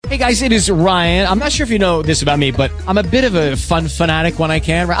Hey guys, it is Ryan. I'm not sure if you know this about me, but I'm a bit of a fun fanatic when I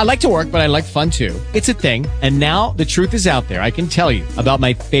can. I like to work, but I like fun too. It's a thing. And now the truth is out there. I can tell you about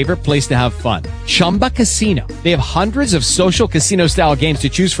my favorite place to have fun. Chumba Casino. They have hundreds of social casino style games to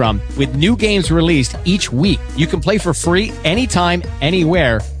choose from with new games released each week. You can play for free anytime,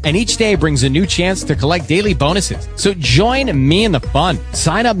 anywhere. And each day brings a new chance to collect daily bonuses. So join me in the fun.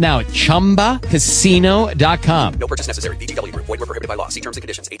 Sign up now at ChumbaCasino.com. No purchase necessary. VGW Group. Void where prohibited by law. See terms and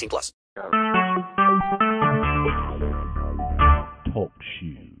conditions. 18+. Talk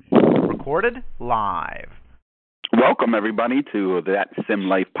shoes. Recorded live. Welcome, everybody, to That Sim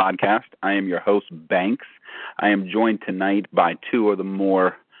Life podcast. I am your host, Banks. I am joined tonight by two of the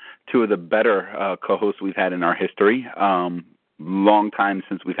better co-hosts we've had in our history. Long time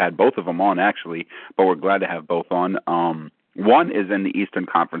since we've had both of them on, actually, but we're glad to have both on. One is in the Eastern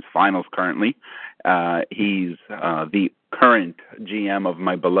Conference Finals currently. He's the current GM of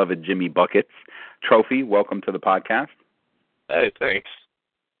my beloved Jimmy Buckets. Trophy, welcome to the podcast. Hey, thanks.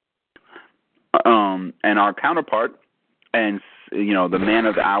 And our counterpart, and the man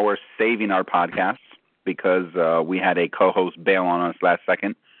of the hour, saving our podcast because we had a co-host bail on us last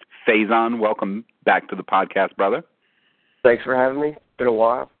second. Faison, welcome back to the podcast, brother. Thanks for having me. It's been a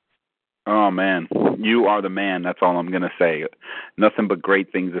while. Oh, man. You are the man. That's all I'm going to say. Nothing but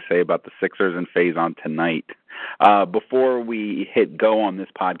great things to say about the Sixers and Faison tonight. Before we hit go on this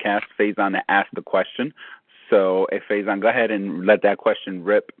podcast, Faison asked the question. So, if Faison, go ahead and let that question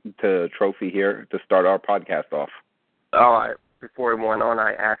rip to Trophy here to start our podcast off. All right. Before he went on,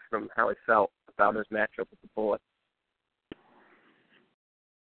 I asked him how he felt about his matchup with the Bullets.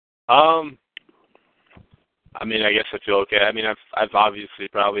 I mean, I guess I feel okay. I mean, I've obviously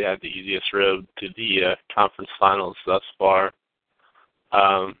probably had the easiest road to the conference finals thus far,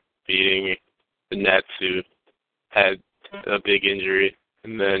 beating the Nets, who had a big injury,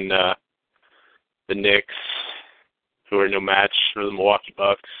 and then the Knicks, who are no match for the Milwaukee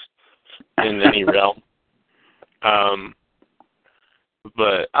Bucks in any realm.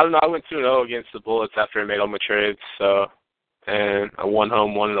 But I don't know. I went 2-0 against the Bullets after I made all my trades, and I won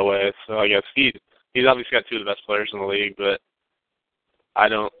home, won away. So I guess he's obviously got two of the best players in the league, but I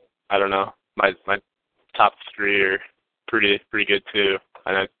don't know. My top three are pretty good too,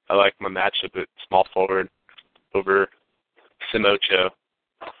 and I like my matchup at small forward over Sim Ocho.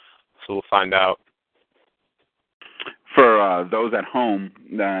 So we'll find out. For those at home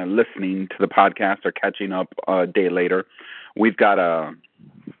listening to the podcast or catching up a day later, we've got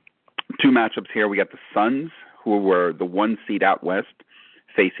two matchups here. We got the Suns, who were the 1 seed out west,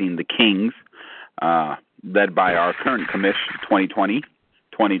 facing the Kings, led by our current commish, 2020.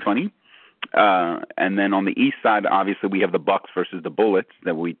 And then on the east side, obviously, we have the Bucks versus the Bullets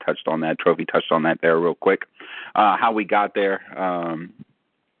that we touched on that. Trophy touched on that there real quick. How we got there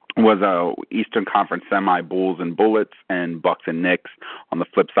was Eastern Conference semi, Bulls and Bullets, and Bucks and Knicks. On the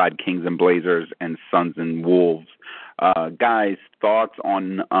flip side, Kings and Blazers, and Suns and Wolves. Guys, thoughts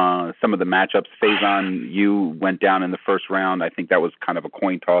on some of the matchups? Faison, you went down in the first round. I think that was kind of a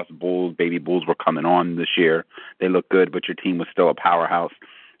coin toss. Baby Bulls were coming on this year. They looked good, but your team was still a powerhouse.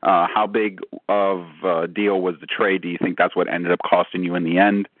 How big of a deal was the trade? Do you think that's what ended up costing you in the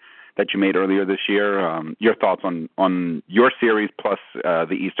end that you made earlier this year? Your thoughts on your series plus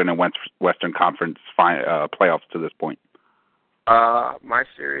the Eastern and Western Conference playoffs to this point? My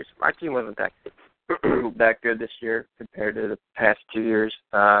series, my team wasn't that good this year compared to the past 2 years.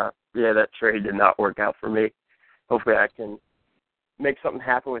 That trade did not work out for me. Hopefully I can make something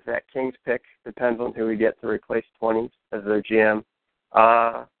happen with that Kings pick. Depends on who we get to replace 20 as their GM.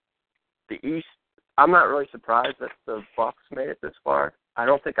 The East, I'm not really surprised that the Bucks made it this far. I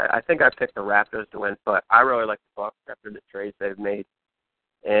think I picked the Raptors to win, but I really like the Bucks after the trades they've made.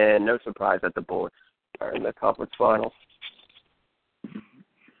 And no surprise that the Bullets are in the conference finals.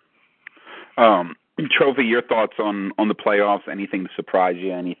 Trophy, your thoughts on the playoffs? Anything to surprise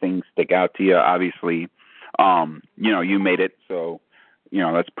you? Anything stick out to you? Obviously, you made it, so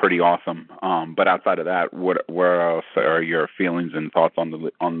that's pretty awesome. But outside of that, where else are your feelings and thoughts on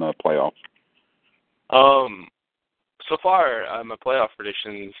the playoffs? So far, my playoff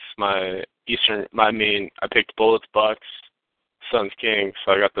predictions, I picked Bullets, Bucks, Suns, Kings,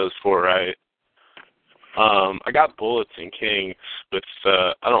 so I got those 4 right. I got Bullets and Kings with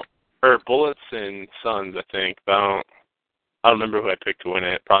Bullets and Suns, I think, but I don't remember who I picked to win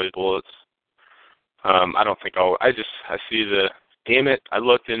it. Probably Bullets. I don't think I see damn it, I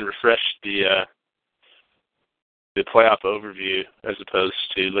looked and refreshed the playoff overview as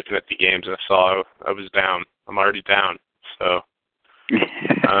opposed to looking at the games, and I saw I was down. I'm already down, so.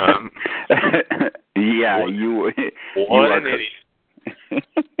 Yeah, you what an idiot.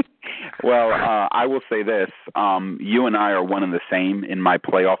 Well, I will say this. You and I are one and the same in my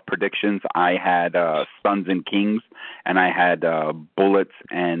playoff predictions. I had Suns and Kings, and I had Bullets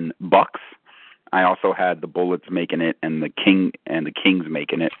and Bucks. I also had the Bullets making it and the Kings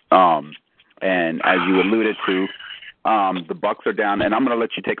making it. And as you alluded to, the Bucks are down, and I'm going to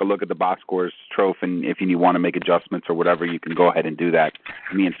let you take a look at the box scores, Troph, and if you want to make adjustmts or whatever, you can go ahead and do that.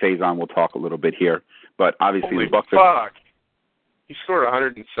 Me and Faison will talk a little bit here, but obviously Holy the Bucks fuck. He scored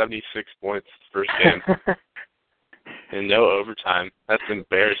 176 points first game. And no overtime. That's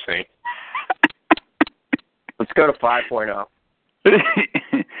embarrassing. Let's go to 5.0.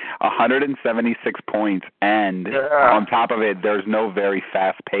 176 points, and on top of it, there's no very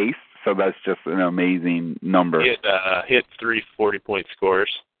fast pace, so that's just an amazing number. He hit 3 40-point scores.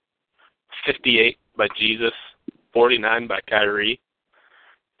 58 by Jesus, 49 by Kyrie,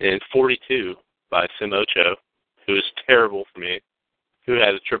 and 42 by Sim Ocho, who is terrible for me, who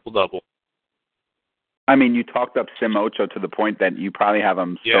had a triple-double. I mean, you talked up Sim Ocho to the point that you probably have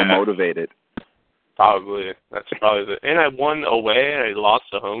him so motivated. Probably. That's probably and I won away and I lost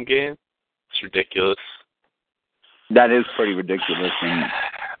a home game. It's ridiculous. That is pretty ridiculous, and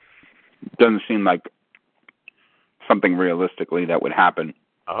doesn't seem like something realistically that would happen.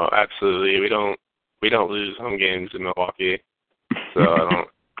 Oh, absolutely. We don't lose home games in Milwaukee. So I don't.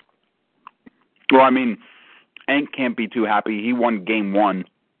 Well, I mean, Hank can't be too happy. He won game 1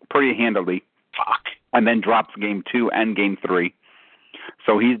 pretty handily. Fuck. And then drops game 2 and game 3.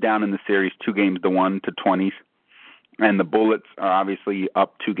 So he's down in the series 2-1 to 20s. And the Bullets are obviously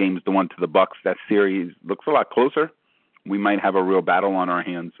up 2-1 to the Bucks. That series looks a lot closer. We might have a real battle on our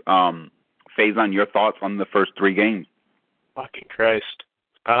hands. Faison, your thoughts on the first 3 games? Fucking Christ.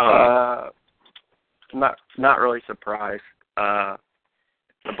 Not really surprised. The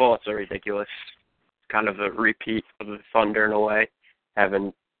Bullets are ridiculous. Kind of a repeat of the Thunder in a way,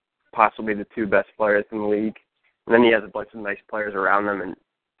 having possibly the 2 best players in the league. And then he has a bunch of nice players around them, and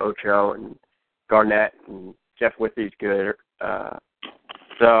Ocho and Garnett and Jeff Withey's good.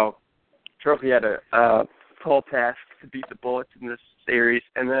 So Trophy had a full task to beat the Bullets in this series.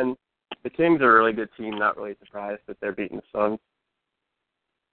 And then the Kings are a really good team. Not really surprised that they're beating the Suns.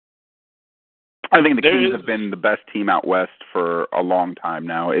 I think the Kings have been the best team out west for a long time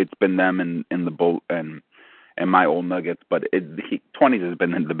now. It's been them and the Bull and my old Nuggets, but 20s has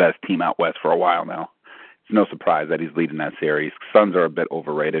been the best team out west for a while now. It's no surprise that he's leading that series. Suns are a bit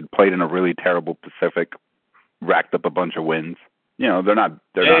overrated. Played in a really terrible Pacific, racked up a bunch of wins. You know,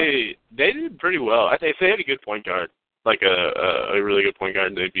 they did pretty well. I think if they had a good point guard, like a really good point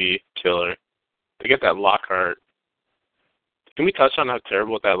guard, they'd be killer. They get that Lockhart. Can we touch on how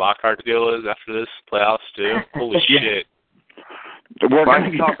terrible that Lockhart deal is after this playoffs too? Holy shit! We're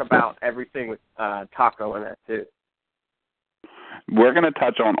going to talk about everything with Taco in that too. We're going to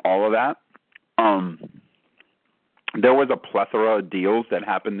touch on all of that. There was a plethora of deals that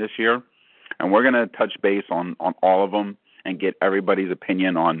happened this year, and we're going to touch base on all of them and get everybody's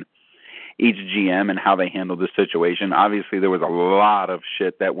opinion on each GM and how they handled the situation. Obviously, there was a lot of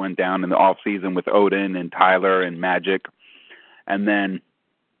shit that went down in the offseason with Odin and Tyler and Magic, and then,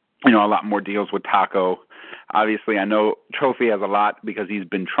 you know, a lot more deals with Taco. Obviously, I know Trophy has a lot because he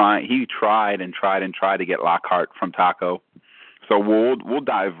tried to get Lockhart from Taco. So we'll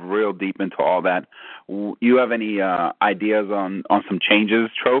dive real deep into all that. You have any ideas on some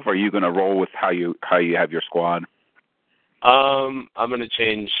changes, Troph? Or are you going to roll with how you have your squad? I'm going to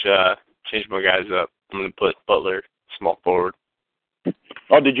change my guys up. I'm going to put Butler small forward.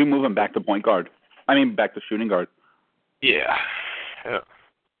 Oh, did you move him back to point guard? I mean, back to shooting guard. Yeah.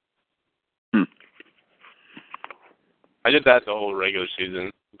 I did that the whole regular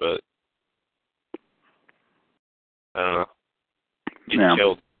season, but I don't know.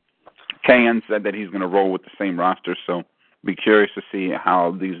 Killed. Kayan said that he's going to roll with the same roster, so be curious to see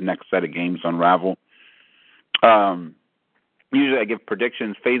how these next set of games unravel. Usually I give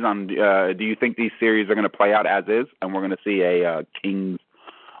predictions. Faison, do you think these series are going to play out as is, and we're going to see a Kings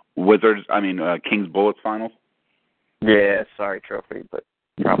Bullets finals? Yeah, sorry, Trophy, but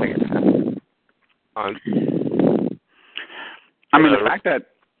probably going to happen. I mean,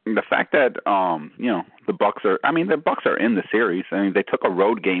 the fact that the Bucks are in the series. I mean, they took a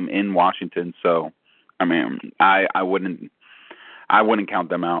road game in Washington, so I mean, I wouldn't count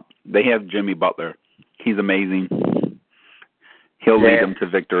them out. They have Jimmy Butler. He's amazing. He'll lead them to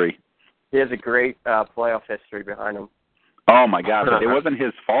victory. He has a great playoff history behind him. Oh my God! But it wasn't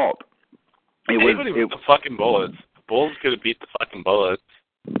his fault. It was the fucking Bullets. The Bulls could have beat the fucking Bullets.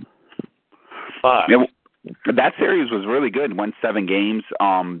 Fuck. That series was really good. Went 7 games.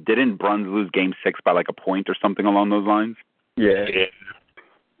 Didn't Bruns lose Game 6 by like a point or something along those lines? Yeah.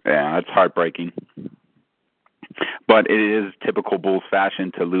 Yeah, it's heartbreaking. But it is typical Bulls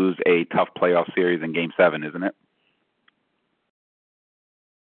fashion to lose a tough playoff series in Game 7, isn't it?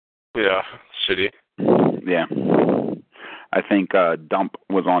 Yeah, shitty. Yeah. I think Dump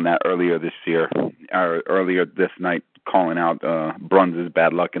was on that earlier this year, or earlier this night, calling out Bruns'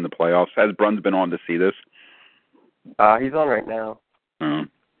 bad luck in the playoffs. Has Bruns been on to see this? He's on right now.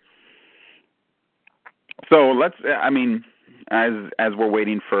 So as we're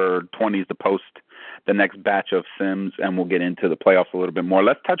waiting for 20s to post the next batch of Sims, and we'll get into the playoffs a little bit more,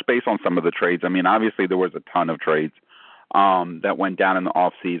 let's touch base on some of the trades. I mean, obviously there was a ton of trades that went down in the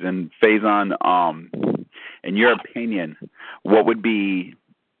off season. Faison, in your opinion, what would be?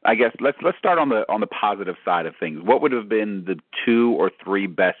 I guess let's start on the positive side of things. What would have been the 2 or 3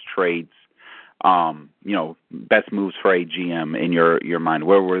 best trades? Best moves for a GM in your mind.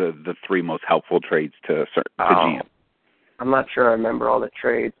 Where were the 3 most helpful trades to GM? I'm not sure I remember all the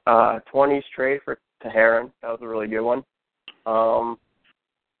trades. 20s trade for Teheran, that was a really good one.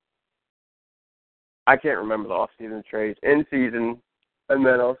 I can't remember the off-season trades. In season, and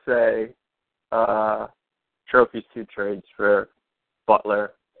then I'll say Trophy's 2 trades for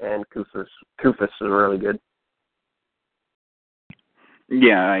Butler and Kufis. Kufis is really good.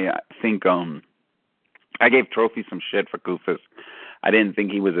 Yeah, I think I gave Trophy some shit for Kufis. I didn't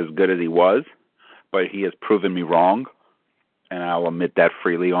think he was as good as he was, but he has proven me wrong, and I'll admit that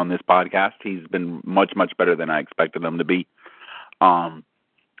freely on this podcast. He's been much, much better than I expected him to be.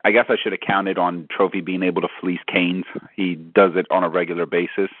 I guess I should have counted on Trophy being able to fleece Canes. He does it on a regular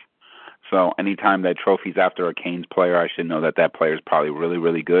basis. So anytime that Trophy's after a Canes player, I should know that player is probably really,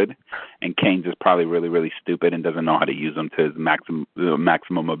 really good. And Canes is probably really, really stupid and doesn't know how to use them to his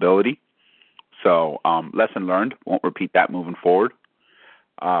maximum ability. So lesson learned. Won't repeat that moving forward.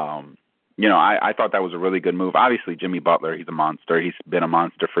 I thought that was a really good move. Obviously, Jimmy Butler, he's a monster. He's been a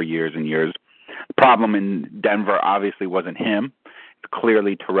monster for years and years. The problem in Denver obviously wasn't him. It's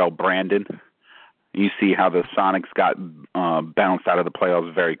clearly Terrell Brandon. You see how the Sonics got bounced out of the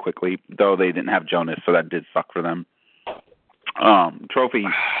playoffs very quickly, though they didn't have Jonas, so that did suck for them. Trophy,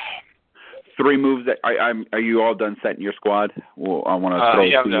 3 moves. Are you all done setting your squad? Well, I want to throw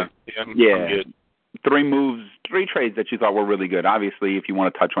yeah, to you. Yeah, I'm good. 3 moves, 3 trades that you thought were really good. Obviously, if you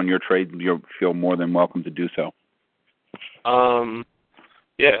want to touch on your trade, you'll feel more than welcome to do so.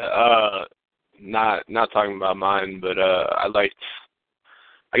 Not talking about mine, but I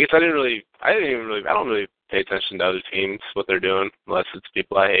don't really pay attention to other teams, what they're doing, unless it's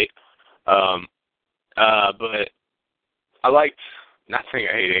people I hate. But I liked, not saying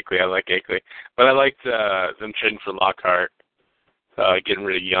I hate Akeley, I like Akeley, but I liked them trading for Lockhart, getting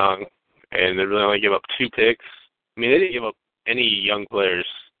rid of Young, and they really only give up 2 picks. I mean, they didn't give up any young players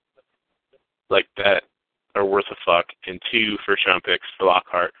like that are worth a fuck, and 2 first-round picks for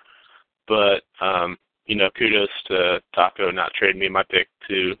Lockhart. But, kudos to Taco not trading me my pick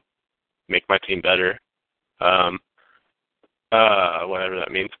to make my team better. Whatever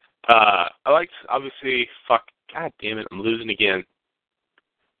that means. I liked, obviously, God damn it, I'm losing again.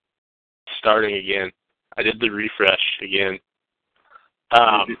 Starting again. I did the refresh again.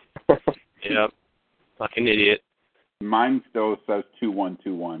 Yep. Fucking idiot. Mine still says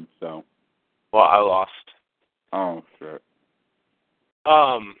 2-1-2-1, so. Well, I lost. Oh, sure.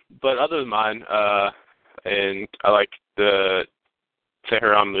 But other than mine, and I like the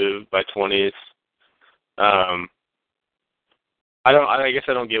Teheran move by 20s. I guess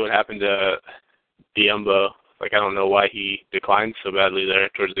I don't get what happened to Diumbo. Like, I don't know why he declined so badly there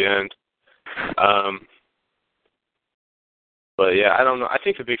towards the end. But yeah, I don't know. I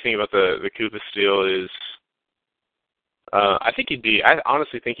think the big thing about the Koopa steal is, I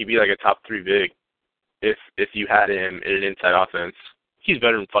honestly think he'd be like a top 3 big if you had him in an inside offense. He's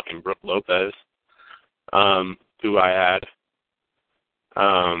better than fucking Brook Lopez, who I had.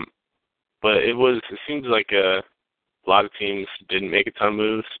 But it seems like a lot of teams didn't make a ton of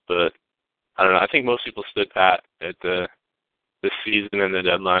moves, but I don't know. I think most people stood pat at the season and the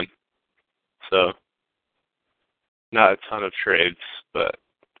deadline. So not a ton of trades, but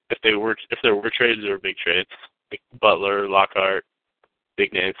if there were trades, they were big trades. Like Butler, Lockhart,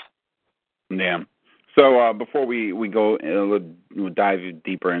 big names. Yeah. So before we go, we'll dive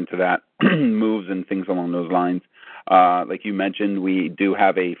deeper into that, moves and things along those lines. Like you mentioned, we do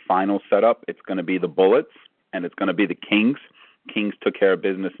have a final setup. It's going to be the Bullets, and it's going to be the Kings. Kings took care of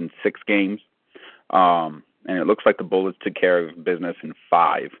business in 6 games, and it looks like the Bullets took care of business in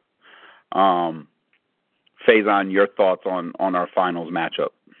 5. Faison, your thoughts on our finals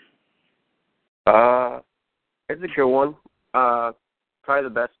matchup? It's a good one. Probably the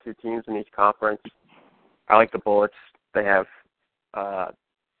best 2 teams in each conference. I like the Bullets. They have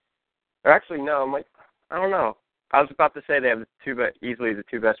Or actually, no, I don't know. I was about to say they have easily the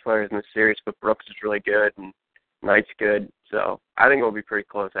two best players in the series, but Brooks is really good and Knight's good. So I think it'll be pretty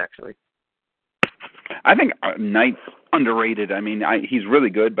close, actually. I think Knight's underrated. I mean, he's really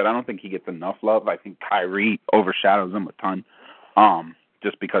good, but I don't think he gets enough love. I think Kyrie overshadows him a ton,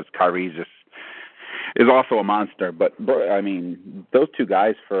 just because Kyrie is also a monster. But, I mean, those two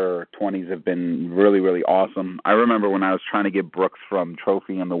guys for 20s have been really, really awesome. I remember when I was trying to get Brooks from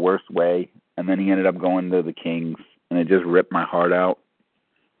Trophy in the worst way, and then he ended up going to the Kings, and it just ripped my heart out.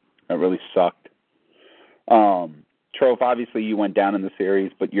 That really sucked. Trophy, obviously you went down in the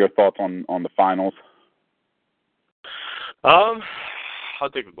series, but your thoughts on the finals? I'll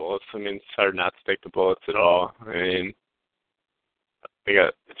take the Bullets. I mean, it's hard not to take the Bullets at all. I mean, they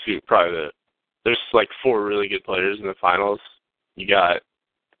got there's like 4 really good players in the finals. You got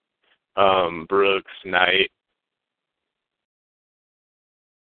Brooks, Knight.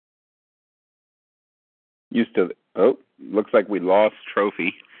 Looks like we lost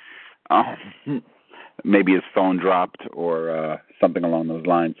Trophy. Maybe his phone dropped or something along those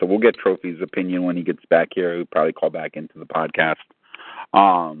lines. So we'll get Trophy's opinion when he gets back here. He'll probably call back into the podcast.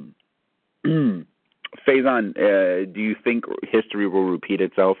 Faison, do you think history will repeat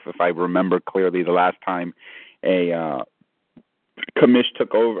itself? If I remember clearly, the last time a commish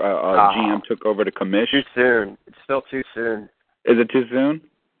took over, GM took over to commish. Too soon. It's still too soon. Is it too soon?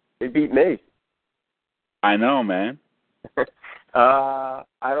 They beat me. I know, man. I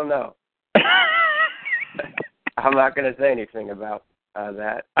don't know. I'm not going to say anything about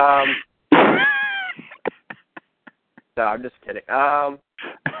that. No, I'm just kidding.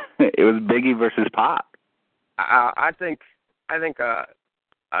 It was Biggie versus Pop. I don't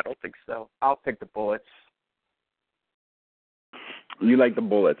think so. I'll pick the Bullets. You like the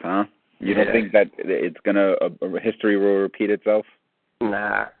Bullets, huh? You don't think that it's gonna history will repeat itself?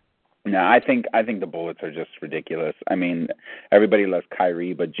 Nah. No, I think the Bullets are just ridiculous. I mean, everybody loves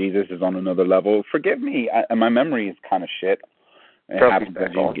Kyrie, but Jesus is on another level. Forgive me, my memory is kind of shit. It happens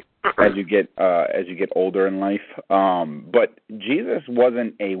as you get older in life. But Jesus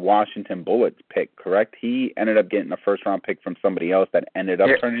wasn't a Washington Bullets pick, correct? He ended up getting a first-round pick from somebody else that ended up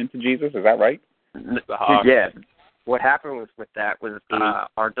turning into Jesus. Is that right? Yeah. What happened with that was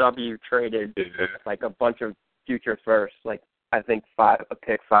RW traded like a bunch of future firsts, like I think a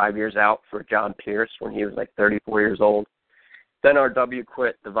pick 5 years out for John Pierce when he was like 34 years old. Then RW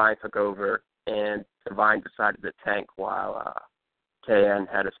quit, Devine took over, and Devine decided to tank while KN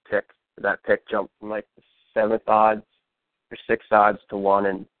had his pick. That pick jumped from like the 7th odds or 6th odds to 1,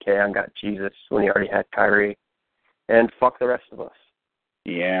 and KN got Jesus when he already had Kyrie. And fuck the rest of us.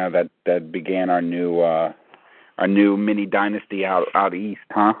 Yeah, that began our new mini dynasty out east,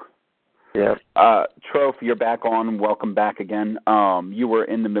 huh? Yeah. Troph, you're back on. Welcome back again. You were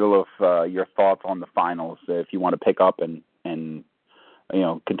in the middle of your thoughts on the finals. If you want to pick up and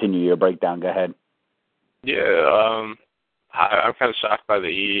continue your breakdown, go ahead. Yeah, I'm kind of shocked by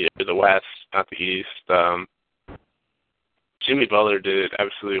the West, not the East. Jimmy Butler did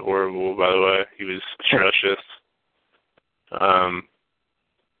absolutely horrible, by the way. He was atrocious.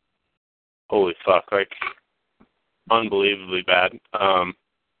 Holy fuck, like unbelievably bad.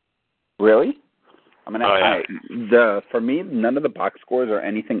 Really? For me, none of the box scores or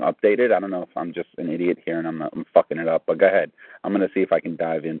anything updated. I don't know if I'm just an idiot here and I'm fucking it up, but go ahead. I'm going to see if I can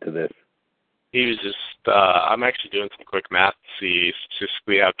dive into this. He was just, I'm actually doing some quick math to see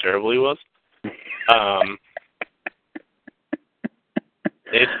statistically how terrible he was.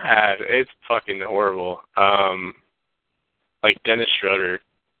 It's bad. It's fucking horrible. Like Dennis Schroeder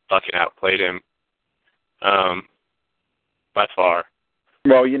fucking outplayed him by far.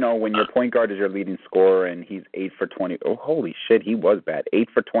 Well, when your point guard is your leading scorer and he's 8 for 20. Oh, holy shit, he was bad.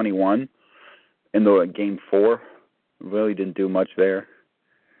 8 for 21 in the game 4. Really didn't do much there.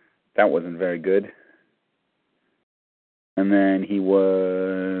 That wasn't very good. And then he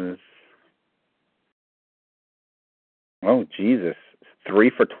was, oh, Jesus, 3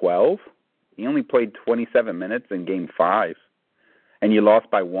 for 12? He only played 27 minutes in game 5. And you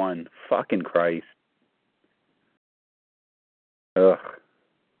lost by 1. Fucking Christ. Ugh.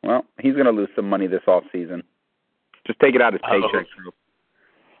 Well, he's going to lose some money this off season. Just take it out of his paycheck.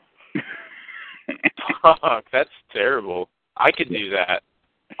 Fuck, that's terrible. I could do that.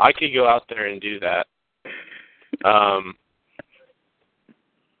 I could go out there and do that.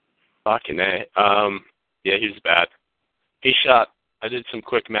 Fucking A. Yeah, he was bad. He shot, I did some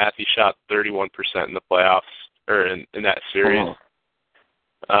quick math, he shot 31% in the playoffs, or in that series.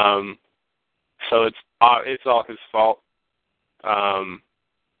 So it's all his fault.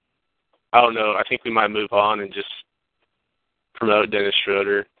 I don't know. I think we might move on and just promote Dennis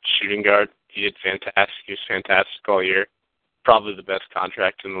Schroeder, shooting guard. He did fantastic. He was fantastic all year. Probably the best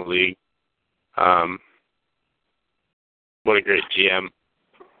contract in the league. What a great GM.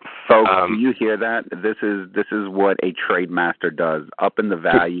 Folks, do you hear that? This is what a trade master does. Up in the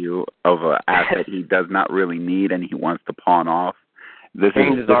value of an asset he does not really need and he wants to pawn off.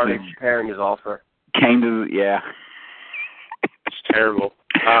 Kane is already preparing his offer. Kane is, yeah. It's terrible.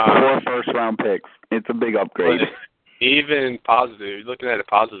 4 first-round picks. It's a big upgrade. Even positive, looking at it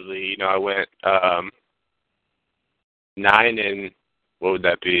positively, I went 9 and what would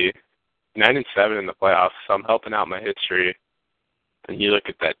that be? 9 and 7 in the playoffs. So I'm helping out my history. And you look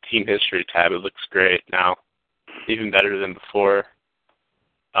at that team history tab, it looks great now, even better than before.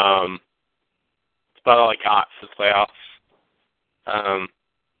 It's about all I got for the playoffs.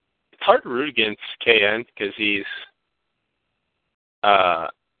 It's hard to root against KN because he's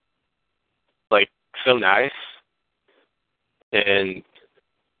so nice and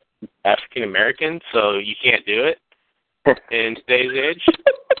African American, so you can't do it in today's age.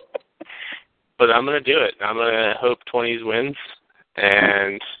 But I'm going to do it. I'm going to hope 20s wins,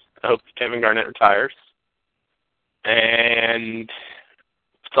 and I hope Kevin Garnett retires. And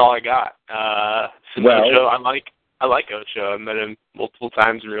that's all I got. Ocho, I like Ocho. I met him multiple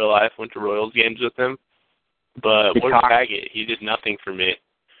times in real life, went to Royals games with him. But what a faggot. He did nothing for me.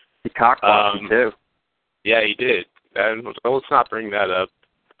 He cockblocked you, too. Yeah, he did. And let's not bring that up.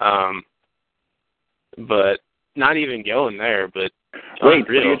 But not even going there, but wait,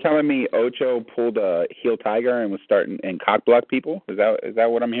 so you're telling me Ocho pulled a heel tiger and was starting and cockblock people? Is that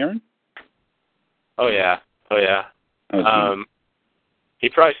what I'm hearing? Oh yeah. He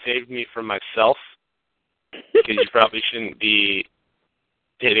probably saved me from myself because you probably shouldn't be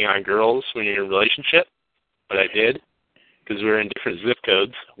hitting on girls when you're in a relationship, but I did because we were in different zip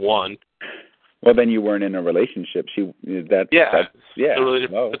codes. One. Well, then you weren't in a relationship. That's totally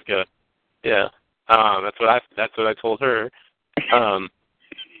different zip code. Yeah. That's what I told her.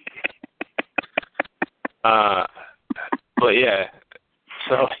 But yeah.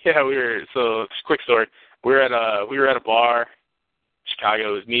 So yeah, quick story. We were at a bar,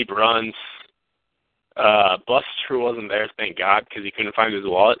 Chicago. It was me, Bruns. Buster wasn't there, thank God, because he couldn't find his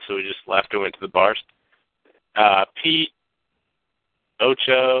wallet, so we just left and went to the bars. Pete,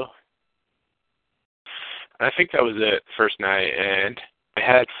 Ocho, I think that was it first night, and I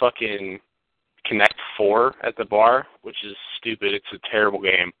had fucking Connect 4 at the bar, which is stupid. It's a terrible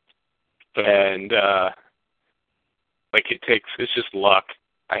game. And, it's just luck.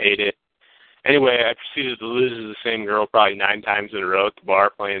 I hate it. Anyway, I proceeded to lose to the same girl probably 9 times in a row at the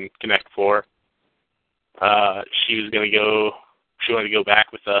bar playing Connect 4. She wanted to go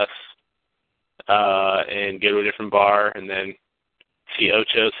back with us, and go to a different bar, and then see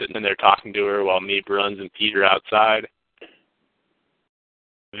Ocho sitting in there talking to her while me, Bruns, and Pete are outside.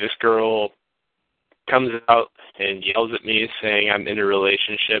 This girl comes out and yells at me saying I'm in a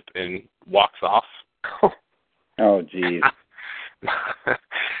relationship and walks off. Oh, geez.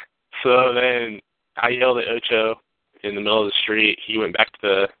 So then I yelled at Ocho in the middle of the street. He went back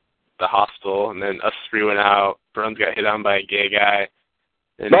to the hostel, and then us 3 went out. Bruns got hit on by a gay guy.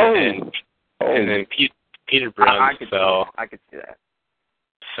 And then Peter Bruns fell. I could see that.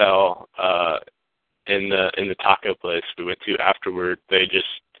 Fell in the taco place we went to afterward. They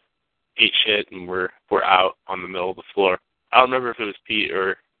just ate shit and we're out on the middle of the floor. I don't remember if it was Pete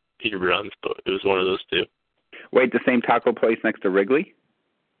or Peter Bruns, but it was one of those two. Wait, the same taco place next to Wrigley?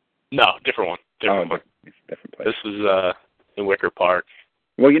 No, different one. Different place. This was in Wicker Park.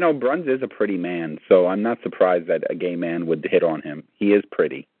 Well, Bruns is a pretty man, so I'm not surprised that a gay man would hit on him. He is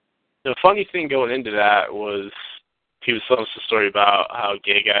pretty. The funny thing going into that was he was telling us a story about how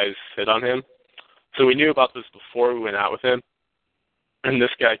gay guys hit on him. So we knew about this before we went out with him. And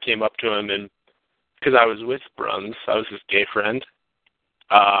this guy came up to him, and because I was with Bruns, I was his gay friend,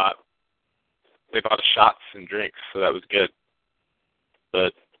 they bought us shots and drinks, so that was good.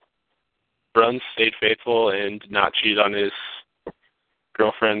 But Bruns stayed faithful and did not cheat on his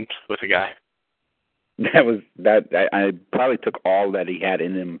girlfriend with a guy. I probably took all that he had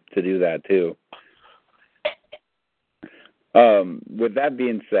in him to do that too. With that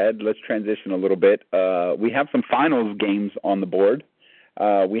being said, let's transition a little bit. We have some finals games on the board.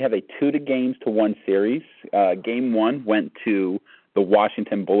 We have a 2-1 series. Game 1 went to the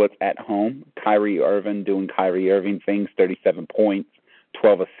Washington Bullets at home. Kyrie Irving doing Kyrie Irving things, 37 points,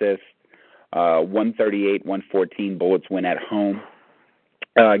 12 assists, 138-114. Bullets win at home.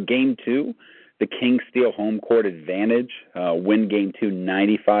 Game 2, the Kings steal home court advantage, win Game 2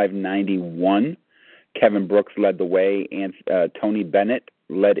 95-91. Kevin Brooks led the way, and Tony Bennett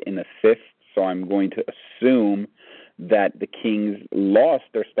led in assists, so I'm going to assume that the Kings lost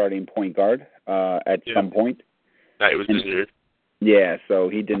their starting point guard at some point. That was injured. Yeah, so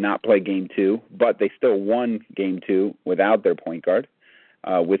he did not play Game 2, but they still won Game 2 without their point guard,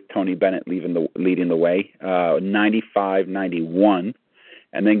 with Tony Bennett leading the way, 95-91.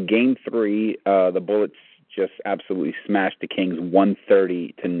 And then Game 3, the Bullets just absolutely smashed the Kings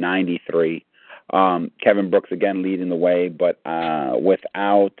 130-93. Kevin Brooks again leading the way, but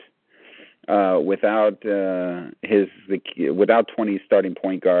without 20's starting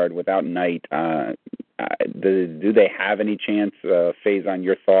point guard, without Knight, do they have any chance? Faison,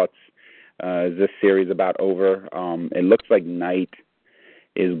 your thoughts? Is this series about over? It looks like Knight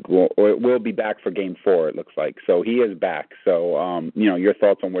will be back for Game 4. It looks like, so he is back. So your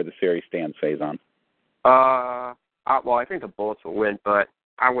thoughts on where the series stands, Faison? Well, I think the Bullets will win, but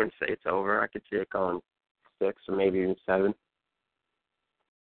I wouldn't say it's over. I could see it going 6 or maybe even 7.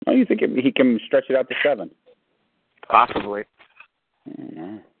 Oh, you think he can stretch it out to 7? Possibly.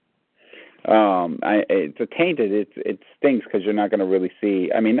 It's a tainted. It stinks because you're not going to really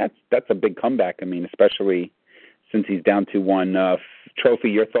see. I mean, that's a big comeback. I mean, especially since he's down 2-1.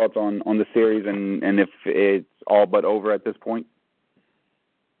 Trophy, your thoughts on the series and if it's all but over at this point?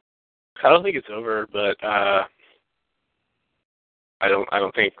 I don't think it's over, but I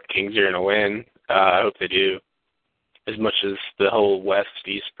don't think the Kings are going to win. I hope they do. As much as the whole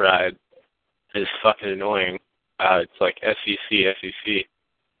West-East pride is fucking annoying. It's like SEC.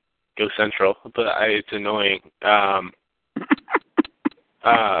 Go Central. But it's annoying. Can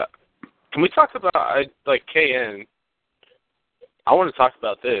we talk about, KN? I want to talk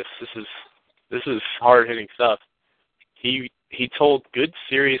about this. This is hard-hitting stuff. He told good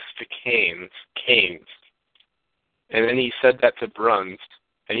series to Canes. And then he said that to Bruns,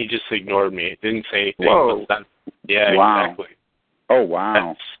 and he just ignored me. Didn't say anything. Whoa. Yeah, wow. Exactly. Oh,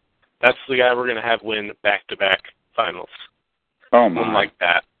 wow. That's the guy we're going to have win back-to-back finals. Oh, my. One like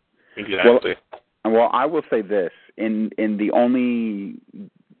that. Exactly. Well, I will say this. In the only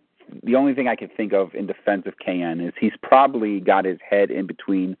thing I can think of in defense of KN is he's probably got his head in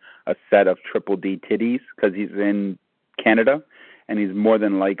between a set of Triple D titties because he's in Canada, and he's more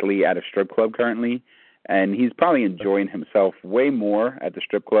than likely at a strip club currently. And he's probably enjoying himself way more at the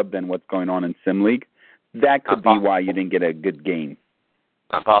strip club than what's going on in Sim League. That could be why you didn't get a good game.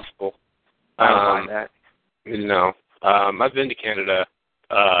 Not possible. I don't mind that. No. I've been to Canada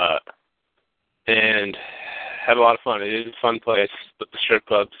and had a lot of fun. It is a fun place, but the strip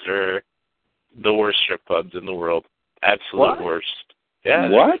clubs are the worst strip clubs in the world. Absolute worst. Yeah.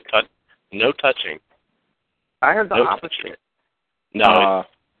 What? No touching. I heard the no opposite. Touching. No, it's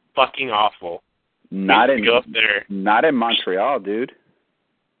fucking awful. Not go up there. Not in Montreal, dude.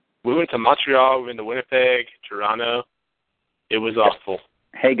 We went to Montreal, we went to Winnipeg, Toronto. It was awful.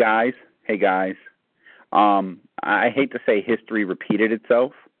 Hey guys. I hate to say history repeated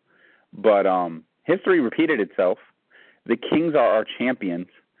itself, but history repeated itself. The Kings are our champions.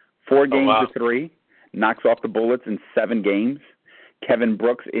 4 games to 3, knocks off the Bullets in 7 games. Kevin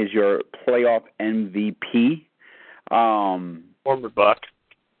Brooks is your playoff MVP. Former Buck.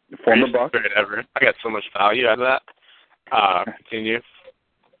 Former Buck. Ever. I got so much value out of that. Continue.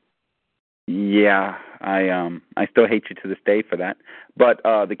 Yeah, I still hate you to this day for that. But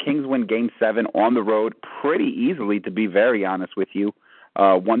the Kings win Game 7 on the road pretty easily, to be very honest with you.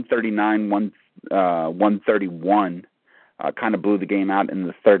 131. Kind of blew the game out in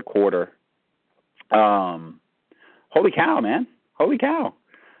the third quarter. Holy cow, man. Holy cow.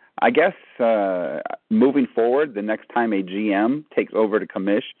 I guess moving forward, the next time a GM takes over to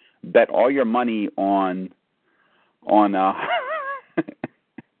commish, bet all your money on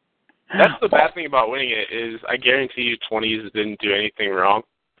That's the bad thing about winning it is I guarantee you 20s didn't do anything wrong.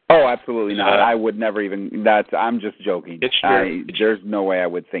 Oh, absolutely not. I would never even. I'm just joking. It's true. There's no way I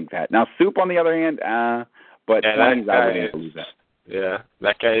would think that. Now, Soup, on the other hand, but 20s, I wouldn't believe that. Yeah,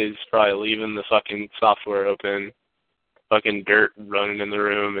 that guy is probably leaving the fucking software open, fucking dirt running in the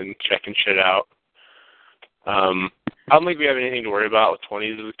room and checking shit out. I don't think we have anything to worry about with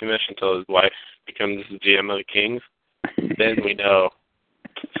 20s as a commission until his wife becomes the GM of the Kings. Then we know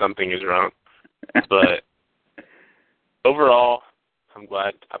something is wrong. But overall, I'm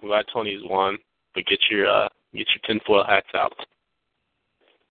glad 20s won. But get your tinfoil hats out.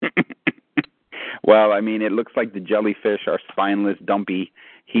 Well, I mean, it looks like the jellyfish are spineless Dumpy.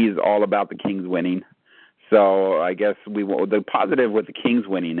 He's all about the Kings winning. So I guess the positive with the Kings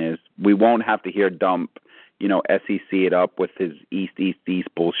winning is we won't have to hear Dump, SEC it up with his East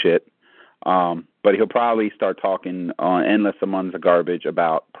bullshit. But he'll probably start talking endless amounts of garbage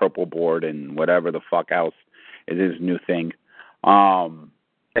about Purple Board and whatever the fuck else is his new thing.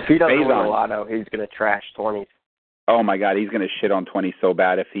 If he doesn't win the lotto, he's going to trash 20s. Oh my God, he's gonna shit on 20 so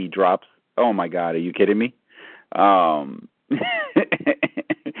bad if he drops. Oh my God, are you kidding me?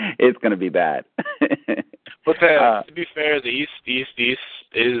 It's gonna be bad. But to be fair, the East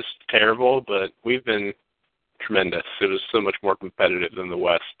is terrible, but we've been tremendous. It was so much more competitive than the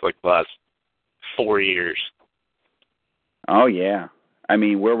West, like the last 4 years. Oh yeah, I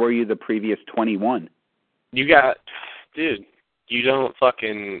mean, where were you the previous 21? Dude, you don't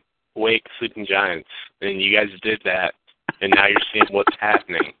fucking wake sleeping giants, and you guys did that, and now you're seeing what's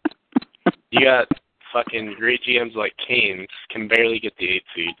happening. You got fucking great GMs like Canes can barely get the 8th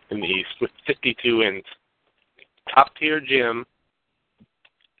seed in the East with 52 wins. Top tier GM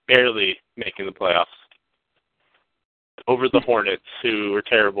barely making the playoffs. Over the Hornets, who were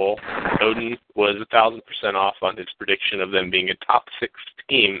terrible. Odin was 1,000% off on his prediction of them being a top 6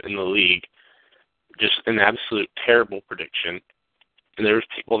 team in the league. Just an absolute terrible prediction. And there was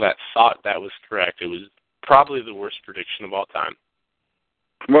people that thought that was correct. It was probably the worst prediction of all time.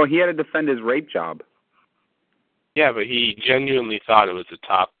 Well, he had to defend his rape job. Yeah, but he genuinely thought it was a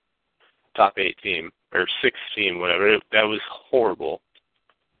top 8 team or 6 team, whatever. That was horrible.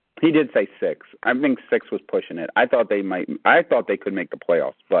 He did say 6. I think 6 was pushing it. I thought they could make the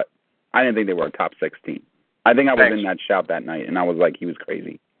playoffs, but I didn't think they were a top 6 team. I think I was in that shout that night, and I was like, he was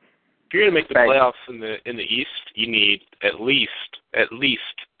crazy. If you're gonna make the playoffs in the East, you need at least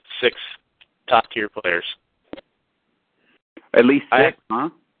 6 top tier players. At least 6, huh?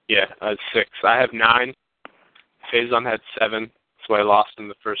 Yeah, 6. I have 9. Faison had 7, so I lost in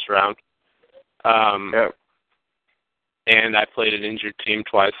the first round. And I played an injured team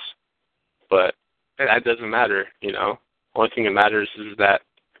twice, but that doesn't matter, you know. Only thing that matters is that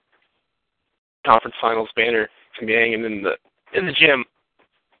conference finals banner can be hanging in the gym.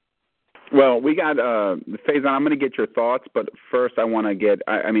 Well, we got Faison. I'm going to get your thoughts, but first I want to get.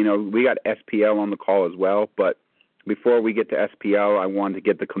 We got SPL on the call as well, but before we get to SPL, I wanted to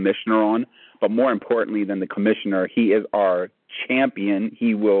get the commissioner on. But more importantly than the commissioner, he is our champion.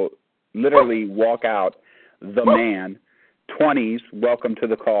 He will literally walk out the man. 20s, welcome to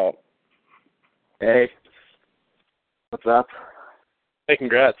the call. Hey. What's up? Hey,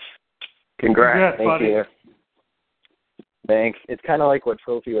 congrats. Congrats. Thank buddy. you. Thanks. It's kind of like what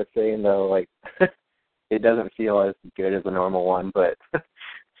Trophy was saying, though. Like, it doesn't feel as good as a normal one, but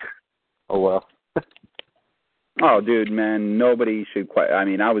oh well. Oh, dude, man, nobody should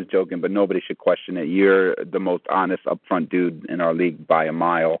I was joking, but nobody should question it. You're the most honest, upfront dude in our league by a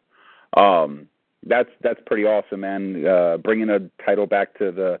mile. That's pretty awesome, man. Bringing a title back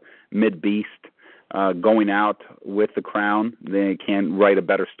to the mid-beast, going out with the crown. They can't write a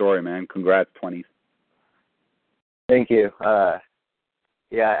better story, man. Congrats, 20s. Thank you. So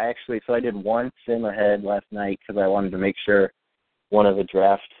I did one sim ahead last night because I wanted to make sure one of the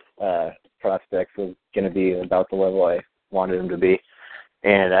draft prospects was going to be about the level I wanted him to be.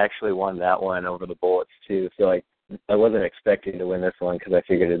 And I actually won that one over the Bullets, too. So I wasn't expecting to win this one because I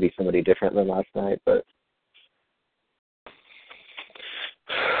figured it'd be somebody different than last night, but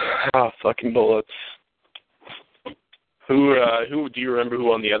fucking Bullets. Who do you remember who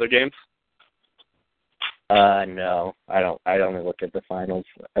won the other games? No, I don't. I only looked at the finals.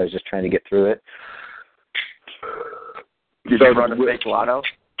 I was just trying to get through it. Did you run a fake lotto?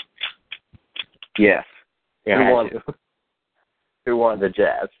 Yes. Yeah. Who won? Who won? The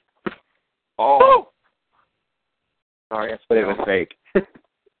Jazz. Oh. Sorry, But it was fake.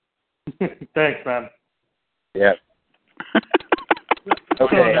 Thanks, man. Yeah.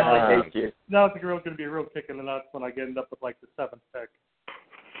 Okay. Thank you. Now it's going to be a real kick in the nuts when I end up with like the 7th pick.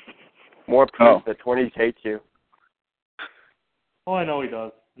 More proof that 20s hate you. Oh, I know he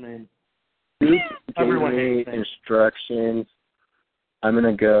does. I mean, everyone hates me. Instructions. I'm going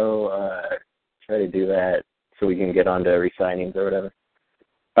to go try to do that so we can get on to re-signings or whatever.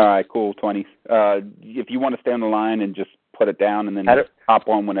 All right, cool, 20s. If you want to stay on the line and just put it down and then hop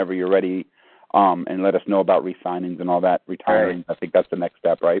on whenever you're ready and let us know about re-signings and all that, retiring. Right. I think that's the next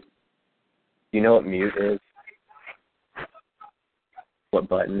step, right? You know what mute is? What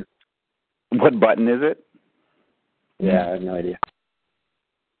button? What button is it? Yeah, I have no idea.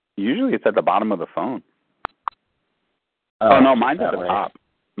 Usually it's at the bottom of the phone. Oh no, mine's at the top.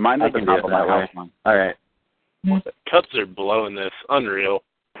 Mine's at the top of my house phone. All right. Cubs are blowing this. Unreal.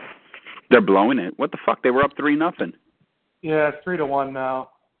 They're blowing it. What the fuck? They were up 3-0. Yeah, it's 3-1 now.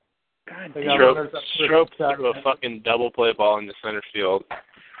 God, Strope threw a fucking double play ball into center field.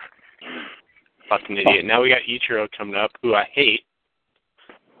 Fucking idiot. Now we got Ichiro coming up, who I hate.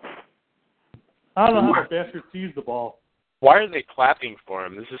 I don't know how the bastard sees the ball. Why are they clapping for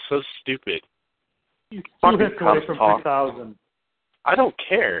him? This is so stupid. He's 2 hits away from 6,000. I don't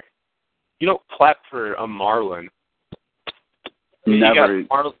care. You don't clap for a Marlin. Never. You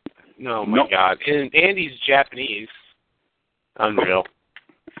got no, my God. And Andy's Japanese. Unreal.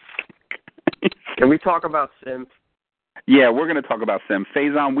 Can we talk about Sim? Yeah, we're going to talk about Sim.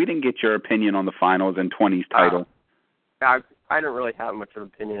 Faison, we didn't get your opinion on the finals and 20s title. I didn't really have much of an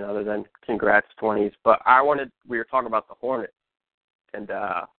opinion other than congrats 20s, but we were talking about the Hornet, and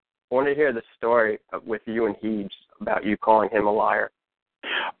I wanted to hear the story with you and Heebs about you calling him a liar.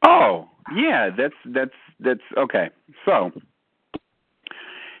 Oh, yeah, that's okay. So,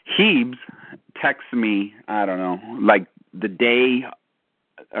 Heebs texts me, I don't know, like the day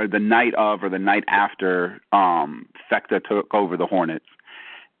or the night of or the night after Fekta took over the Hornets,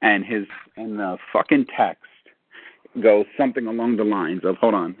 and the fucking text goes something along the lines of,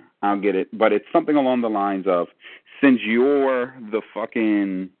 hold on, I'll get it, but it's something along the lines of, since you're the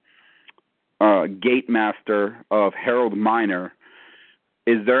fucking gate master of Harold Miner,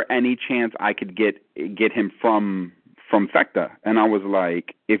 is there any chance I could get him from Fekta? And I was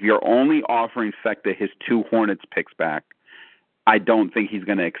like, if you're only offering Fekta his 2 Hornets picks back, I don't think he's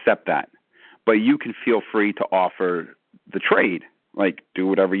going to accept that. But you can feel free to offer the trade. Like, do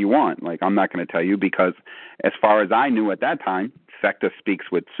whatever you want. Like, I'm not going to tell you because as far as I knew at that time, Fekta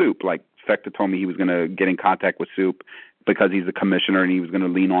speaks with Soup. Like, Fekta told me he was going to get in contact with Soup because he's the commissioner and he was going to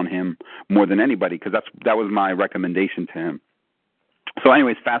lean on him more than anybody because that was my recommendation to him. So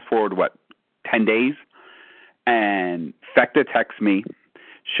anyways, fast forward, 10 days? And Fekta texts me,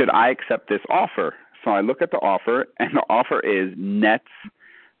 should I accept this offer? So I look at the offer, and the offer is Nets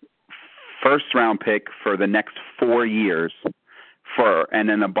first-round pick for the next 4 years and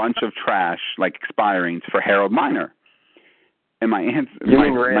then a bunch of trash, like expirings, for Harold Miner. And my answer... You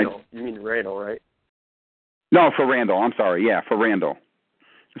mean Randall. You mean Randall, right? No, for Randall. I'm sorry. Yeah, for Randall.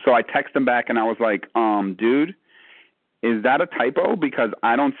 So I text him back, and I was like, dude, is that a typo? Because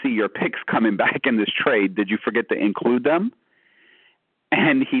I don't see your picks coming back in this trade. Did you forget to include them?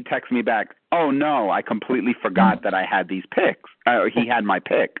 And he texts me back, oh, no, I completely forgot that I had these picks. He had my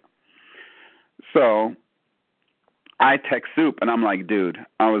pick. So I text Soup, and I'm like, dude,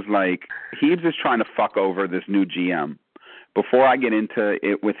 I was like, he's just trying to fuck over this new GM. Before I get into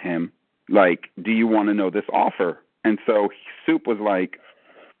it with him, like, do you want to know this offer? And so Soup was like,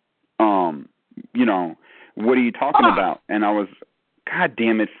 what are you talking about? And I was, God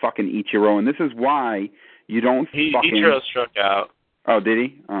damn it, fucking Ichiro. And this is why you don't fucking... Ichiro struck out. Oh, did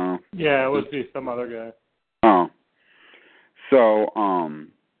he? Oh. Yeah, it was some other guy. Oh. So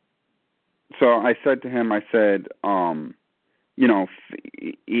I said to him, I said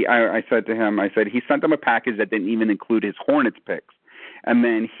he sent them a package that didn't even include his Hornets picks. And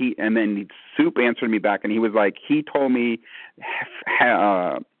then Soup answered me back, and he was like, he told me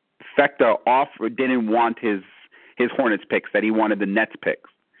Fekta didn't want his Hornets picks, that he wanted the Nets picks.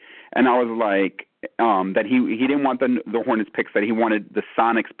 And I was like, that he didn't want the Hornets picks, that he wanted the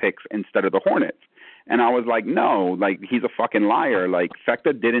Sonics picks instead of the Hornets. And I was like, no, like, he's a fucking liar. Like,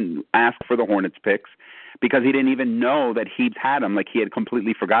 Fekta didn't ask for the Hornets picks because he didn't even know that Heebs had them. Like, he had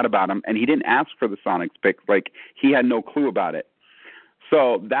completely forgot about them, and he didn't ask for the Sonics picks. Like, he had no clue about it.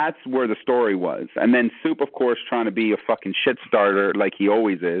 So that's where the story was. And then Soup, of course, trying to be a fucking shit starter like he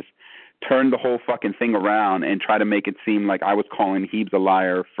always is, turned the whole fucking thing around and tried to make it seem like I was calling Heebs a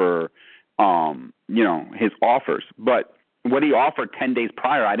liar for, his offers. But what he offered 10 days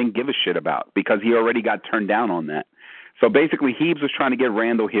prior, I didn't give a shit about because he already got turned down on that. So basically, Heebs was trying to get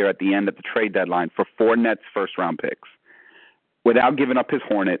Randall here at the end at the trade deadline for 4 Nets first-round picks without giving up his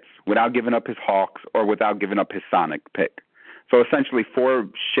Hornets, without giving up his Hawks, or without giving up his Sonic pick. So essentially 4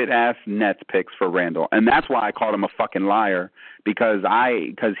 shit-ass Nets picks for Randall. And that's why I called him a fucking liar, because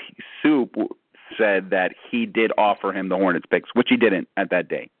Soup said that he did offer him the Hornets picks, which he didn't at that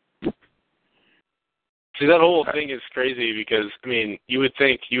day. See, that whole thing is crazy because, I mean, you would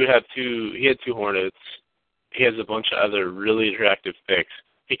think he had 2 Hornets. He has a bunch of other really attractive picks.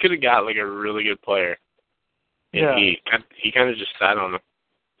 He could have got, like, a really good player. And yeah. He kind of just sat on them.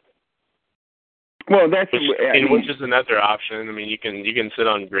 Well, which is another option. I mean, you can sit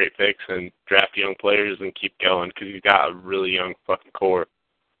on great picks and draft young players and keep going because he's got a really young fucking core.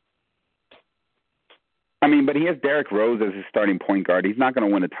 I mean, but he has Derrick Rose as his starting point guard. He's not going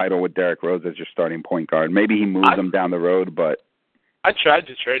to win a title with Derrick Rose as your starting point guard. Maybe he moves him down the road, but... I tried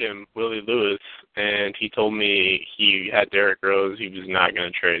to trade him, Willie Lewis, and he told me he had Derrick Rose. He was not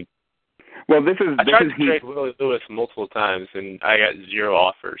going to trade. Well, I tried to trade Willie Lewis multiple times, and I got 0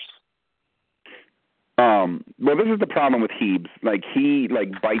 offers. Well, this is the problem with Heebs. Like, he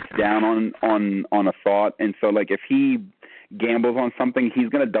bites down on a thought, and so if he gambles on something, he's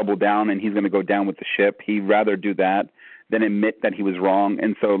going to double down and he's going to go down with the ship. He'd rather do that than admit that he was wrong.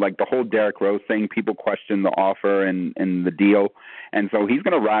 And so, like, the whole Derrick Rose thing, people question the offer and the deal. And so he's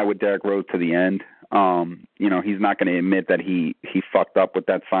going to ride with Derrick Rose to the end. He's not going to admit that he fucked up with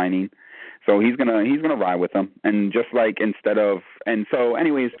that signing. So he's gonna ride with him. And just like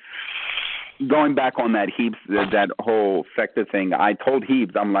anyways, going back on that Heaps, that whole Fector thing, I told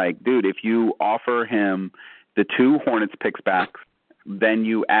Heaps, I'm like, dude, if you offer him the 2 Hornets picks back, then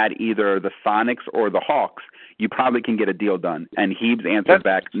you add either the Sonics or the Hawks, you probably can get a deal done. And Heaps answered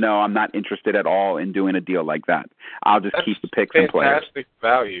back, no, I'm not interested at all in doing a deal like that. I'll just keep the picks and players. Fantastic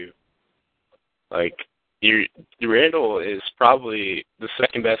value. Like, your Randall is probably the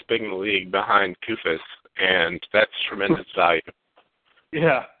second best pick in the league behind Kufis, and that's tremendous value.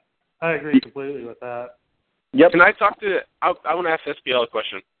 Yeah, I agree completely with that. Yep. Can I talk to? I want to ask SPL a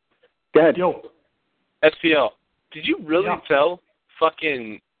question. Go ahead. Yo. SPL, did you really tell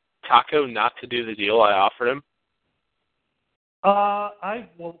fucking Taco not to do the deal I offered him?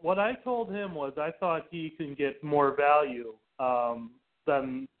 What I told him was I thought he can get more value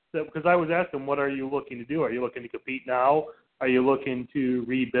than. Because I was asking, what are you looking to do? Are you looking to compete now? Are you looking to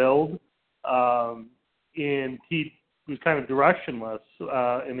rebuild? And he was kind of directionless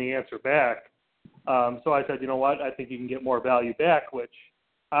in the answer back. So I said, you know what? I think you can get more value back, which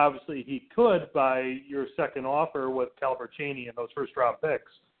obviously he could by your second offer with Calvert Chaney and those first-round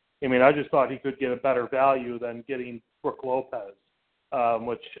picks. I mean, I just thought he could get a better value than getting Brook Lopez,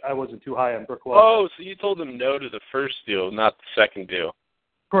 which I wasn't too high on Brook Lopez. Oh, so you told him no to the first deal, not the second deal.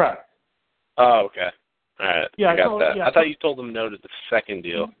 Correct. Oh, okay. All right. Yeah, I got that. Yeah. I thought you told him no to the second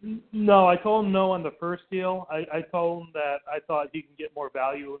deal. No, I told him no on the first deal. I told him that I thought he can get more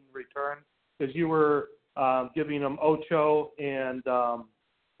value in return because you were giving him Ocho and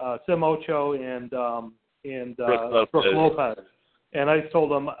Sim Ocho and Brook Lopez. And I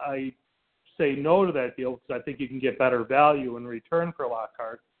told him I say no to that deal because I think you can get better value in return for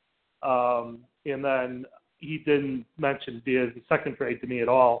Lockhart. And then he didn't mention the second trade to me at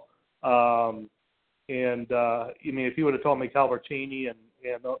all. If he would have told me Calvert Chaney and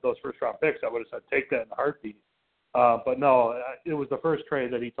those first-round picks, I would have said take that in a heartbeat. But no, it was the first trade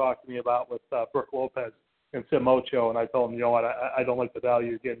that he talked to me about with Brook Lopez and Sim Ocho, and I told him, you know what, I don't like the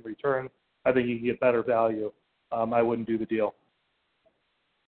value you get in return. I think you can get better value. I wouldn't do the deal.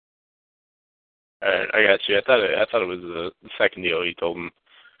 All right, I got you. I thought it was the second deal he told him.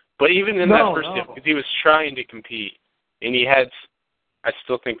 But even in that first deal, because he was trying to compete, and I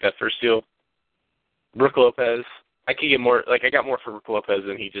still think that first deal, Brook Lopez, I could get more, I got more for Brook Lopez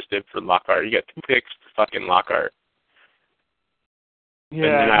than he just did for Lockhart. You got 2 picks for fucking Lockhart. Yeah.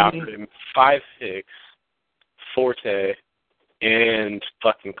 And then I offered him 5 picks, Forte, and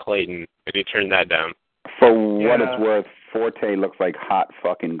fucking Clayton, and he turned that down. For what it's worth, Forte looks like hot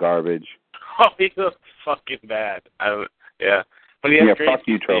fucking garbage. Oh, he looks fucking bad. Yeah. But he has great fuck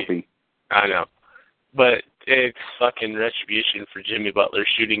you, Trophy. I know. But it's fucking retribution for Jimmy Butler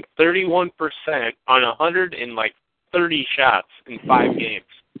shooting 31% on 130 shots in 5 games.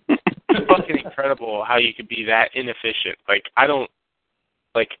 It's fucking incredible how you could be that inefficient. I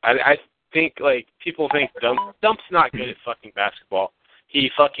think, people think Dump's not good at fucking basketball.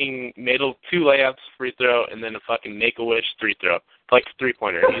 He fucking made 2 layups, free throw, and then a fucking Make-A-Wish 3-throw.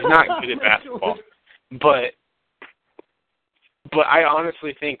 3-pointer. He's not good at basketball. But I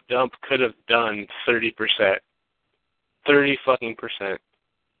honestly think Dump could have done 30%. 30 fucking %.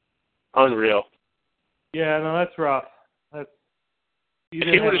 Unreal. Yeah, no, that's rough. If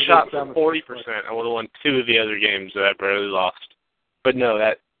he would have shot for 40%, I would have won 2 of the other games that I barely lost. But no,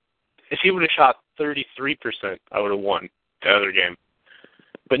 if he would have shot 33%, I would have won the other game.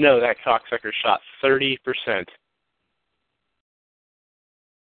 But no, that cocksucker shot 30%.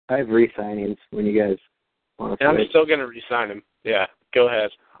 I have re-signings when you guys want to. And I'm still going to re-sign him. Yeah, go ahead.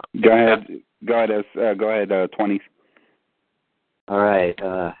 Go ahead, 20s. All right,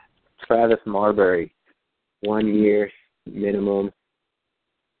 Travis Marbury, 1 year minimum.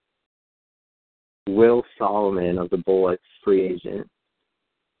 Will Solomon of the Bullets, free agent.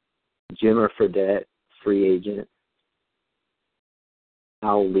 Jimmer Fredette, free agent.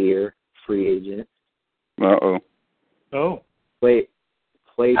 Al Lear, free agent. Uh-oh. Oh. Wait.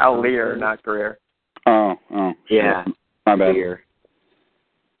 Al Lear, not Greer. Oh. Yeah. My bad. Lear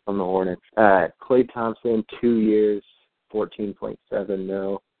on the Hornets. Klay Thompson, 2 years, 14.7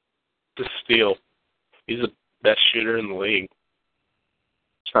 mil. It's a steal. He's the best shooter in the league.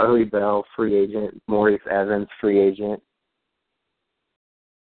 Charlie Bell, free agent. Maurice Evans, free agent.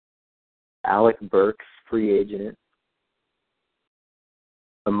 Alec Burks, free agent.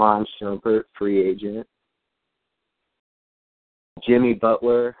 Amon Shumpert, free agent. Jimmy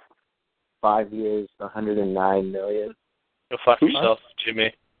Butler, 5 years, $109 million. Go fuck yourself,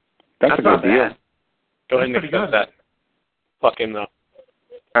 Jimmy. That's a good deal. bad. Go ahead and That's pretty accept good. that. Fuck him, though.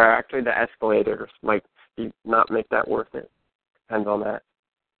 Actually, the escalators might not make that worth it. Depends on that.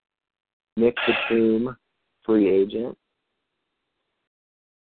 Nick Batum, free agent.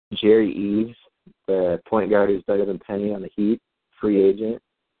 Jerry Eves, the point guard who's better than Penny on the Heat, free agent.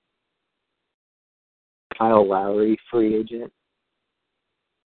 Kyle Lowry, free agent.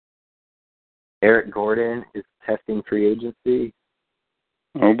 Eric Gordon is testing free agency.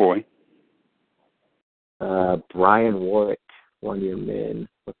 Oh, boy. Brian Warwick, 1-year min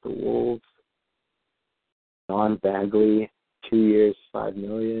with the Wolves. Don Bagley, 2 years, $5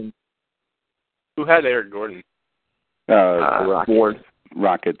 million. Who had Eric Gordon? Rockets.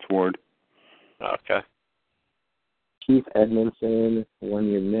 Rockets, Ward. Okay. Keith Edmondson,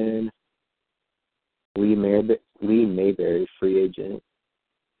 1-year min. Lee Mayberry, free agent.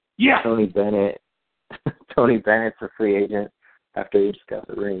 Yeah. Tony Bennett. Tony Bennett's a free agent after he just got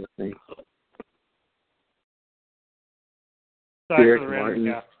the ring with me. Sorry Derek for the random Martin.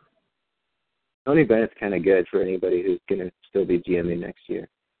 guess. Tony Bennett's kind of good for anybody who's going to still be GMing next year.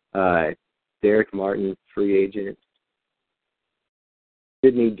 Derek Martin, free agent.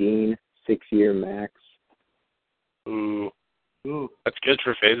 Sidney Dean, 6-year max. Ooh. Ooh. That's good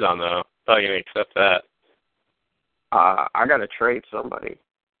for Faison, though. Probably going to accept that. I got to trade somebody.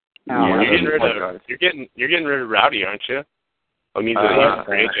 You're getting rid of Rowdy, aren't you? I mean, he's a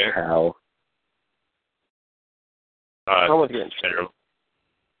free agent. How? Someone's getting terrible.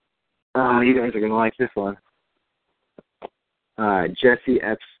 Oh, you guys are going to like this one. Jesse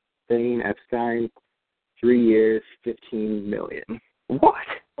Epstein, 3 years, $15 million. What?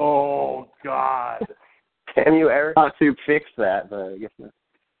 Oh, God. Damn you, Eric. Thought to fix that, but I guess not.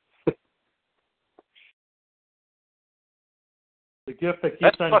 The gift that keeps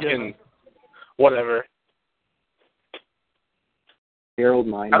That's on fucking giving. whatever. Harold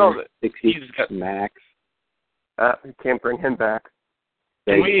Miner, 6 he's years got- max. You can't bring him back.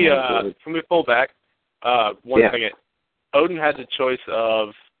 Can we pull back 1 second? Odin had the choice of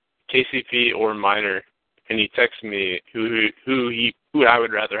KCP or Miner, and he texted me who I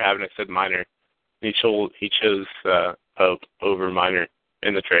would rather have, and I said Miner. And he chose Pope over Miner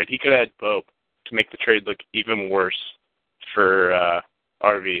in the trade. He could have had Pope to make the trade look even worse for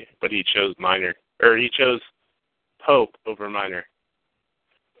RV, but he chose he chose Pope over Miner.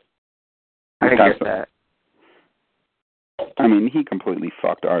 I didn't get that. I mean, he completely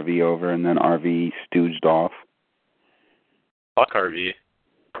fucked RV over, and then RV stooged off. Fuck RV.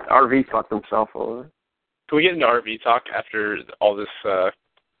 RV fucked himself over. Can we get into RV talk after all this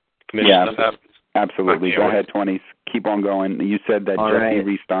commission stuff happens? Absolutely. Go ahead, 20s. Keep on going. You said that Jesse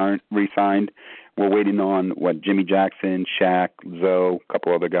re-signed. We're waiting on, Jimmy Jackson, Shaq, Zoe, a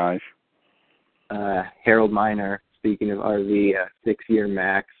couple other guys. Harold Miner, speaking of RV, 6-year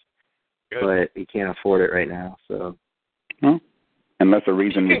max. Good. But he can't afford it right now, so. Well, unless a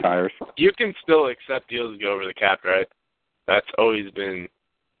reason retires. You can still accept deals to go over the cap, right? That's always been.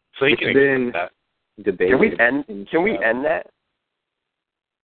 So he can accept that. Debated. Can we end that?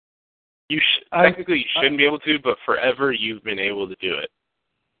 Technically, you shouldn't be able to, but forever you've been able to do it.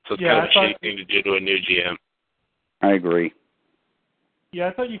 So it's kind of a shitty thing to do to a new GM. I agree. Yeah,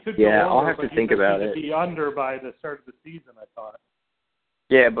 I thought you could go over, I'll have to think about it. Be under by the start of the season, I thought.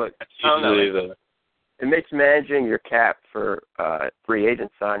 Yeah, but it makes managing your cap for free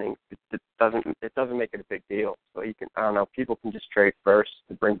agent signing. It doesn't make it a big deal. So you can, I don't know, people can just trade first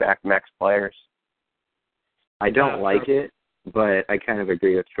to bring back max players. I don't like it, but I kind of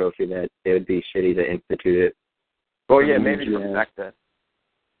agree with Trophy that it would be shitty to institute it. Well, yeah, maybe to respect that.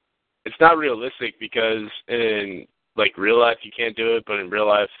 It's not realistic because in real life you can't do it, but in real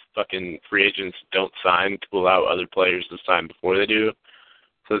life fucking free agents don't sign to allow other players to sign before they do.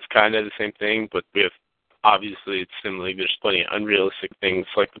 So it's kind of the same thing, but obviously it's similar. There's plenty of unrealistic things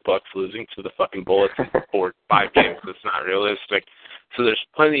like the Bucks losing to the fucking Bullets for 5 games. That's not realistic. So there's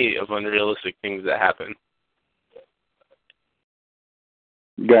plenty of unrealistic things that happen.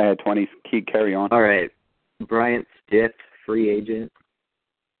 Go ahead, 20s. Carry on. All right. Bryant Stiff, free agent.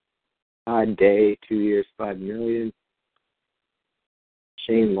 Todd Day, 2 years, $5 million.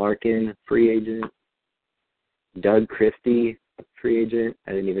 Shane Larkin, free agent. Doug Christie, free agent.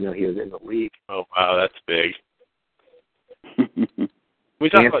 I didn't even know he was in the league. Oh, wow, that's big.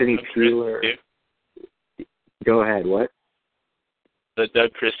 Anthony Peeler. Go ahead, what? The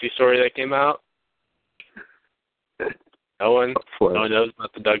Doug Christie story that came out? No one knows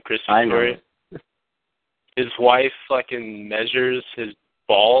about the Doug Christie story? His wife fucking measures his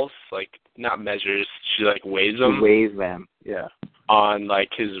balls, not measures, she weighs them. She weighs them, yeah. on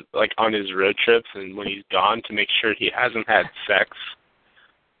on his road trips and when he's gone to make sure he hasn't had sex.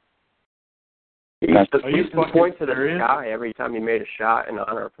 He used to point to the sky every time he made a shot in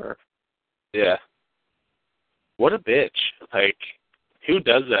honor of her. Yeah. What a bitch. Like, who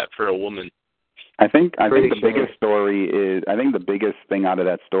does that for a woman? I think the biggest thing out of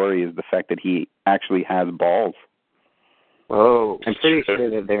that story is the fact that he actually has balls. Oh, I'm pretty sure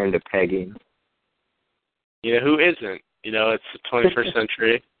that they're into pegging. You know, who isn't? You know, it's the 21st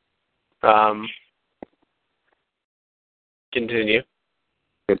century. Continue.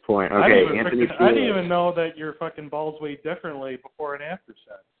 Good point. Okay, Anthony. I didn't even know that your fucking balls weigh differently before and after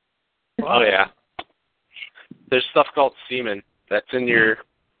sex. Wow. Oh yeah. There's stuff called semen that's in your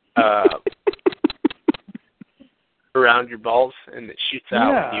around your balls and it shoots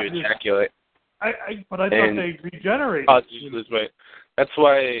out when you ejaculate. But I thought they regenerated. Oh, you lose weight. That's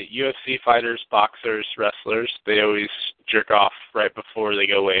why UFC fighters, boxers, wrestlers, they always jerk off right before they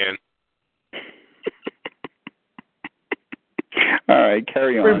go weigh in. All right,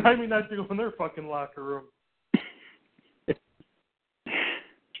 carry on. Remind me not to go in their fucking locker room.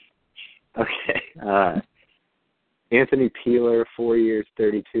 Okay. Anthony Peeler, 4 years,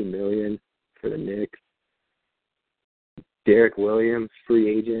 $32 million for the Knicks. Derek Williams, free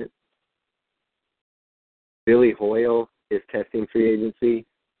agent. Billy Hoyle is testing free agency.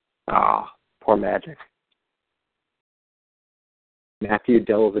 Poor Magic. Matthew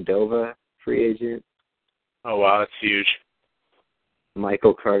Dellavedova, free agent. Oh wow, that's huge.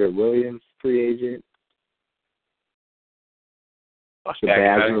 Michael Carter-Williams, free agent.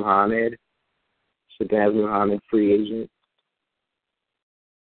 Shabazz Muhammad, free agent.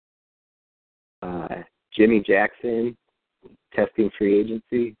 Jimmy Jackson, testing free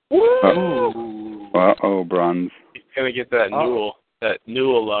agency. Uh-oh, Bronze. He's going to get that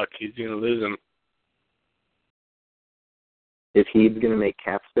Newell luck. He's going to lose him. Is He's going to make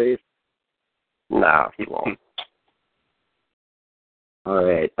cap space? No, he won't. All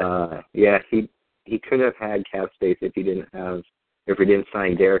right. He could have had cap space if we didn't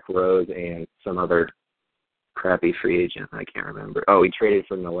sign Derrick Rose and some other crappy free agent. I can't remember. Oh, he traded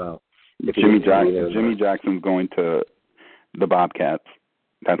for Noel. Jimmy Jackson's going to the Bobcats.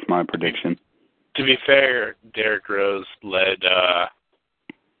 That's my prediction. To be fair, Derrick Rose led the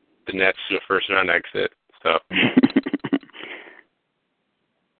Nets to a first-round exit. So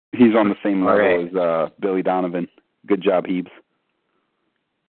he's on the same level as Billy Donovan. Good job, Heaps.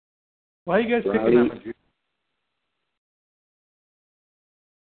 Why are you guys picking on him?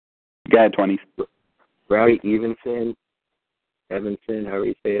 Guy at 20s. Rowdy Evanson, however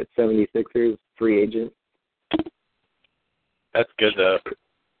you say it, 76ers, free agent. That's good, though.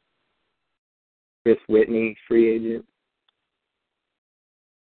 Chris Whitney, free agent.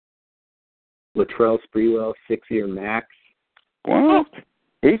 Latrell Sprewell, 6-year max. What?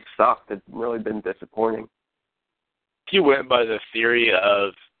 He sucked. It's really been disappointing. If you went by the theory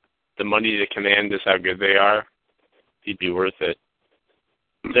of the money to command is how good they are, he'd be worth it.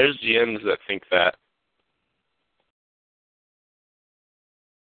 There's GMs that think that.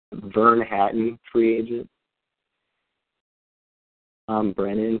 Vern Hatton, free agent. Tom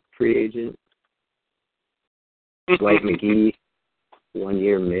Brennan, free agent. Dwight McGee,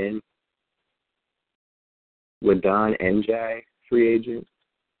 1-year min. Ladon Njai, free agent.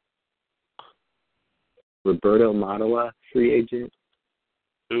 Roberto Madola, free agent.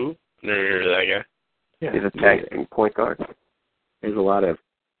 Who? Never heard of that guy. Yeah. He's a tag point guard. There's a lot of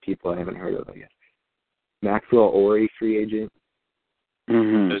people I haven't heard of, I guess. Maxwell Ori, free agent.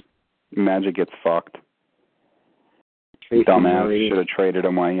 Mm-hmm. Magic gets fucked. Dumbass should have traded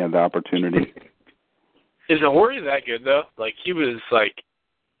him while he had the opportunity. Is Ori that good, though? Like, he was,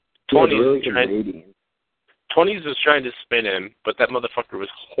 20s was trying to spin him, but that motherfucker was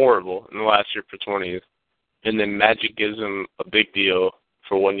horrible in the last year for 20s. And then Magic gives him a big deal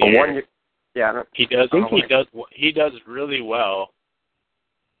for 1 year. 1 year. Yeah. He does really well.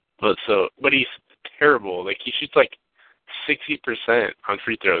 But he's terrible. Like, he shoots 60% on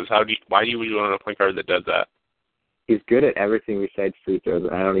free throws. Why do you want a point guard that does that? He's good at everything besides free throws.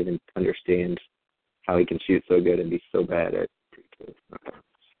 I don't even understand how he can shoot so good and be so bad at free throws. Okay.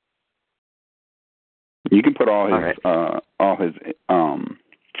 You can put all his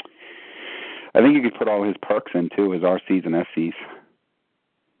I think you could put all his perks in too, his RCs and SCs.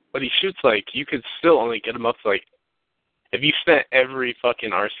 But he shoots you could still only get him up to if you spent every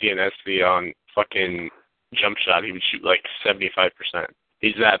fucking RC and SC on fucking jump shot, he would shoot 75%.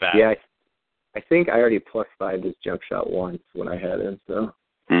 He's that bad. Yeah, I think I already +5 his jump shot once when I had him, so.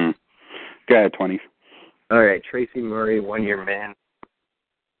 Go ahead, 20s. All right, Tracy Murray, 1-year man.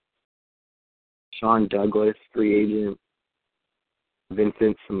 Sean Douglas, free agent.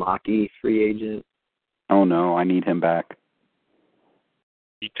 Vincent Samaki, free agent. Oh no, I need him back.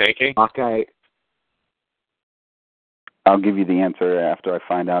 You tanking? Hawkeye. I'll give you the answer after I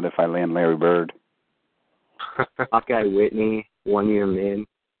find out if I land Larry Bird. Hawkeye Whitney, 1 year min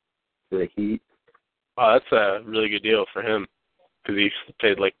for the Heat. Wow, that's a really good deal for him because he's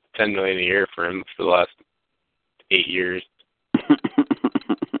paid like $10 million a year for him for the last 8 years.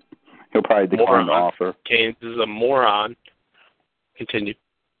 He'll probably decline the offer. Kane, this is a moron. Continue.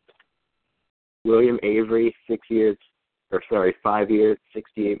 William Avery, 5 years,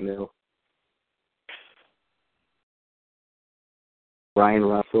 68 mil. Ryan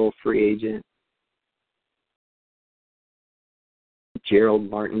Russell, free agent. Gerald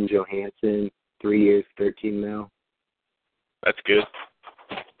Martin Johansson, 3 years, 13 mil. That's good.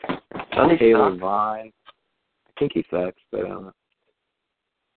 Taylor Vaughn. I think he sucks, but I don't know.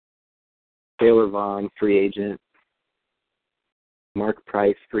 Taylor Vaughn, free agent. Mark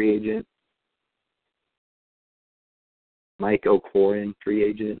Price, free agent. Mike O'Koren, free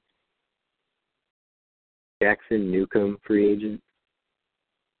agent. Jackson Newcomb, free agent.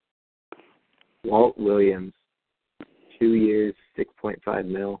 Walt Williams, 2 years, 6.5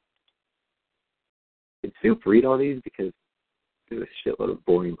 mil. Did Soup read all these? Because there's a shitload of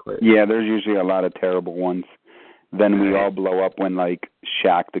boring players. Yeah, there's usually a lot of terrible ones. Then we all blow up when, like,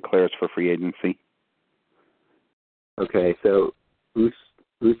 Shaq declares for free agency. Okay, so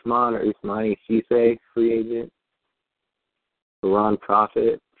Usman or Usmani Cisse, free agent. Ron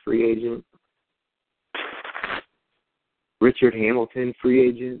Profit, free agent. Richard Hamilton, free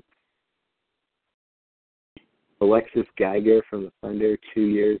agent. Alexis Geiger from the Thunder, 2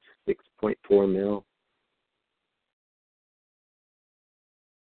 years, 6.4 mil.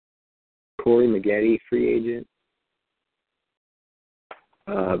 Corey Maggette, free agent.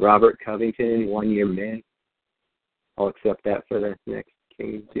 Robert Covington, 1 year min. I'll accept that for the next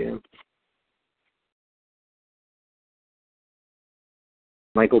Kings GM.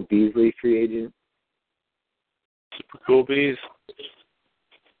 Michael Beasley, free agent. Super cool bees.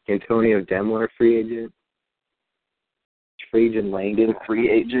 Antonio Demler, free agent. Trajan Langdon, free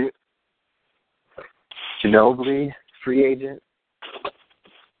agent. Ginobili, free agent.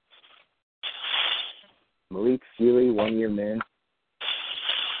 Malik Sealy, 1 year min.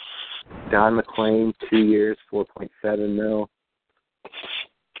 Don McClain, 2 years, 4.7 mil.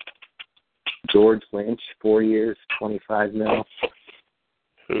 George Lynch, 4 years, 25 mil.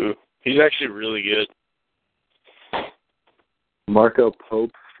 He's actually really good. Marco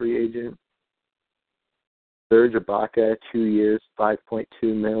Pope, free agent. Serge Ibaka, 2 years, 5.2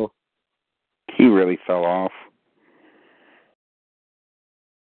 mil. He really fell off.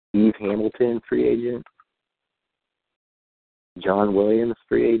 Steve Hamilton, free agent. John Williams,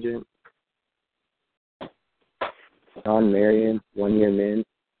 free agent. John Marion, 1 year min.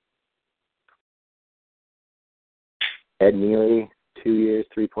 Ed Neely, 2 years,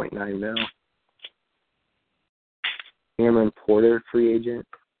 3.9 mil. Cameron Porter, free agent.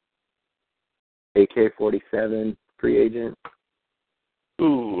 AK-47, free agent.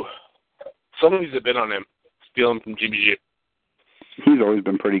 Ooh. Some of these have been on him. Stealing from GBG. He's always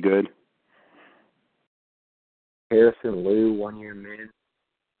been pretty good. Harrison Liu, 1 year min.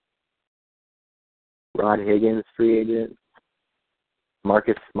 Rod Higgins, free agent.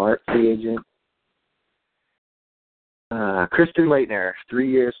 Marcus Smart, free agent. Christian Leitner,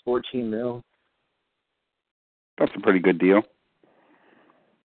 3 years, 14 mil. That's a pretty good deal.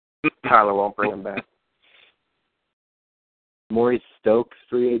 Tyler won't bring him back. Maurice Stokes,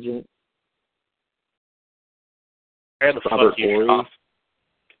 free agent. I had to Robert fuck you Horry. off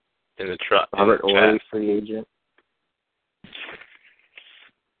in the truck. Robert Horry, free agent.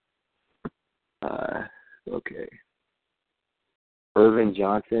 Okay. Irvin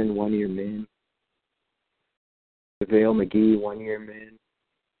Johnson, 1 year min. JaVale McGee, 1 year min.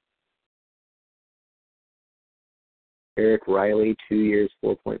 Eric Riley, 2 years,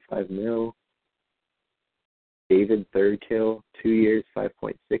 4.5 mil. David Thirdkill, 2 years,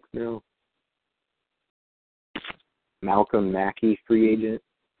 5.6 mil. Malcolm Mackey, free agent.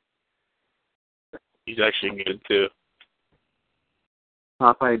 He's actually good too.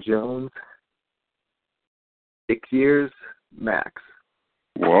 Popeye Jones, 6 years, max.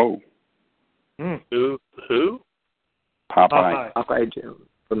 Whoa. Who? Popeye. Popeye Jones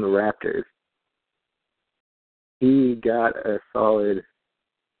from the Raptors. He got a solid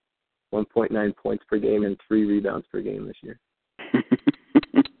 1.9 points per game and 3 rebounds per game this year.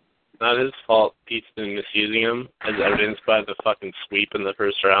 Not his fault Pete's been misusing him, as evidenced by the fucking sweep in the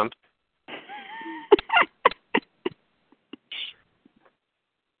first round.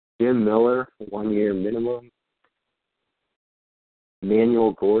 Jim Miller, 1 year minimum.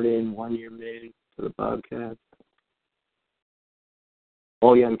 Manuel Gordon, 1 year min for the Bobcats.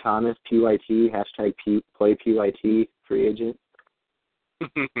 Paul Young Thomas, PYT, hashtag play PYT, free agent.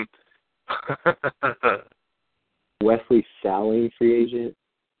 Wesley Salling, free agent.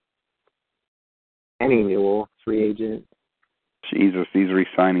 Kenny Newell, free agent. Jesus, these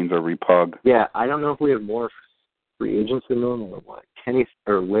re-signings are repug. Yeah, I don't know if we have more free agents than normal or what.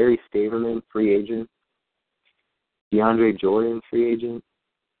 Larry Staverman, free agent. DeAndre Jordan, free agent.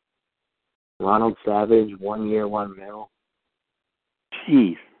 Ronald Savage, 1 year, $1 million.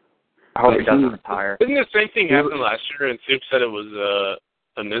 Jeez. I hope he doesn't retire. Didn't the same thing happen last year and Soup said it was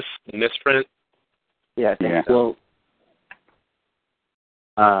a misprint? Yeah, I think so.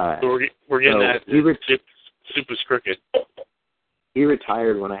 So we're getting that. Soup was crooked. He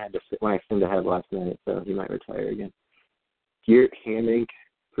retired when I sent ahead last night, so he might retire again. Geert Hamink,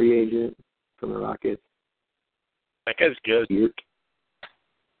 free agent from the Rockets. That guy's good.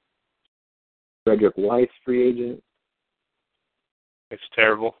 Frederick Weiss, free agent. It's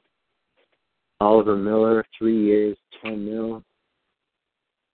terrible. Oliver Miller, 3 years, $10 million.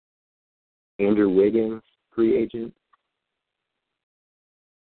 Andrew Wiggins, free agent.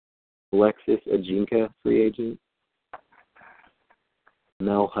 Alexis Ajinka, free agent.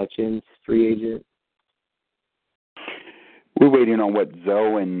 Mel Hutchins, free agent. We're waiting on what,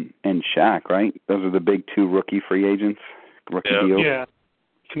 Zoe and Shaq, right? Those are the big 2 rookie free agents, rookie deals. Yeah.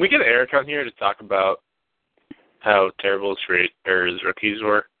 Can we get Eric on here to talk about how terrible his rookies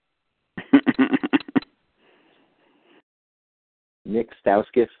were? Nick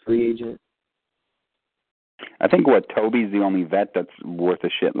Stauskas, free agent. I think Toby's the only vet that's worth a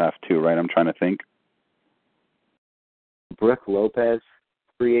shit left too, right? I'm trying to think. Brooke Lopez,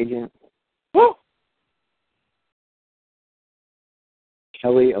 free agent. Woo!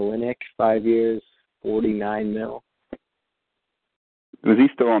 Kelly Olynyk, 5 years, $49 million. Was he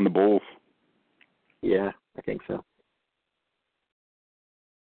still on the Bulls? Yeah, I think so.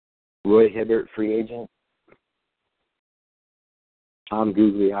 Roy Hibbert, free agent. Tom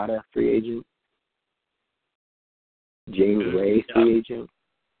Gugliotta, free agent. James Ray, free agent.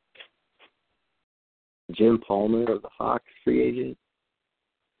 Jim Palmer of the Hawks, free agent.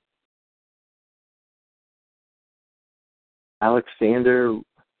 Alexander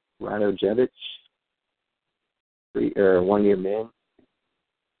Radojevic, 1 year min.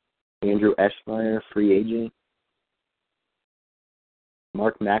 Andrew Eschmeyer, free agent.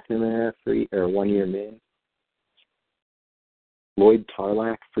 Mark McNamara, 1 year min. Lloyd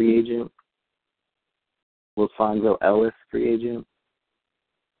Tarlac, free agent. LaFonso Ellis, free agent.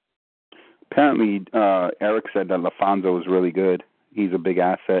 Apparently, Eric said that LaFonso is really good. He's a big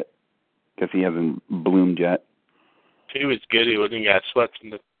asset because he hasn't bloomed yet. He was good. He wouldn't get swept in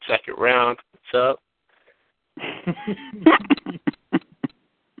the second round. What's up?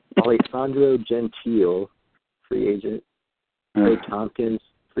 Alessandro Gentile, free agent. Ray Tompkins,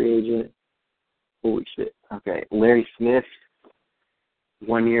 free agent. Holy shit. Okay. Larry Smith,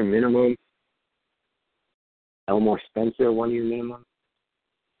 1 year minimum. Elmore Spencer, 1 year minimum.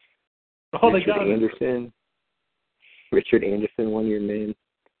 Oh, they got Richard Anderson, 1 year min.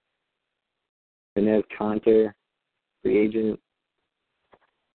 Inez Conter, free agent.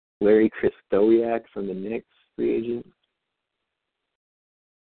 Larry Kristowiak from the Knicks, free agent.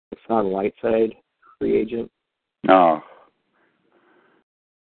 Hassan Whiteside, free agent. Oh.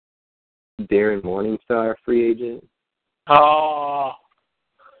 Darren Morningstar, free agent. Oh.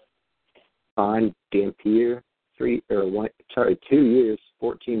 Von Dampier, 2 years,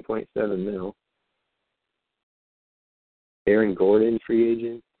 $14.7 million. Aaron Gordon, free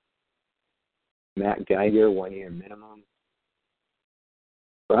agent. Matt Geiger, 1 year minimum.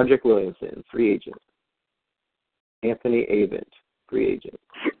 Roderick Williamson, free agent. Anthony Avent, free agent.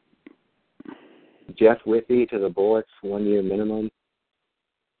 Jeff Whitby to the Bullets, 1 year minimum.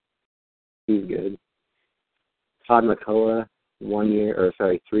 He's good. Todd McCullough,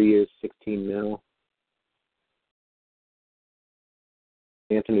 3 years, $16 million.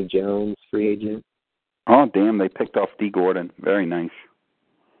 Anthony Jones, free agent. Oh, damn, they picked off D. Gordon. Very nice.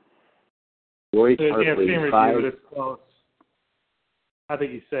 Roy Tarpley, 5. But it's close. I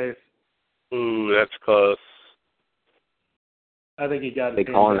think he's safe. Ooh, that's close. I think he got it. They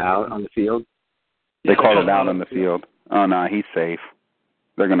call him out on the field? They called him out on the field. Oh, no, he's safe.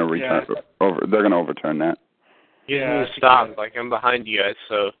 They're going to return They're going to overturn that. Yeah, stop. Like, I'm behind you guys,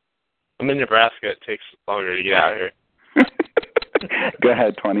 so I'm in Nebraska. It takes longer to get out here. Go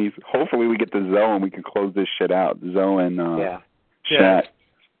ahead, 20s. Hopefully we get the Zoe and we can close this shit out. Zoe and Shaq. Yeah.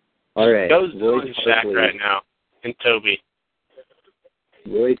 All right. Go Zoe and Shaq right now. And Toby.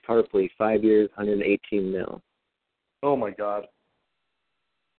 Lloyd Tarpley, 5 years, $118 million. Oh, my God.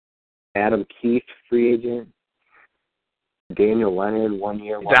 Adam Keefe, free agent. Daniel Leonard, 1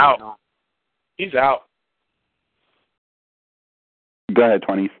 year, He's 1 out. mil. He's out. Go ahead,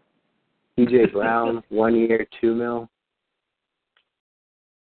 20s. TJ Brown, 1 year, 2 mil.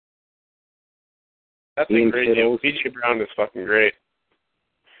 That's Ian a great deal. Kittles. PJ Brown is fucking great.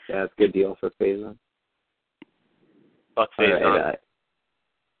 Yeah, it's a good deal for Faison. Fuck All Faison. right,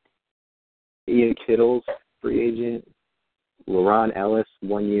 Ian Kittles, free agent. LaRon Ellis,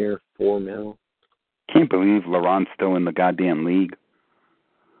 1 year, 4 mil. Can't believe LaRon's still in the goddamn league.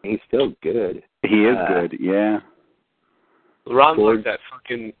 He's still good. He is good, yeah. LeBron's like that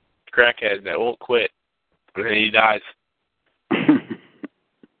fucking crackhead that won't quit, and then he dies.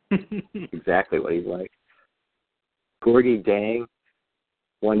 Exactly what he's like. Gordy Dang,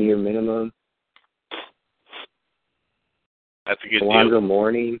 1 year minimum. That's a good Alonzo deal.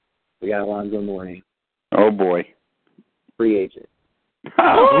 Mourning. We got Alonzo Mourning. Oh, boy. Free agent.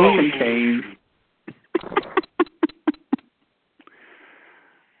 Contains.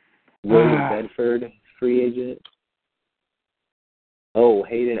 William Bedford, free agent. Oh,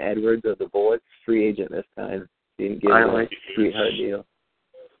 Hayden Edwards of the Bullets, free agent this time. Didn't get a sweetheart deal.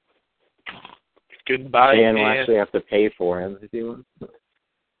 Goodbye, and we'll man. actually have to pay for him if he wants.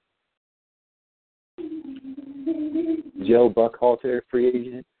 Joe Buckhalter, free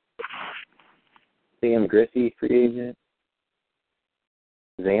agent. Sam Griffey, free agent.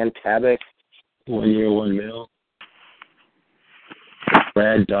 Zan Tabak, 1 year, 1 mil.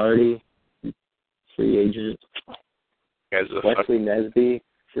 Brad Daugherty, free agent. Wesley Nesby,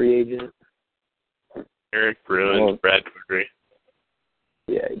 free agent. Eric Bruin, Brad Daugherty.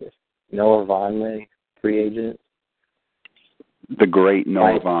 Yeah, I guess. Noah Vonleh, free agent. The great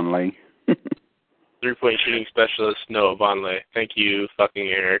Noah Vonleh. 3-point shooting specialist, Noah Vonleh. Thank you, fucking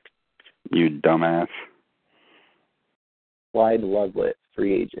Eric. You dumbass. Clyde Lovelet,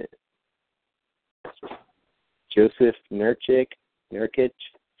 free agent. Joseph Nurkic,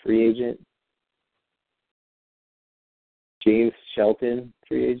 free agent. James Shelton,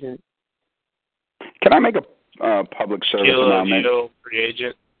 free agent. Can I make a public service announcement? Free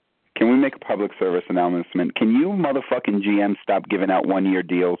agent. Can we make a public service announcement? Can you motherfucking GM stop giving out 1 year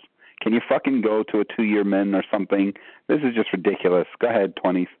deals? Can you fucking go to a 2 year min or something? This is just ridiculous. Go ahead,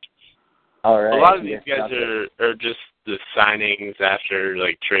 20s. All right. A lot of these guys are just the signings after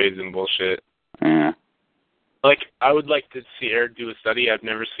like trades and bullshit. Yeah. Like I would like to see Eric do a study. I've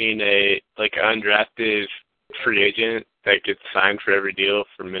never seen a like undrafted free agent that gets signed for every deal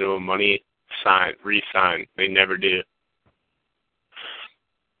for minimum money, re-sign. They never do.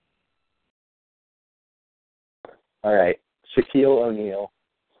 All right. Shaquille O'Neal.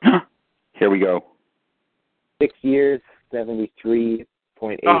 Here we go. 6 years, 73.8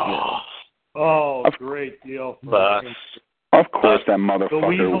 million. Oh, great deal. Of course, that motherfucker. The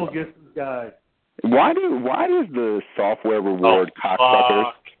weasel gets his guy. Why does the software reward cocksuckers?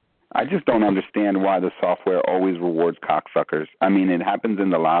 Fuck. I just don't understand why the software always rewards cocksuckers. I mean, it happens in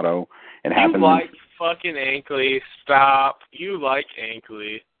the lotto. It happens. You like fucking Ankley. Stop. You like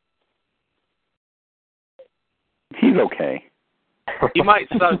Ankley. He's okay. He might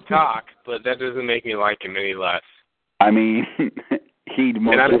suck cock, but that doesn't make me like him any less. I mean, he'd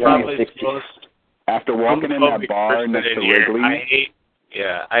most and I'm probably most after walking in that bar next to Wrigley. I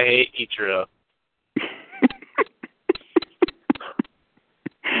hate Ichiro.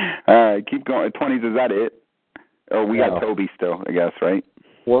 All right, keep going. 20s, is that it? Oh, we got Toby still, I guess, right?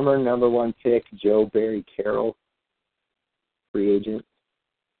 Former number 1 pick, Joe Barry Carroll, free agent.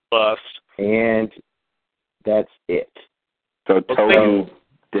 Bust. And that's it. So Toby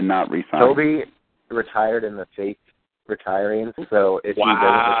did not resign. Toby retired in the fake retiring, so if he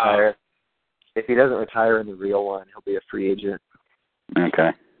doesn't retire in the real one, he'll be a free agent.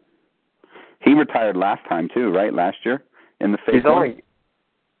 Okay. He retired last time too, right? Last year in the fake one?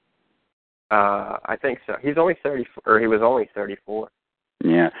 I think so. He's only 34, or he was only 34.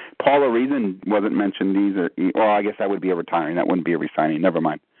 Yeah. Paula Reason wasn't mentioned either. Well, I guess that would be a retiring. That wouldn't be a resigning. Never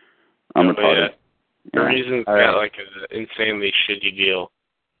mind. I'm retarded. The Reason's got like an insanely shitty deal.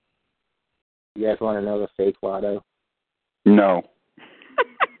 You guys want to know the fake lotto? No.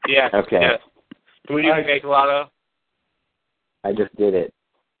 Yeah. Okay. Yeah. Can we do a fake lotto? I just did it.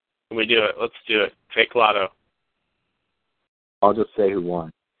 Can we do it? Let's do it. Fake lotto. I'll just say who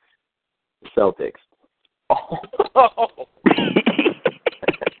won. The Celtics. Oh.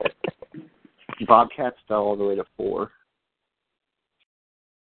 Bobcats fell all the way to 4.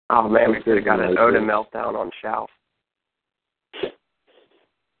 Oh, man, we could have got an Oda meltdown on Shelf.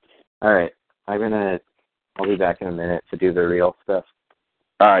 All right. I'll be back in a minute to do the real stuff.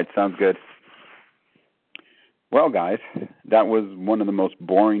 All right, sounds good. Well, guys, That was one of the most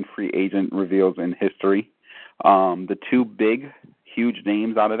boring free agent reveals in history. The two big, huge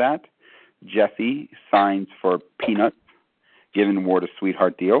names out of that, Jesse signs for peanuts, giving Ward a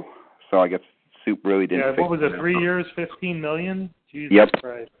sweetheart deal. So I guess Soup really didn't. Yeah, what was it? 3 years, $15 million. Jesus Yep.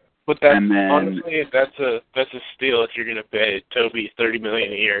 Christ. But that, and then, honestly, that's a steal if you're going to pay Toby $30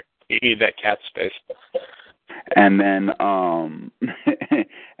 million a year. You need that cap space. And then,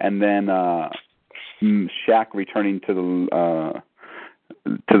 Shaq returning to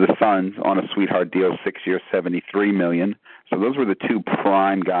the Suns on a sweetheart deal, 6 years, $73 million. So those were the two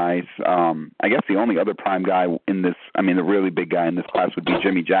prime guys. I guess the only other prime guy in this, the really big guy in this class would be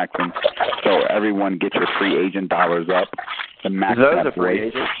Jimmy Jackson. So everyone get your free agent dollars up to match that a free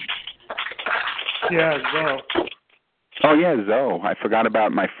agent. Yeah, Zoe. Oh, yeah, Zoe. I forgot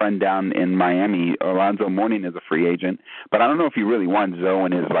about my friend down in Miami. Alonzo Mourning is a free agent. But I don't know if you really want Zoe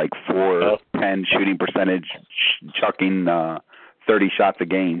and his, 4-10 shooting percentage, chucking 30 shots a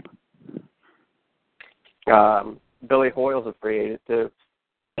game. Billy Hoyle's a free agent, too.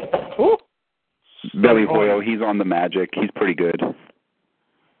 Ooh. Billy Hoyle, he's on the Magic. He's pretty good.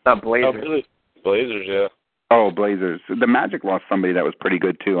 Blazers. Oh, Blazers, yeah. Oh, Blazers. The Magic lost somebody that was pretty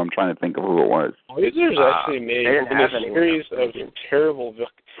good, too. I'm trying to think of who it was. Blazers actually made a series of terrible...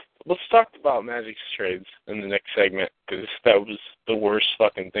 Let's talk about Magic's trades in the next segment, because that was the worst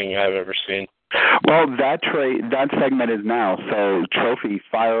fucking thing I've ever seen. Well, that segment is now, so Trophy,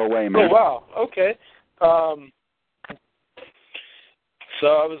 fire away, man. Oh, wow. Okay. So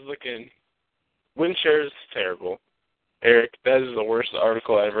I was looking. Win shares, terrible. Eric, that is the worst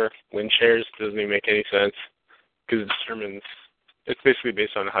article ever. Win shares doesn't even make any sense because it's basically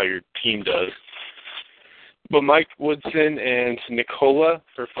based on how your team does. But Mike Woodson and Nicola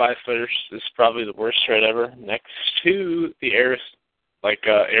for 5-footers is probably the worst trade ever. Next to the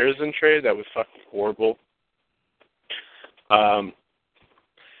Arizon trade, that was fucking horrible.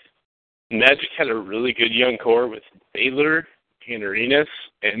 Magic had a really good young core with Baylor and Arenas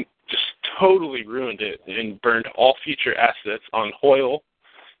and just totally ruined it and burned all future assets on Hoyle,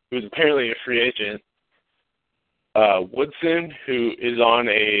 who is apparently a free agent. Woodson, who is on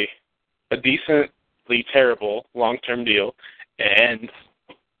a decently terrible long-term deal, and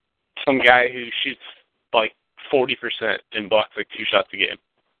some guy who shoots 40% and blocks 2 shots a game.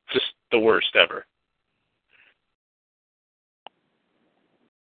 Just the worst ever.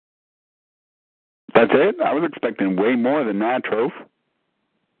 That's it? I was expecting way more than that, Troph.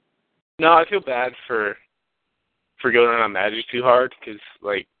 No, I feel bad for going on Magic too hard because,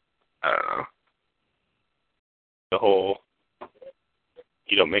 I don't know, the whole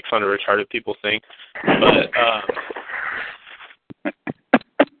you don't make fun of retarded people thing. But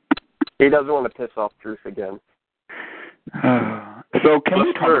he doesn't want to piss off Truth again. So can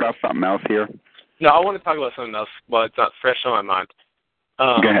we talk about something else here? No, I want to talk about something else while it's not fresh on my mind.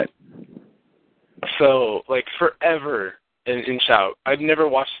 Go ahead. So, forever in Shout, I've never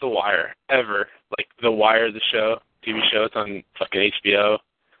watched The Wire, ever. The Wire, the show, TV show, it's on fucking HBO.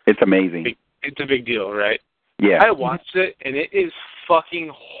 It's amazing. It's a big deal, right? Yeah. I watched it, and it is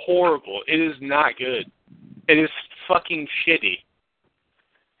fucking horrible. It is not good. It is fucking shitty.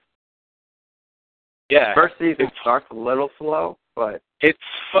 Yeah. First season starts a little slow, but...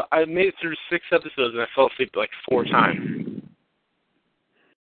 I made it through 6 episodes, and I fell asleep 4 times.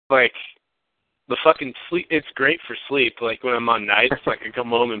 The fucking sleep, it's great for sleep. When I'm on nights, I can come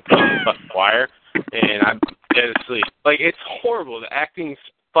home and put on the fucking Wire, and I'm dead asleep. It's horrible. The acting's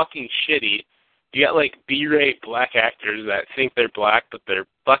fucking shitty. You got, B-rate black actors that think they're black, but they're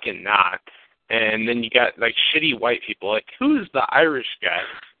fucking not. And then you got, shitty white people. Who's the Irish guy?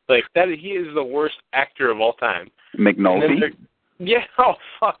 He is the worst actor of all time. McNulty? Yeah, oh,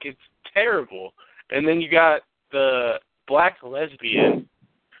 fuck, it's terrible. And then you got the black lesbian.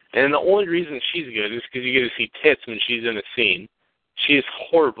 And the only reason she's good is because you get to see tits when she's in a scene. She is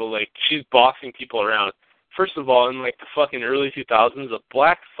horrible. She's bossing people around. First of all, in, the fucking early 2000s, a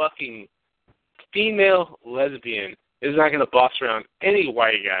black fucking female lesbian is not going to boss around any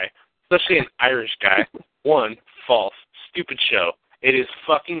white guy, especially an Irish guy. One, false. Stupid show. It is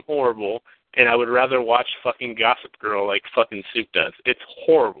fucking horrible, and I would rather watch fucking Gossip Girl like fucking Soup does. It's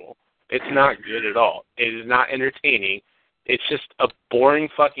horrible. It's not good at all. It is not entertaining. It's just a boring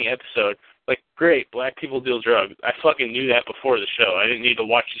fucking episode. Great, black people deal drugs. I fucking knew that before the show. I didn't need to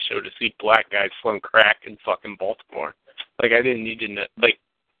watch the show to see black guys selling crack in fucking Baltimore. I didn't need to know.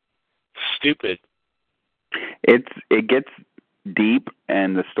 Stupid. It gets deep,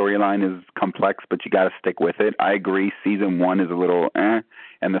 and the storyline is complex, but you got to stick with it. I agree. Season 1 is a little and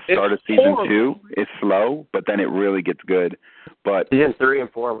the start of season 2 is slow, but then it really gets good. But season 3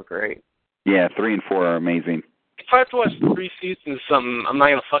 and 4 were great. Yeah, 3 and 4 are amazing. if I have to watch 3 seasons of something, I'm not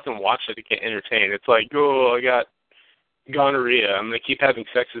going to fucking watch it to get entertained. It's like, oh, I got gonorrhea. I'm going to keep having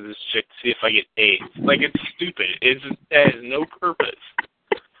sex with this chick to see if I get AIDS. Like, it's stupid. It has no purpose.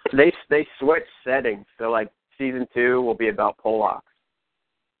 They switch settings, so like season 2 will be about Polacks.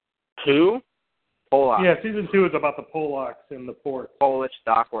 Who? Polacks. Yeah, season 2 is about the Polacks in the port. Polish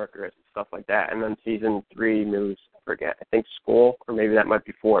dock workers and stuff like that. And then season 3 moves, I forget, I think school, or maybe that might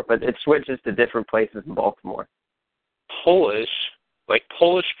be 4. But it switches to different places in Baltimore. Polish? Like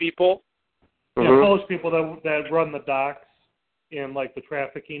Polish people? Yeah, Mm-hmm. Polish people that run the docks and like the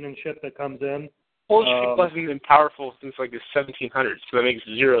trafficking and shit that comes in. Polish people haven't been powerful since like the 1700s, so that makes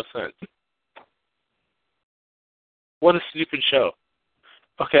 0 sense. What a stupid show.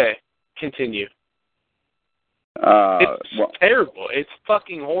 Okay, continue. It's terrible. It's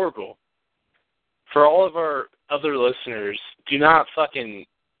fucking horrible. For all of our other listeners, do not fucking...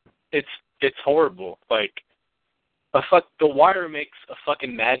 It's horrible. Like, The Wire makes a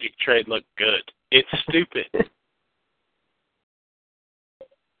fucking magic trade look good. It's stupid.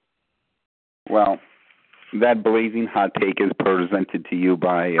 Well, that blazing hot take is presented to you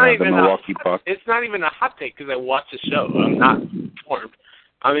by the Milwaukee Bucks. It's not even a hot take because I watched the show. I'm not informed.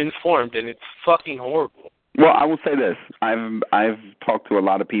 I'm informed, and it's fucking horrible. Well, I will say this: I've talked to a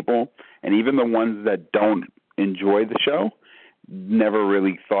lot of people, and even the ones that don't enjoy the show never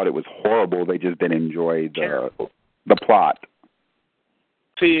really thought it was horrible. They just didn't enjoy the plot.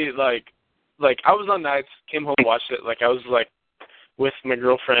 See, like I was on nights, came home, watched it. Like I was like with my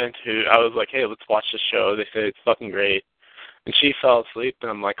girlfriend, who I was like, hey, let's watch the show. They said it's fucking great, and she fell asleep, and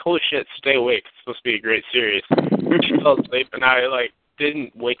I'm like, holy shit, stay awake. It's supposed to be a great series. She fell asleep, and I like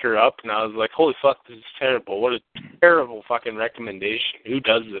didn't wake her up, and I was like, holy fuck, this is terrible. What a terrible fucking recommendation. Who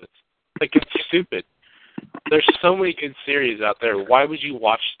does this? Like, it's stupid. There's so many good series out there. Why would you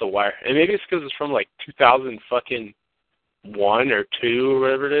watch The Wire? And maybe it's because it's from like 2001 or 2 or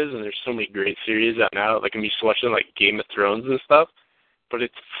whatever it is, and there's so many great series out now. Like I'm used to watching like Game of Thrones and stuff, but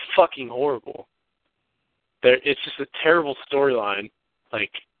it's fucking horrible. It's just a terrible storyline.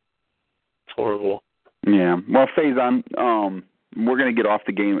 Like, it's horrible. Yeah. Well, Faison, we're gonna get off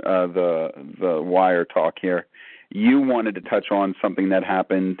the game, the Wire talk here. You wanted to touch on something that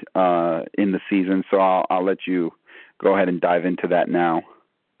happened in the season, so I'll let you go ahead and dive into that now.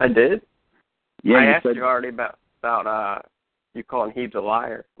 I did? Yeah, I asked you already about you calling Heebs a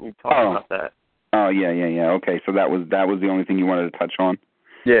liar. You talked about that. Oh, yeah. Okay, so that was the only thing you wanted to touch on?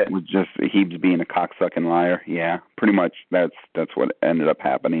 Yeah. Was just Heebs being a cocksucking liar. Yeah, pretty much that's what ended up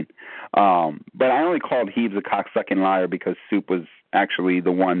happening. But I only called Heebs a cocksucking liar because Soup was actually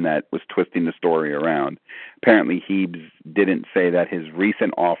the one that was twisting the story around. Apparently Heebs didn't say that his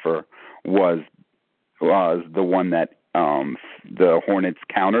recent offer was the one that the Hornets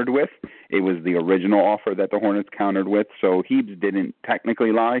countered with. It was the original offer that the Hornets countered with. So Heebs didn't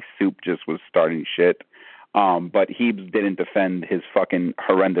technically lie. Soup just was starting shit. But Heebs didn't defend his fucking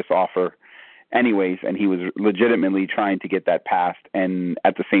horrendous offer anyways, and he was legitimately trying to get that passed and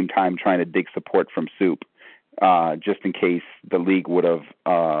at the same time trying to dig support from Soup, just in case the league would have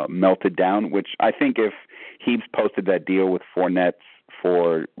melted down, which I think if Heebs posted that deal with Fournette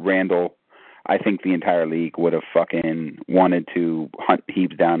for Randall, I think the entire league would have fucking wanted to hunt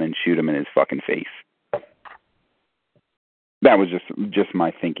Heebs down and shoot him in his fucking face. That was just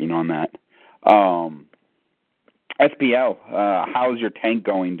my thinking on that. SPL, how's your tank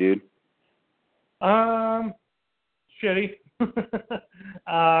going, dude? Shitty. Ended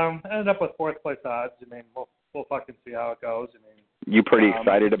up with 4th place odds. I mean, we'll fucking see how it goes. I mean, you pretty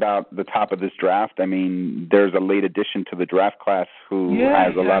excited about the top of this draft? I mean, there's a late addition to the draft class who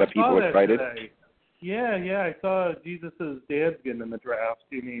has a lot of people excited. Today. Yeah, I saw Jesus' dad's getting in the draft.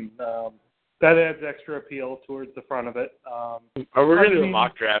 I mean, that adds extra appeal towards the front of it. We're going to do a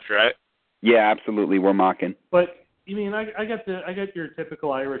mock draft, right? Yeah, absolutely. We're mocking. But I mean, I got your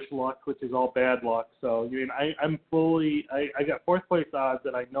typical Irish luck, which is all bad luck. So I mean, I'm fully I got 4th place odds,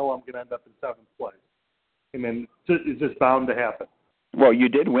 and I know I'm going to end up in 7th place. I mean, it's just bound to happen. Well, you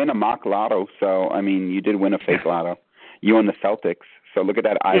did win a mock lotto, so I mean, you did win a fake lotto. You won the Celtics, so look at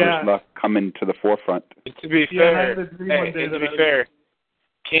that Irish luck coming to the forefront. To be fair,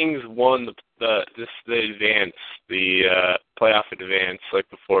 Kings won the advance, the playoff advance, like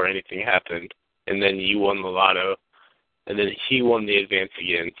before anything happened, and then you won the lotto, and then he won the advance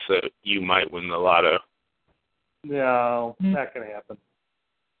again, so you might win the lotto. No, not going to happen.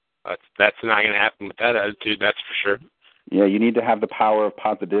 That's not going to happen with that attitude, that's for sure. Yeah, you need to have the power of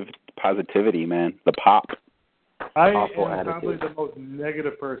positivity, man. The pop. I am probably the most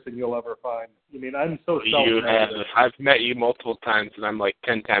negative person you'll ever find. I mean, I'm so self-negative. I've met you multiple times, and I'm like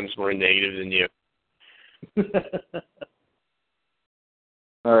 10 times more negative than you.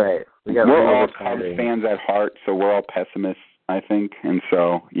 All right, we're all Cubs fans at heart, so we're all pessimists, I think, and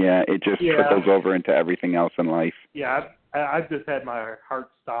so it just trickles over into everything else in life. Yeah, I've just had my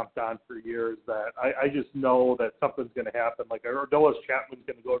heart stomped on for years that I just know that something's going to happen. Like Aroldis Chapman's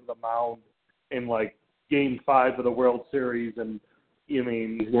going to go to the mound in like Game 5 of the World Series, and he's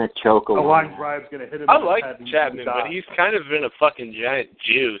going to choke a line drive's going to hit him. I like Chapman, but he's kind of been a fucking giant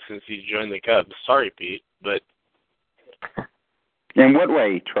Jew since he's joined the Cubs. Sorry, Pete, but. In what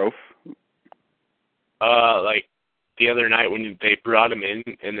way, Troph? Like the other night when they brought him in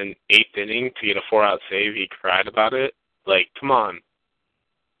the 8th inning to get a 4-out save, he cried about it. Like, come on.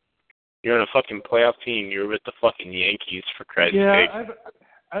 You're on a fucking playoff team. You're with the fucking Yankees, for Christ's sake. Yeah,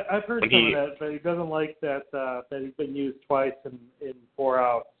 I've heard some of that, but he doesn't like that he's been used twice in 4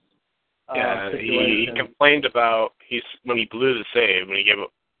 outs. He complained about when he blew the save, when he gave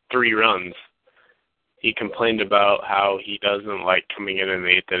up 3 runs, he complained about how he doesn't like coming in the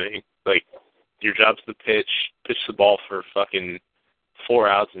 8th inning. Like, your job's to pitch the ball for fucking 4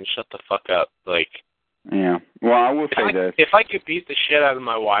 outs and shut the fuck up. Like, yeah. Well, I will say this. If I could beat the shit out of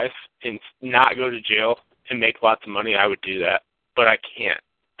my wife and not go to jail and make lots of money, I would do that. But I can't,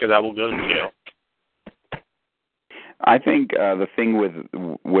 because I will go to jail. I think the thing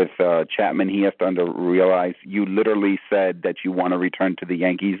with Chapman, he has to realize you literally said that you want to return to the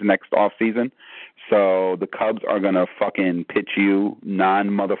Yankees next offseason. So the Cubs are going to fucking pitch you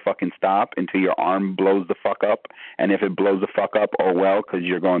non-motherfucking stop until your arm blows the fuck up. And if it blows the fuck up, oh well, because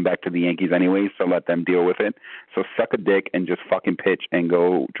you're going back to the Yankees anyway, so let them deal with it. So suck a dick and just fucking pitch and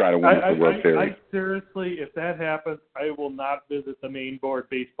go try to win the World Series. I seriously, if that happens, I will not visit the main board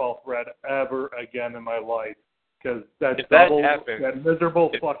baseball thread ever again in my life. Because that miserable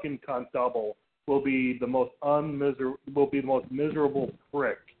fucking cunt double will be the most miserable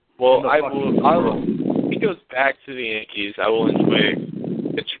prick. Well, I will. If he goes back to the Yankees, I will enjoy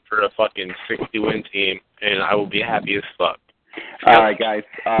pitching for a fucking 60-win team, and I will be happy as fuck. All right, guys.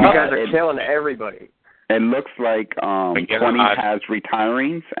 You guys are killing everybody. It looks like 20 has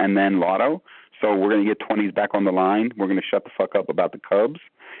retirings and then Lotto. So we're going to get 20s back on the line. We're going to shut the fuck up about the Cubs.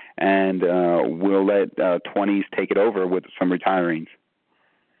 And we'll let 20s take it over with some retirings.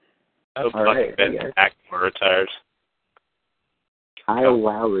 I hope fucking Ben Ackmore retires. Kyle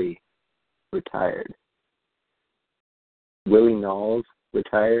Lowry retired. Willie Knowles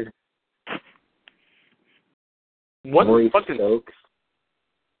retired. What Maurice fucking Stokes.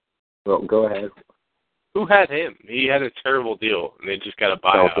 Well, go ahead. Who had him? He had a terrible deal, and they just got a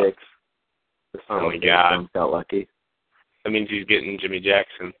buyout. Celtics. Oh my god! Got lucky. That means he's getting Jimmy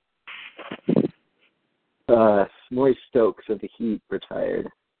Jackson. Maurice Stokes of the Heat retired.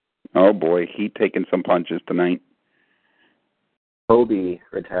 Oh boy, Heat taking some punches tonight. Kobe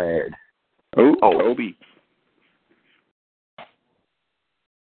retired. Oh, Kobe.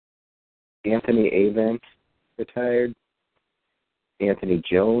 Anthony Avent retired. Anthony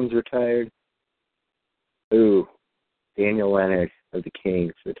Jones retired. Ooh, Daniel Leonard of the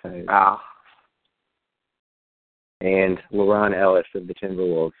Kings retired. And LeRon Ellis of the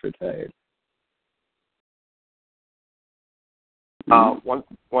Timberwolves retired.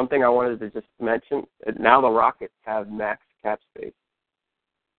 One thing I wanted to just mention, now the Rockets have max cap space.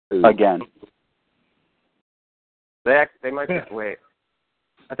 Again. They might just wait.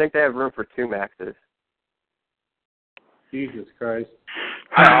 I think they have room for 2 maxes. Jesus Christ.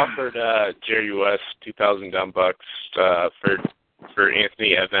 I offered Jerry West $2,000 dumb bucks for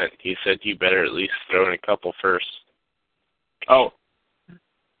Anthony Event. He said you better at least throw in a couple first. Oh,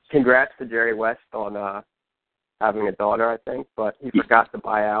 congrats to Jerry West on having a daughter, I think, but he forgot to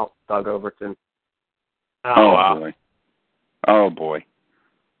buy out Doug Overton. Oh wow. Boy. Oh boy.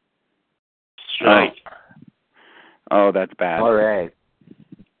 Strike. Oh, that's bad. All right.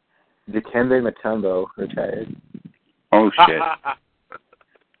 Dikembe Mutombo retired. Oh shit.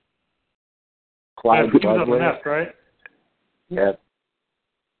 Clyde he was on the Ludwig. nest, right? Yep.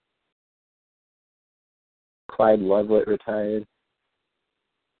 Clyde Ludwig retired.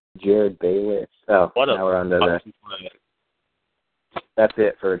 Jared Bayless. Oh, now we're on to the... That's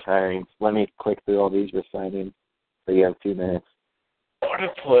it for retiring. Let me click through all these resigning so you have 2 minutes. What a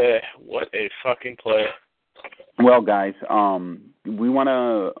play. What a fucking play. Well, guys, we want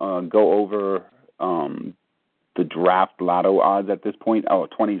to go over the draft lotto odds at this point. Oh,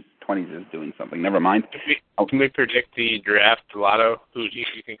 20s is doing something. Never mind. Can we predict the draft lotto? Who do you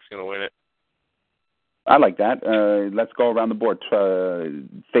think is going to win it? I like that. Let's go around the board.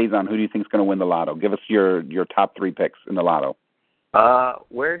 Faison, who do you think is going to win the lotto? Give us your top 3 picks in the lotto.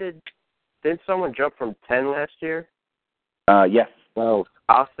 Didn't someone jump from 10 last year? Yes. Well,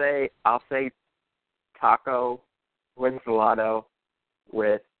 I'll say Taco wins the lotto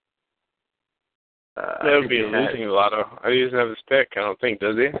with. That would be losing the lotto. He doesn't have his pick, I don't think,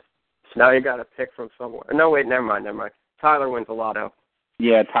 does he? Now you got to pick from somewhere. No, wait, never mind. Tyler wins the lotto.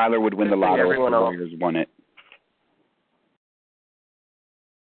 Yeah, Tyler would win the lotto if the everyone else. Warriors won it.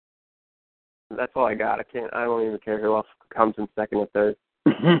 That's all I got. I don't even care who else comes in second or third.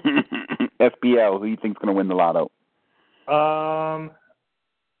 SBL, who you think's going to win the lotto? I'm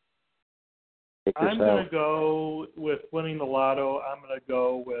going to go with winning the lotto. I'm going to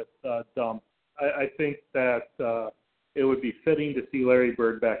go with Dump. I think that it would be fitting to see Larry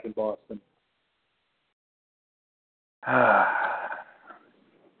Bird back in Boston.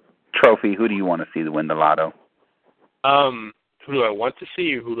 Trophy, who do you want to see to win the lotto? Who do I want to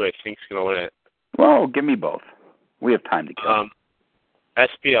see or who do I think is going to win it? Well, give me both. We have time to kill.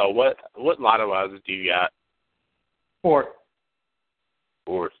 SPL, what lotto odds do you got? Fourth.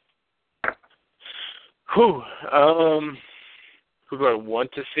 Who do I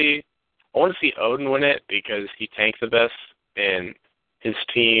want to see? I want to see Odin win it because he tanked the best and his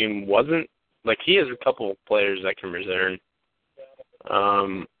team wasn't. Like, he has a couple of players that can return.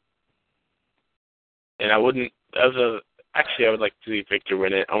 And I wouldn't, actually, I would like to see Victor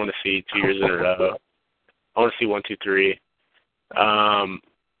win it. I want to see 2 years in a row. I want to see 1, 2, 3.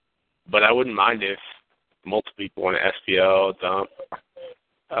 But I wouldn't mind if multiple people won an SPL, Dump.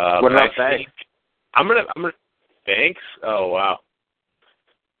 What about Banks? I'm gonna Banks? Oh, wow.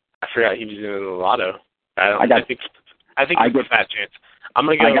 I forgot he was in the lotto. I think it's a fat chance. I'm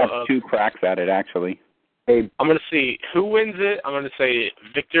gonna go. I got 2 cracks at it, actually. Hey, I'm gonna see who wins it. I'm gonna say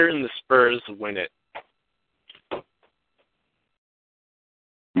Victor and the Spurs win it.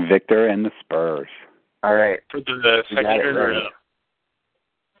 Victor and the Spurs. All right. For the second year in a row.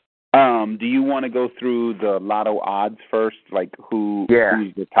 Do you want to go through the lotto odds first, like who's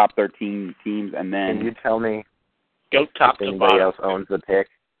the top 13 teams, and then can you tell me? Go top to bottom. Anybody else owns the pick?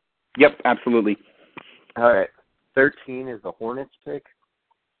 Yep, absolutely. All right. 13 is the Hornets pick.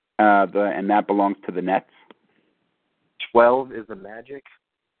 And that belongs to the Nets. 12 is the Magic.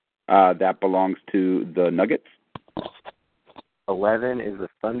 That belongs to the Nuggets. 11 is the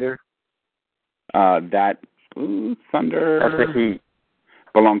Thunder. Thunder. That's the Heat.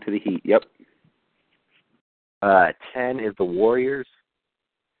 Belong to the Heat. Yep. 10 is the Warriors.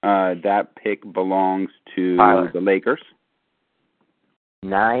 That pick belongs to Tyler. The Lakers.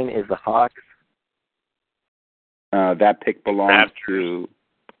 9 is the Hawks. That pick belongs to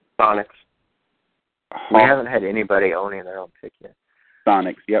Sonics. Hawks. We haven't had anybody owning their own pick yet.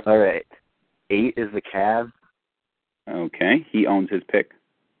 Sonics, yep. All right. 8 is the Cavs. Okay, he owns his pick.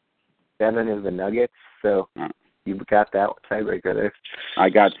 7 is the Nuggets. So you've got that tiebreaker there. I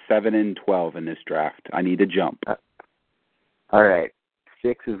got 7 and 12 in this draft. I need to jump. All right.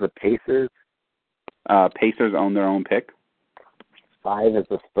 6 is the Pacers. Pacers own their own pick. 5 is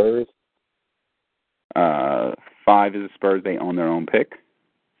the Spurs. 5 is the Spurs. They own their own pick.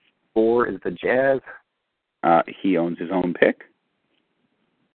 4 is the Jazz. He owns his own pick.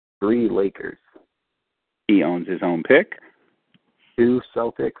 3 Lakers. He owns his own pick. 2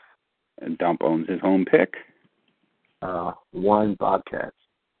 Celtics. And Dump owns his own pick. 1 Bobcats.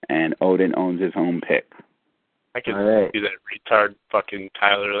 And Odin owns his own pick. I can do that retard fucking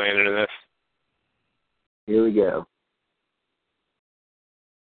Tyler Lander in this. Here we go.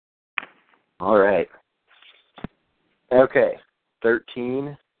 All right. Okay.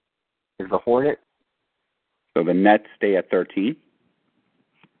 13 is the Hornets. So the Nets stay at 13.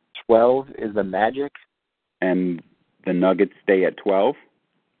 12 is the Magic. And the Nuggets stay at 12.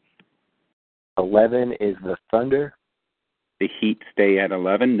 11 is the Thunder. The Heat stay at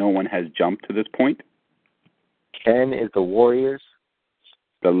 11. No one has jumped to this point. 10 is the Warriors.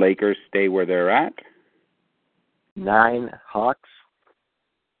 The Lakers stay where they're at. 9 Hawks.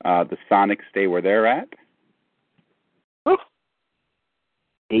 The Sonics stay where they're at.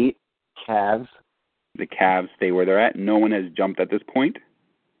 8 Cavs. The Cavs stay where they're at. No one has jumped at this point.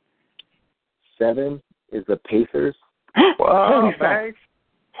 7 is the Pacers. Holy fuck.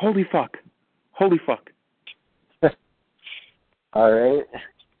 Holy fuck. Holy fuck. All right.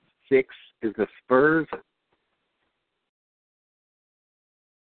 6 is the Spurs.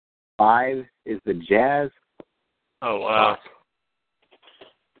 5 is the Jazz. Oh, wow.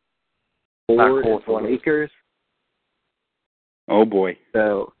 4 is the Lakers. Oh, boy.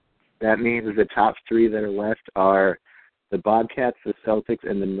 So that means the top 3 that are left are the Bobcats, the Celtics,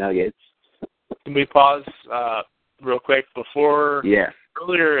 and the Nuggets. Can we pause real quick before? Yes.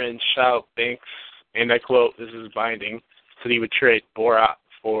 Earlier in Shout, Banks, and I quote, this is binding, said he would trade Borat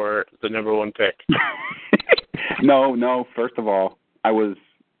for the number 1 pick. No. First of all, I was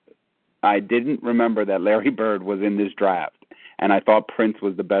I didn't remember that Larry Bird was in this draft, and I thought Prince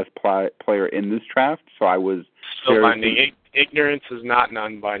was the best player in this draft, so I was still binding. Ignorance is not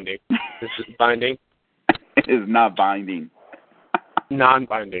non-binding. This is binding. It is not binding.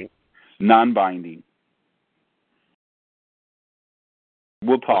 Non-binding. Non-binding.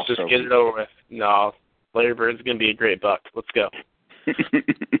 We'll talk. Let's just get it over with. No, Larry Bird's going to be a great Buck. Let's go.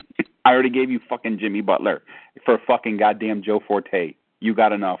 I already gave you fucking Jimmy Butler for fucking goddamn Joe Forte. You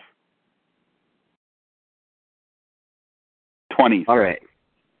got enough. 20. All right.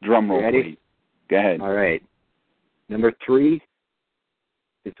 Drum roll, ready? please. Go ahead. All right. Number 3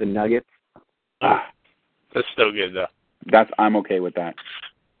 is the Nuggets. That's still good, though. I'm okay with that.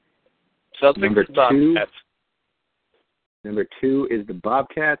 Celtics Number Bobcats. Number 2 is the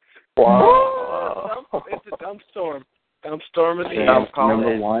Bobcats. Wow. It's a dump storm. Dump storm of the year.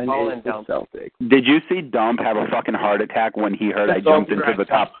 Number 1 is the Celtics. Did you see Dump have a fucking heart attack when he heard I jumped into the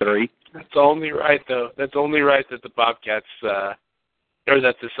top 3? That's only right, though. That's only right that the Bobcats, or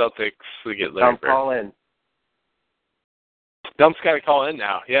that the Celtics would get Larry Bird. Call in. Dump's got to call in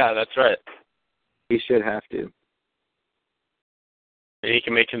now. Yeah, that's right. He should have to. And he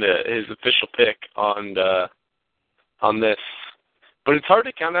can make his official pick on this. But it's hard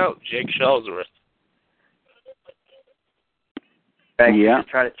to count out Jake Shellsworth. Yeah.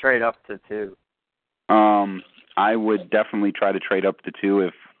 Try to trade up to 2. I would definitely try to trade up to 2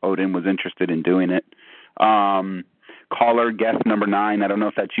 if Odin was interested in doing it. Caller, guest number 9. I don't know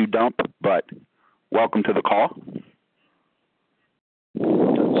if that's you, Dump, but welcome to the call.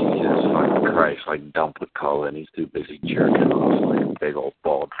 Jesus fucking Christ, like Dump would call in. He's too busy jerking off like a big old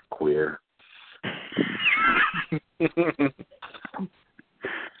bald queer.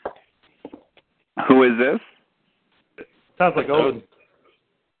 Who is this? Sounds like Odin.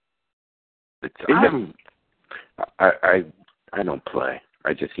 I don't play.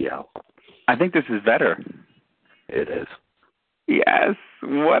 I just yell. I think this is better. It is. Yes.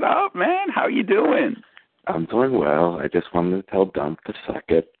 What up, man? How you doing? I'm doing well. I just wanted to tell Dump to suck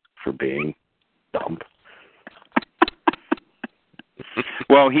it for being Dump.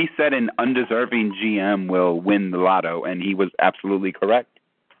 Well, he said an undeserving GM will win the lotto, and he was absolutely correct.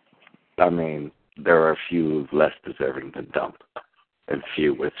 I mean, there are a few less deserving than Dump, and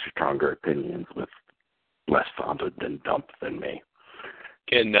few with stronger opinions with less founded than Dump than me.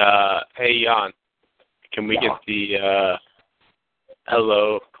 Hey, Jan, can we get the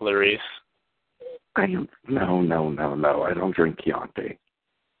hello, Clarice? No. I don't drink Chianti.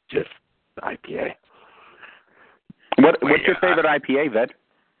 Just IPA. What's your favorite IPA, Ved?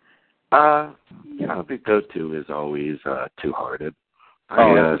 The go-to is always Two-Hearted.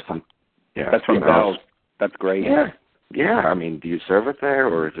 That's from Bell's. That's great. Yeah. I mean, do you serve it there,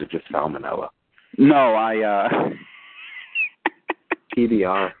 or is it just salmonella? No, I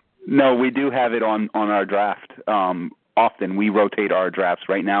PBR. No, we do have it on our draft. Often we rotate our drafts.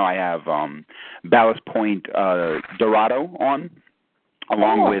 Right now, I have Ballast Point Dorado on,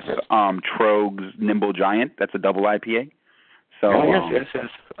 along with Trogue's Nimble Giant. That's a double IPA. So yes.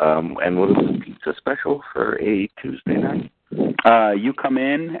 And what is the pizza special for a Tuesday night? You come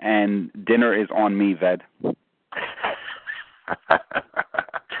in and dinner is on me, Ved.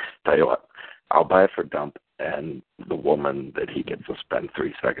 Tell you what, I'll buy it for Dump and the woman that he gets to spend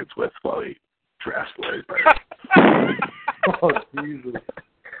 3 seconds with while he drafts Larry Bird. Oh, Jesus.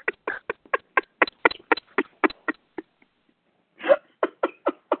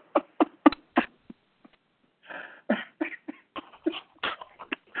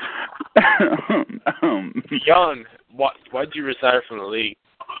 Jan, why'd you retire from the league?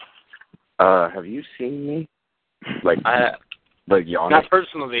 Have you seen me? Not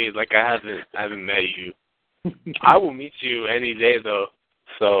personally. Like I haven't met you. I will meet you any day though.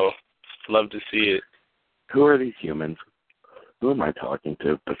 So love to see it. Who are these humans? Who am I talking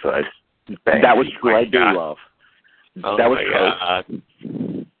to besides Banksy, that was who I do love. Oh that was God.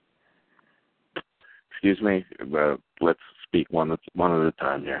 Excuse me. Let's speak one at a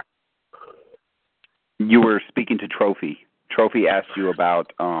time here. You were speaking to Trophy. Trophy asked you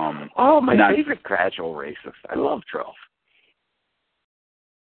about my favorite gradual racist. I love Trophy.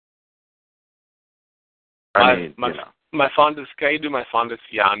 My fondest. Can you do my fondest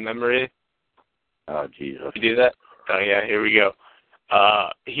Jan memory? Oh Jesus! You do that? Oh yeah. Here we go.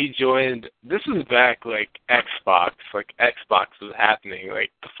 He joined. This was back like Xbox. Like Xbox was happening.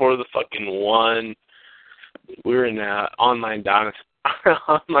 Like before the fucking one. We were in online dynasty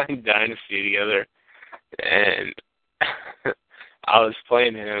together, and I was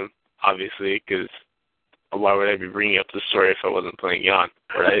playing him obviously because why would I be bringing up the story if I wasn't playing Jan,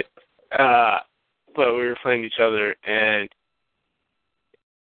 right? But we were playing each other, and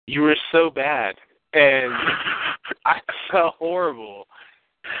you were so bad, and I felt horrible.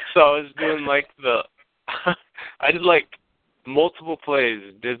 So I was doing like I did like multiple plays.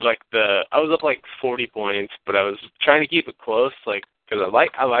 I was up like 40 points, but I was trying to keep it close, like, because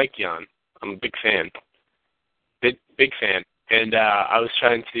I like Jan. I'm a big fan, big fan, and I was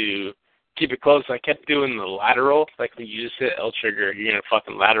trying to keep it close. I kept doing the lateral, like when you just hit L trigger, you're gonna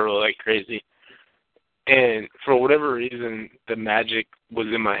fucking lateral like crazy. And for whatever reason, the magic was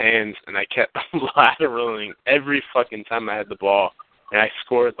in my hands, and I kept lateraling every fucking time I had the ball. And I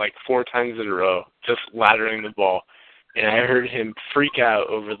scored like 4 times in a row, just lateraling the ball. And I heard him freak out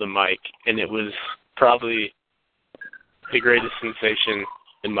over the mic, and it was probably the greatest sensation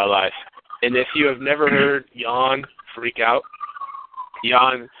in my life. And if you have never heard Jan freak out,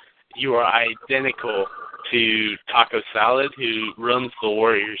 Jan, you are identical to Taco Salad, who runs the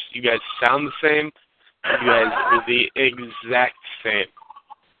Warriors. You guys sound the same. You guys are the exact same.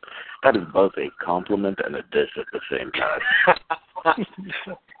 That is both a compliment and a diss at the same time.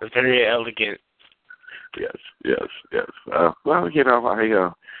 Very elegant. Yes. Well,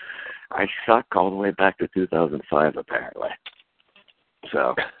 I suck all the way back to 2005, apparently.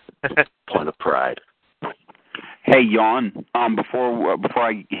 So, point of pride. Hey, Jan, before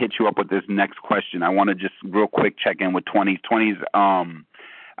I hit you up with this next question, I want to just real quick check in with 20s. 20s,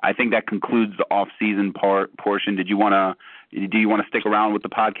 I think that concludes the off-season portion. Do you want to stick around with the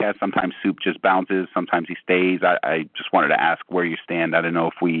podcast? Sometimes Soup just bounces. Sometimes he stays. I just wanted to ask where you stand. I don't know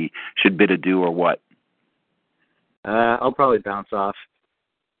if we should bid adieu or what. I'll probably bounce off.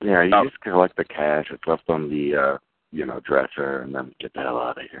 Yeah, you just collect the cash. It's left on the, dresser, and then get the hell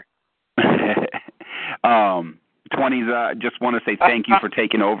out of here. 20s, just want to say thank you for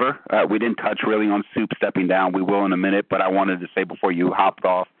taking over. We didn't touch really on Soup stepping down. We will in a minute, but I wanted to say before you hopped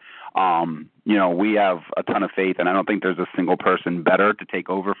off, we have a ton of faith, and I don't think there's a single person better to take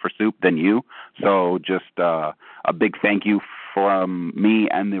over for Soup than you. So just a big thank you from me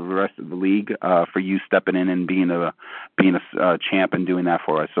and the rest of the league for you stepping in and being a champ and doing that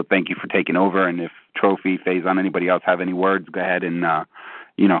for us. So thank you for taking over. And if Trophy, Faison, anybody else have any words, go ahead and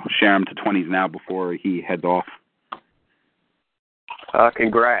share them to 20s now before he heads off.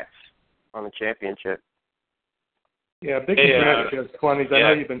 Congrats on the championship. Yeah, big congrats to 20s. I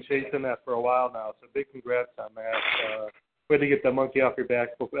know you've been chasing that for a while now, so big congrats on that. Way to get the monkey off your back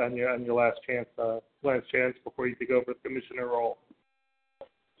on your last chance before you take over the commissioner role.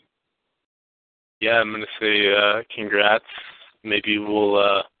 Yeah, I'm going to say congrats. Maybe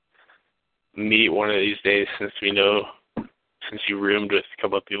we'll meet one of these days since you roomed with a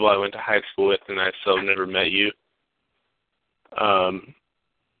couple of people I went to high school with and I still never met you.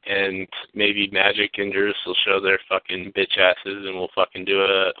 And maybe Magic and Drews will show their fucking bitch asses and we'll fucking do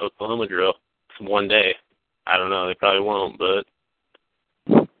a Oklahoma drill one day. I don't know, they probably won't, but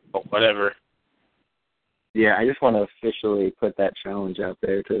whatever. Yeah, I just want to officially put that challenge out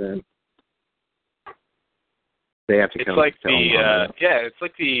there to them. They have to come. It's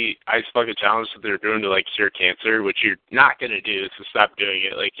like the ice bucket challenge that they're doing to like cure cancer, which you're not gonna do, so stop doing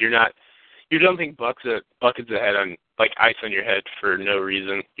it. Like you're dumping buckets of head on like ice on your head for no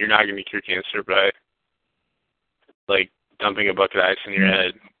reason. You're not gonna cure cancer by like dumping a bucket of ice on your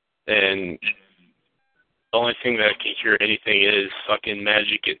head. And the only thing that can cure anything is fucking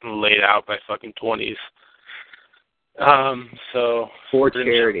Magic getting laid out by fucking 20s. So for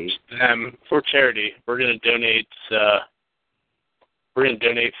charity. For charity, we're gonna donate. We're gonna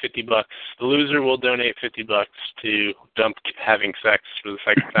donate $50. The loser will donate $50 to Dump having sex for the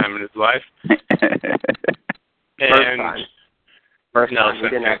second time in his life. First time. He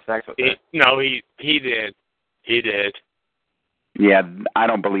didn't have sex with her. No, he did. He did. Yeah, I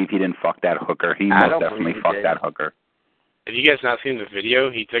don't believe he didn't fuck that hooker. He most definitely fucked that hooker. Have you guys not seen the video?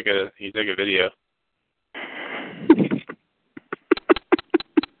 He took a video.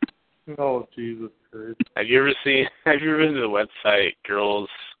 Oh, Jesus Christ. Have you ever been to the website Girls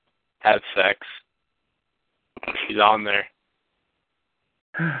Have Sex? He's on there.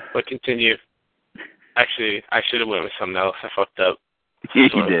 But continue. Actually, I should have went with something else. I fucked up. You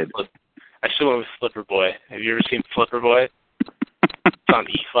did. I should have went with Flipper Boy. Have you ever seen Flipper Boy? It's on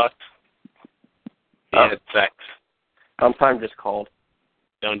eFucked. He had sex. Sometime just called.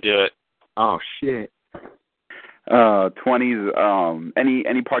 Don't do it. Oh, shit. 20s,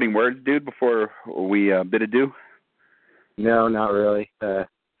 any parting words, dude, before we bid adieu? No, not really.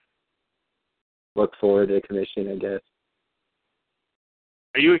 Look forward to the commission, I guess.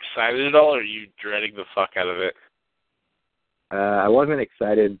 Are you excited at all, or are you dreading the fuck out of it? I wasn't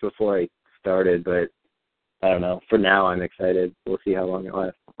excited before I started, but I don't know. For now, I'm excited. We'll see how long it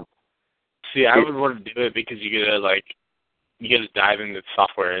lasts. See, I would want to do it because you get to, like, you get to dive into the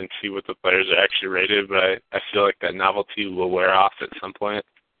software and see what the players are actually rated, but I feel like that novelty will wear off at some point.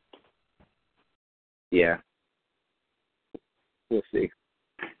 Yeah. We'll see.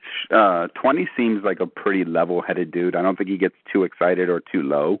 20 seems like a pretty level-headed dude. I don't think he gets too excited or too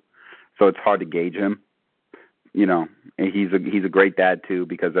low, so it's hard to gauge him. You know, and he's a great dad too,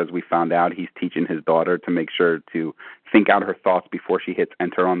 because as we found out, he's teaching his daughter to make sure to think out her thoughts before she hits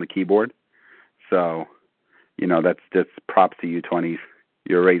enter on the keyboard. So, you know, that's just props to you, 20s.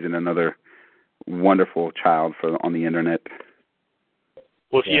 You're raising another wonderful child on the internet.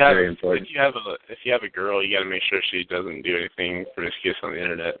 Well, if you have a girl, you got to make sure she doesn't do anything promiscuous on the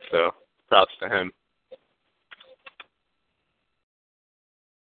internet. So, props to him.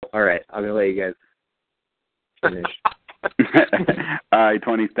 All right, I'm gonna let you guys finish. All right,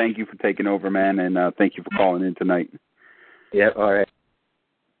 20s. Thank you for taking over, man, and thank you for calling in tonight. Yep. All right.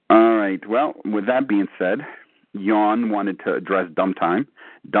 All right. Well, with that being said, Jan wanted to address Dump Time.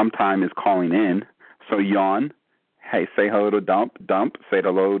 Dump Time is calling in. So, Jan, hey, say hello to Dump. Dump, say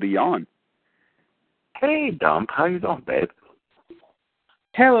hello to Jan. Hey, Dump. How you doing, babe?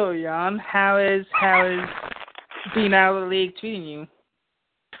 Hello, Jan. How is being out of the league treating you?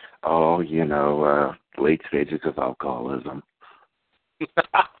 Oh, you know, late stages of alcoholism.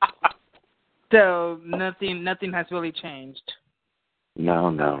 So nothing has really changed. No.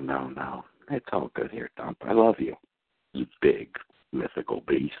 It's all good here, Dump. I love you, you big mythical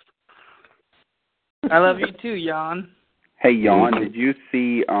beast. I love you too, Jan. Hey, Jan, did you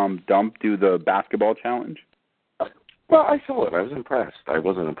see Dump do the basketball challenge? Well, I saw it. I was impressed. I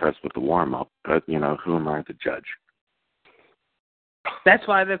wasn't impressed with the warm-up, but, you know, who am I to judge? That's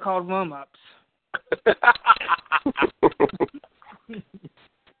why they're called warm-ups.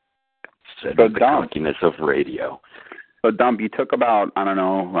 Said the clunkiness of radio. So, Dump, you took about, I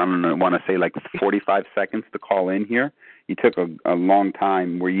want to say like 45 seconds to call in here. You took a long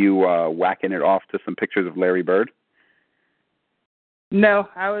time. Were you whacking it off to some pictures of Larry Bird? No,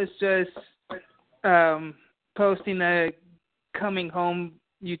 I was just posting a coming home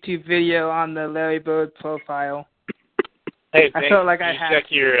YouTube video on the Larry Bird profile. Hey, I felt like I had. Check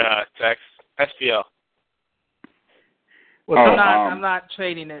your text. SPL. Well, I'm not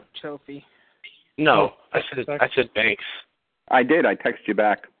trading it, Trophy. No, I said Banks. I did. I texted you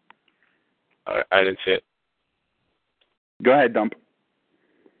back. I didn't see it. Go ahead, Dump.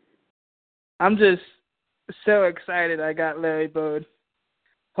 I'm just so excited I got Larry Bird.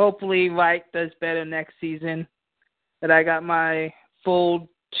 Hopefully Wright does better next season. That I got my full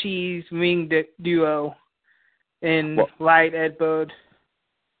cheese ring duo in Wright, Ed Bird.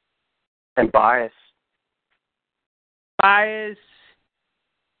 And Bias. Bias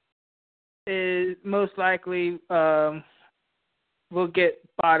is most likely will get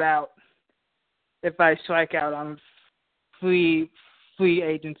bought out if I strike out on free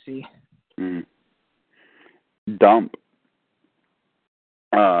agency. Dump.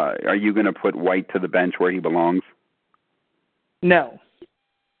 Are you going to put White to the bench where he belongs? No.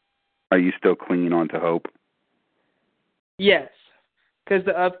 Are you still clinging on to hope? Yes, because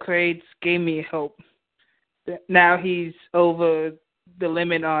the upgrades gave me hope. Now he's over the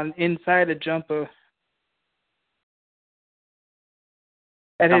limit on inside a jumper.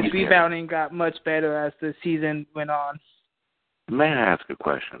 And his rebounding got much better as the season went on. May I ask a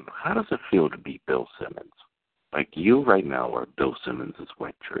question? How does it feel to be Bill Simmons? Like, you right now are Bill Simmons'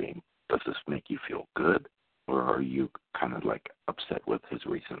 wet dream. Does this make you feel good? Or are you kind of, like, upset with his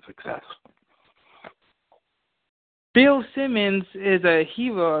recent success? Bill Simmons is a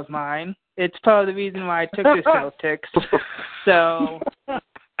hero of mine. It's part of the reason why I took the Celtics. So,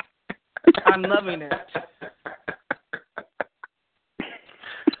 I'm loving it.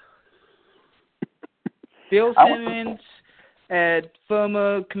 Bill Simmons,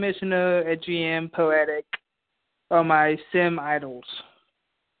 former commissioner at GM Poetic, are my sim idols.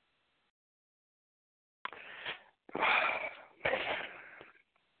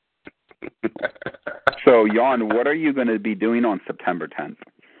 So, Jan, what are you going to be doing on September 10th?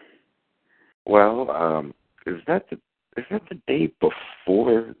 Well, is that the day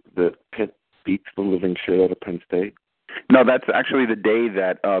before the Pitt beats the living shit out of Penn State? No, that's actually the day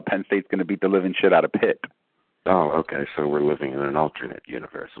that Penn State's going to beat the living shit out of Pitt. Oh, okay. So we're living in an alternate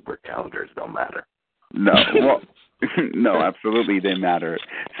universe where calendars don't matter. No, well, no, absolutely they matter.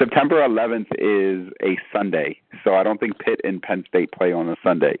 September 11th is a Sunday, so I don't think Pitt and Penn State play on a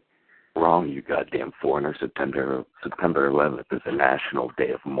Sunday. Wrong, you goddamn foreigner. September 11th is a national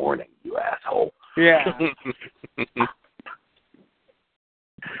day of mourning, you asshole. Yeah.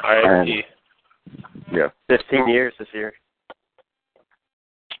 R.I.P. Yeah. 15 years this year.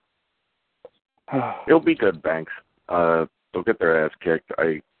 It'll be good, Banks. they'll get their ass kicked.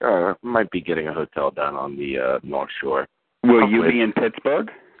 I might be getting a hotel down on the North Shore. Will you be in Pittsburgh?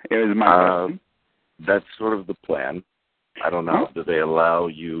 Is my question. That's sort of the plan. I don't know. Do they allow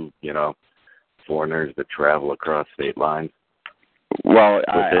you, foreigners that travel across state lines? Well,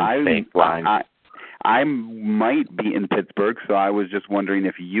 I I might be in Pittsburgh, so I was just wondering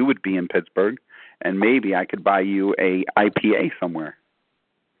if you would be in Pittsburgh, and maybe I could buy you a IPA somewhere.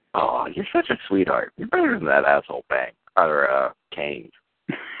 Oh, you're such a sweetheart. You're better than that asshole Bank or Keynes.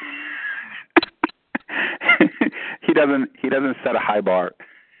 He doesn't set a high bar.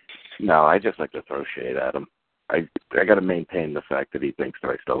 No, I just like to throw shade at him. I got to maintain the fact that he thinks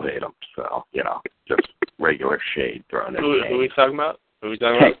that I still hate him. So, just regular shade thrown at Who are we talking about?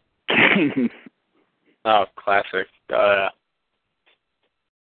 Keynes. Oh, classic. I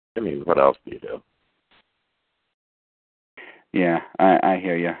mean, what else do you do? Yeah, I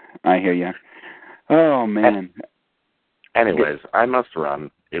hear you. Oh, man. Anyways, I must run.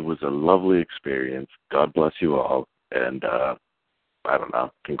 It was a lovely experience. God bless you all. And, I don't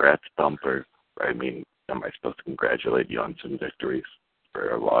know, congrats, Bumper. I mean, am I supposed to congratulate you on some victories for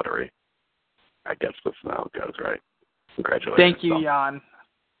a lottery? I guess that's how it goes, right? Congratulations. Thank you, Jan.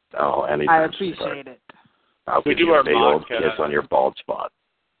 Oh, anytime. I appreciate it. I'll We give do you our a big old mock, kiss on your bald spot.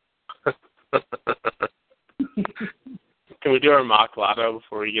 Can we do our mock lotto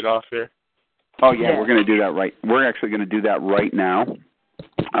before we get off here? Oh, yeah, we're going to do that right. We're actually going to do that right now.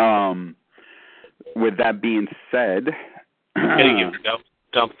 With that being said... Gotta give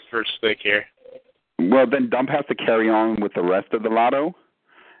Dump first pick here. Well, then Dump has to carry on with the rest of the lotto.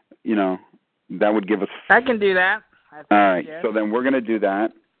 That would give us... I can do that. All right, so then we're going to do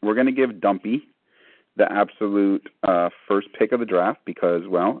that. We're going to give Dumpy the absolute first pick of the draft because,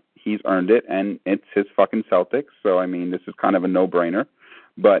 well, he's earned it, and it's his fucking Celtics. So, I mean, this is kind of a no-brainer.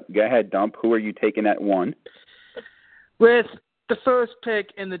 But go ahead, Dump. Who are you taking at 1? With the first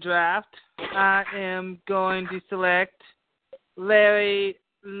pick in the draft, I am going to select Larry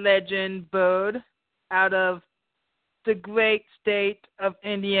Legend Bird out of the great state of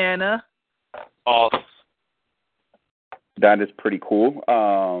Indiana. Awesome. That is pretty cool.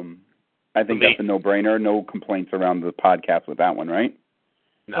 I think that's a no-brainer. No complaints around the podcast with that one, right?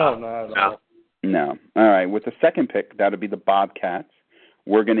 No. No. All right. With the second pick, that would be the Bobcats.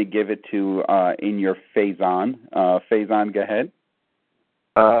 We're going to give it to in your Faison. Faison, go ahead.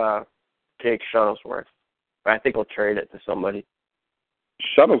 Jake Shuttlesworth. I think we'll trade it to somebody.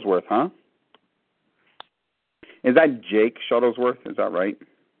 Shuttlesworth, huh? Is that Jake Shuttlesworth? Is that right?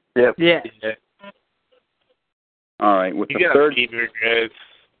 Yep. Yeah. All right. With You the got third,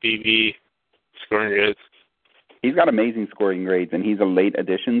 BB scoring grades. he's got amazing scoring grades, and he's a late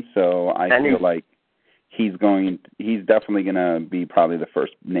addition, so I feel like he's definitely going to be probably the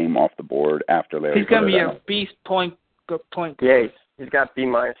first name off the board after Larry. He's going to be a beast point. Yeah, he's got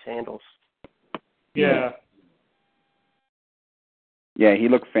B- handles. Yeah. Yeah, he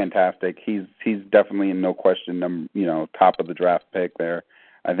looks fantastic. He's definitely in no question, top of the draft pick there.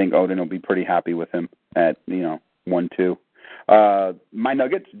 I think Odin will be pretty happy with him at 1-2. My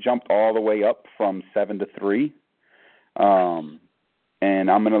Nuggets jumped all the way up from 7 to 3, and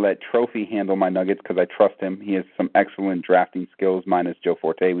I'm going to let Trophy handle my Nuggets because I trust him. He has some excellent drafting skills, minus Joe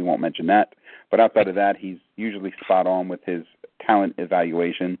Forte. We won't mention that, but outside of that, he's usually spot on with his talent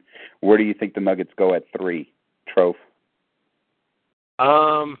evaluation. Where do you think the Nuggets go at 3, Trophy?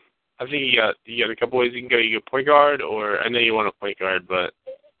 I think you got a couple ways you can go. You go point guard, or I know you want a point guard, but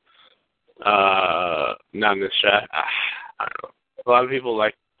not in this draft. I don't know. A lot of people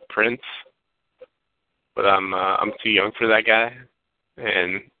like Prince, but I'm too young for that guy,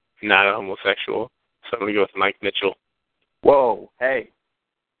 and not a homosexual, so I'm gonna go with Mike Mitchell. Whoa, hey.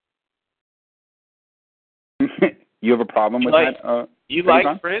 You have a problem with that? You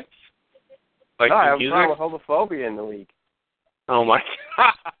like Prince? Like no, I have a music? problem with homophobia in the league. Oh my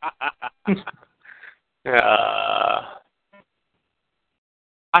God.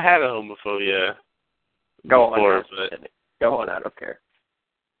 I had a homophobia before, but go on, I don't care.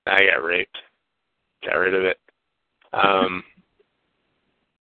 I got raped. Got rid of it.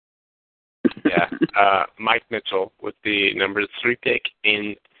 Mike Mitchell with the number 3 pick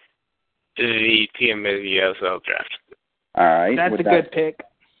in the TMSL draft. All right. That's a good pick.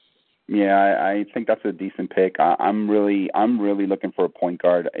 Yeah, I think that's a decent pick. I'm really looking for a point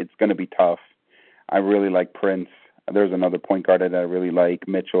guard. It's going to be tough. I really like Prince. There's another point guard that I really like,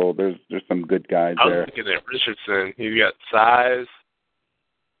 Mitchell. There's some good guys there. I was looking at Richardson. He's got size.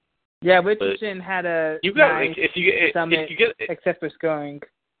 Yeah, Richardson had a nice if you get except for scoring.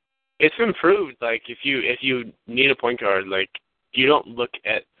 It's improved. Like if you need a point guard, like you don't look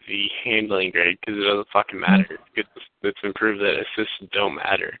at the handling grade because it doesn't fucking matter. It's improved that assists don't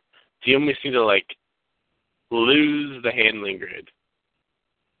matter. So you almost need to, like, lose the handling grade.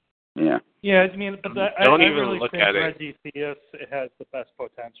 Yeah. Yeah, I mean, but Don't I even really look think at it. Reggie Theus has the best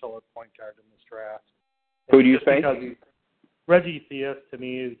potential at point guard in this draft. Who do you Just say? because Reggie Theus, to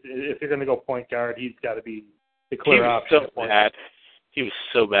me, is if you're going to go point guard, he's got to be the clear option. He was so bad. He was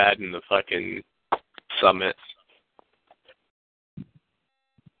so bad in the fucking Summit.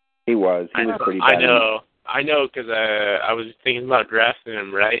 He was pretty bad. I know, because I was thinking about drafting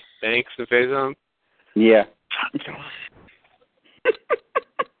him, right? Thanks to Faison. Yeah.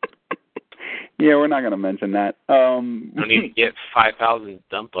 Yeah, we're not going to mention that. Don't even get 5,000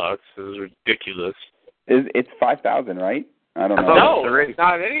 dump bucks. It was ridiculous. It's 5,000, right? I don't know. No, it's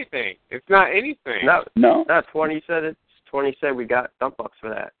not anything. It's not anything. No. That's 20 said it's 20 said we got dump bucks for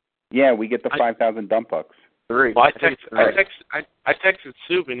that. Yeah, we get the 5,000 dump bucks. 3. Well, I texted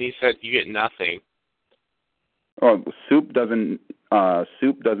Soup and he said you get nothing. Oh, Soup doesn't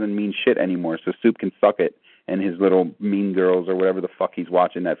mean shit anymore. So Soup can suck it and his little Mean Girls or whatever the fuck he's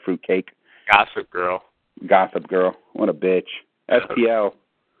watching, that fruitcake. Gossip Girl. What a bitch. SPL.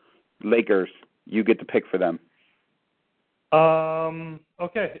 Lakers. You get to pick for them.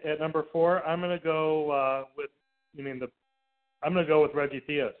 Okay, at number 4, I'm going to go with. I'm going to go with Reggie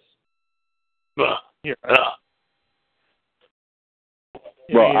Theus. Here.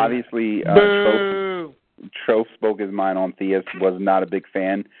 Well, obviously, Trope spoke his mind on Theus. Was not a big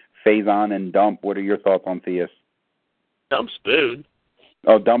fan. Faison and Dump. What are your thoughts on Theus? Dump's booed.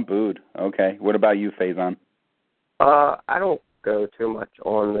 Oh, Dump booed. Okay. What about you, Faison? I don't go too much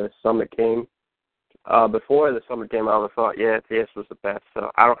on the Summit game. Before the Summit game, I would have thought, yeah, Theus was the best,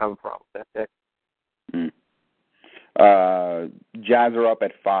 so I don't have a problem with that pick. Jazz are up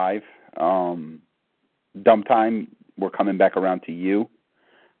at 5. Dump time, we're coming back around to you.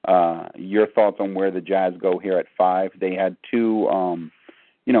 Your thoughts on where the Jazz go here at 5? They had 2,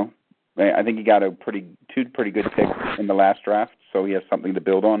 I think he got two pretty good picks in the last draft, so he has something to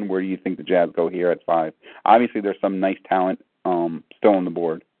build on. Where do you think the Jazz go here at 5? Obviously, there's some nice talent still on the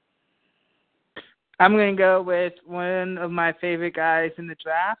board. I'm going to go with one of my favorite guys in the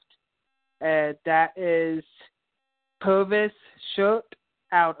draft. That is Purvis Short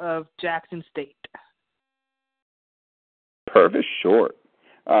out of Jackson State. Purvis Short.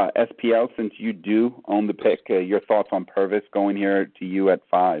 SPL, since you do own the pick, your thoughts on Purvis going here to you at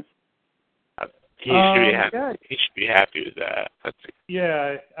 5? He should be happy with that.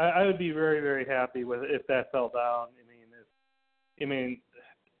 Yeah, I would be very, very happy with it if that fell down.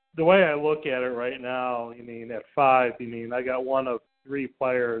 The way I look at it right now, at 5, I got one of 3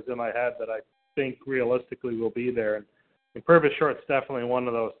 players in my head that I think realistically will be there, and Purvis Short's definitely one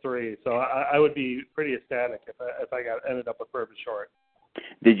of those 3. So I would be pretty ecstatic if I ended up with Purvis Short.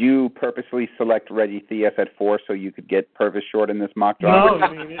 Did you purposely select Reggie Theus at 4 so you could get Purvis Short in this mock draft?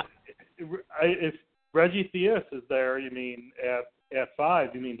 No, if Reggie Theus is there, at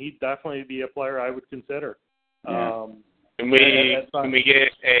 5, he'd definitely be a player I would consider. Yeah. Can we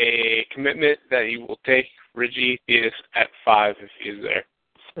get a commitment that you will take Reggie Theus at 5 if he is there?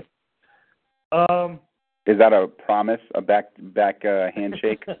 Is that a promise, a back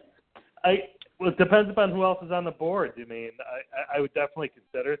handshake? Well, it depends upon who else is on the board. I would definitely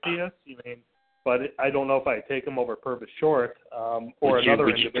consider Theus. But I don't know if I'd take him over Purvis Short or another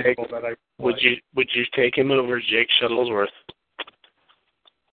individual that I would you take him over Jake Shuttlesworth?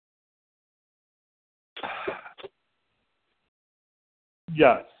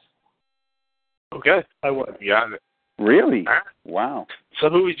 Yes. Okay. I would. You got it. Really? Right. Wow. So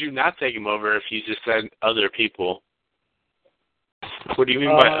who would you not take him over if you just said other people? What do you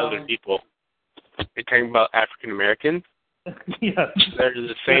mean by other people? You're talking about African Americans? Yes. They're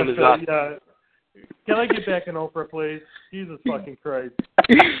the same as us. Yeah. Can I get back in Oprah, please? Jesus fucking Christ.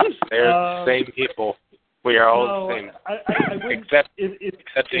 They're the same people. We are all the same. I wouldn't, except if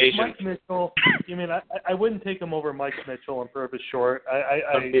Asians. Mike Mitchell, I wouldn't take him over Mike Mitchell and Purvis Short.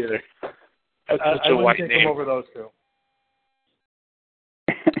 Either. That's such I a wouldn't white take name. him over those 2.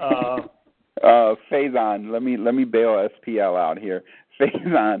 Faison, let me bail SPL out here.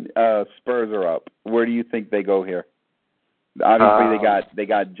 Faison, Spurs are up. Where do you think they go here? Obviously, they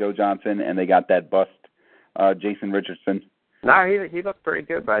got Joe Johnson and they got that bust, Jason Richardson. No, he looked pretty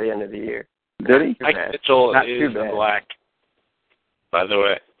good by the end of the year. Did he? Mike Mitchell Not is black, by the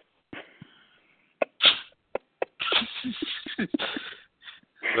way.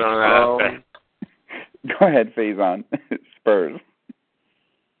 Go ahead, Faison. Spurs.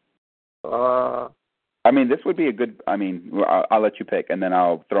 This would be a good. I'll let you pick, and then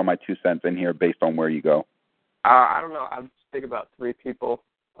I'll throw my 2 cents in here based on where you go. I don't know. I'm thinking about 3 people.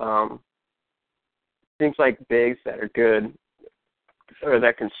 Seems like bigs that are good or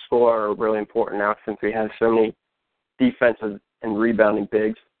that can score are really important now since we have so many defensive and rebounding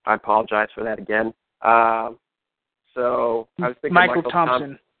bigs. I apologize for that again. So I was thinking Michael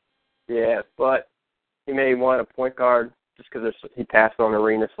Thompson. Yeah, but he may want a point guard just because he passed on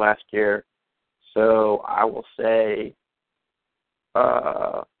Arenas last year. So I will say,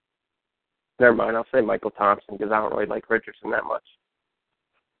 never mind. I'll say Michael Thompson because I don't really like Richardson that much.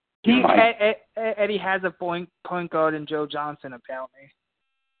 Eddie has a point guard in Joe Johnson apparently.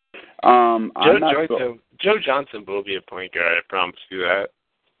 Joe Johnson will be a point guard. I promise you that.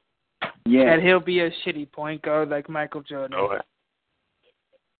 Yeah, and he'll be a shitty point guard like Michael Jordan. Oh,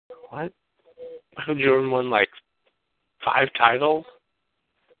 what? Michael Jordan won like 5 titles?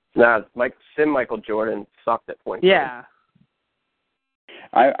 Nah, Michael Jordan sucked at point guard. Yeah.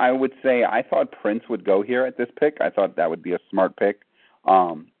 I would say I thought Prince would go here at this pick. I thought that would be a smart pick.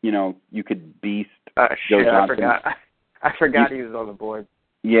 You could beast Joe Johnson. I forgot he was on the board.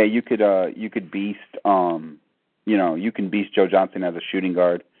 Yeah, you could beast you can beast Joe Johnson as a shooting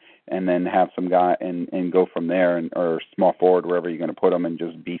guard and then have some guy and go from there or small forward wherever you're going to put him and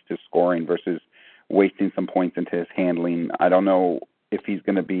just beast his scoring versus wasting some points into his handling. I don't know if he's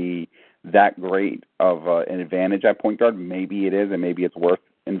going to be that great of an advantage at point guard. Maybe it is, and maybe it's worth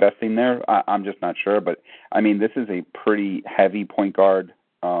investing there. I'm just not sure. But, I mean, this is a pretty heavy point guard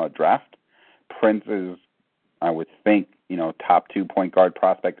draft. Prince is, I would think, top 2 point guard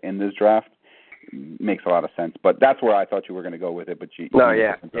prospect in this draft. Makes a lot of sense. But that's where I thought you were going to go with it. But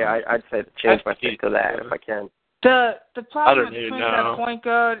I'd say change my pick to that if I can. The problem with Prince at point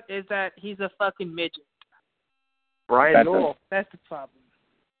guard is that he's a fucking midget. Brian Newell. That's the problem.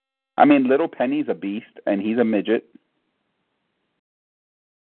 I mean, Little Penny's a beast, and he's a midget.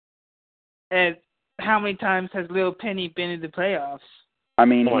 And how many times has Little Penny been in the playoffs? I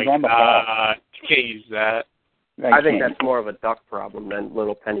mean, he's on the ball. You can't use that. I think that's more of a Duck problem than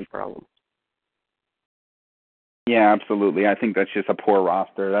Little Penny problem. Yeah, absolutely. I think that's just a poor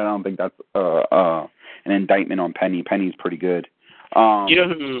roster. I don't think that's an indictment on Penny. Penny's pretty good. You know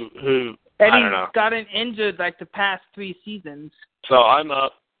who Eddie's I don't know. gotten injured like the past 3 seasons. So I'm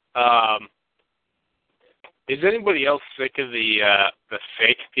up. Is anybody else sick of the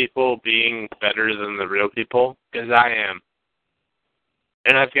fake people being better than the real people? Because I am.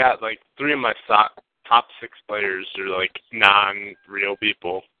 And I've got like 3 of my top 6 players are like non-real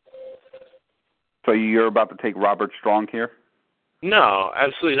people. So you're about to take Robert Strong here? No,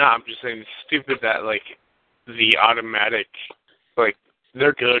 absolutely not. I'm just saying it's stupid that like the automatic, like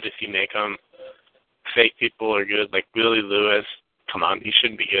they're good if you make them. Fake people are good. Like Willie Lewis, come on, he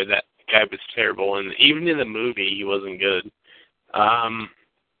shouldn't be good. That guy was terrible, and even in the movie, he wasn't good.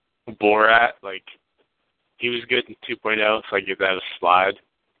 Borat, like he was good in 2.0, so I give that a slide.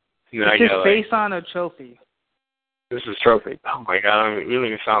 And then it's just based on a trophy. This is trophy. Oh my god, we don't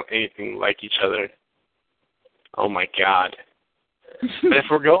even sound anything like each other. Oh my god. But if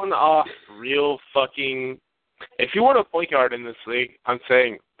we're going off real fucking, if you want a point guard in this league, I'm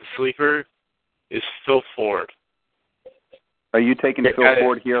saying the sleeper is Phil Ford. Are you taking Phil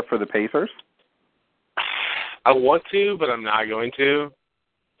Ford here for the Pacers? I want to, but I'm not going to.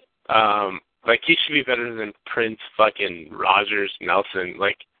 Like, he should be better than Prince fucking Rogers Nelson.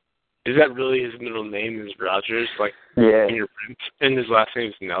 Like, is that really his middle name is Rogers? Like, yeah. And his last name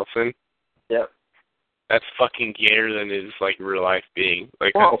is Nelson? Yep. That's fucking gayer than his, like, real life being.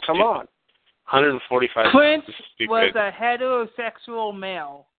 Like, oh, come on. 145. Prince was a heterosexual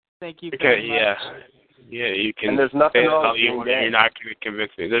male. Thank you very much. Yeah. Yeah, you can. And there's nothing wrong with being gay. You're not going to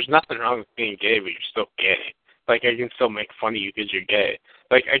convince me. There's nothing wrong with being gay, but you're still gay. Like, I can still make fun of you because you're gay.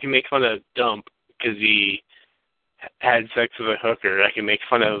 Like, I can make fun of Dump because he had sex with a hooker. I can make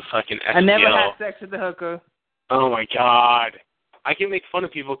fun of fucking SPL. I never had sex with a hooker. Oh, my God. I can make fun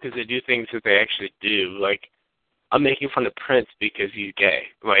of people because they do things that they actually do. Like, I'm making fun of Prince because he's gay.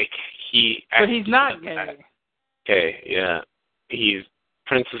 Like, he... But he's not gay. Okay, yeah.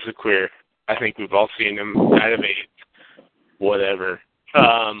 Prince is a queer. I think we've all seen him out of AIDS. Whatever.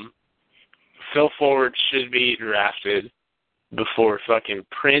 Phil Ford should be drafted before fucking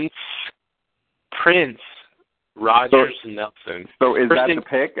Prince, Rogers, and Nelson. So is that the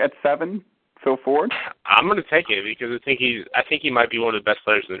pick at 7, Phil Ford? I'm going to take it because I think he might be one of the best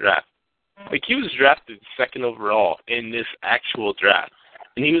players in the draft. Like, he was drafted 2nd overall in this actual draft,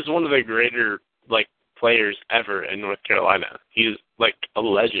 and he was one of the greater like players ever in North Carolina. He's like a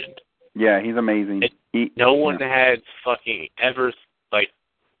legend. Yeah, he's amazing. No one had fucking ever like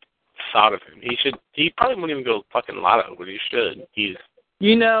thought of him. He probably wouldn't even go fucking lotto, but he should. He's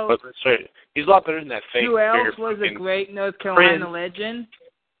a lot better than that fake. Who else was a great North Carolina legend?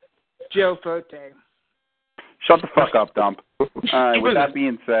 Joe Forte. Shut the fuck up, Dump. All right. With that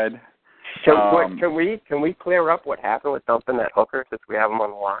being said, Can we clear up what happened with dumping that hooker since we have him on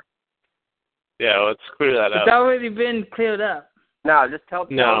the line? Yeah, let's clear that up. It's already been cleared up. No, just tell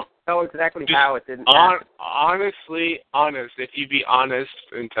exactly Just how it didn't happen. Honest. If you be honest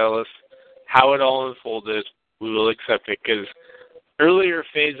and tell us how it all unfolded, we will accept it. Because earlier,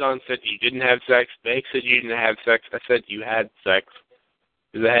 Faison said you didn't have sex. Meg said you didn't have sex. I said you had sex.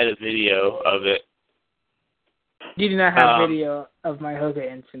 Because I had a video of it. You do not have video of my hooker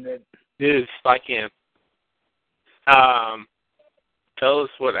incident. Dude, I can. Tell us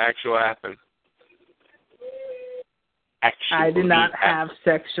what actually happened. I did not have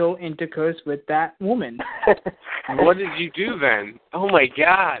sexual intercourse with that woman. What did you do then? Oh my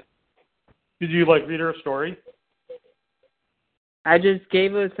God! Did you read her a story? I just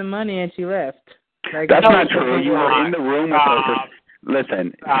gave her some money and she left. That's not true. You were in the room with her.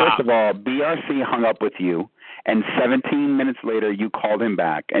 Listen, first of all, BRC hung up with you, and 17 minutes later you called him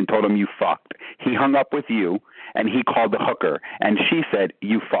back and told him you fucked. He hung up with you, and he called the hooker, and she said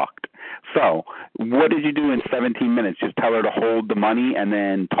you fucked. So, what did you do in 17 minutes? Just tell her to hold the money and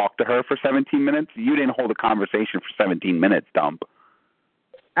then talk to her for 17 minutes? You didn't hold a conversation for 17 minutes, Dump.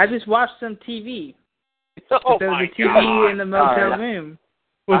 I just watched some TV. Oh there was my a TV God. in the motel room.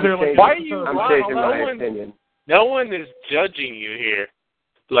 Was there why are you? I'm changing my opinion. No one is judging you here.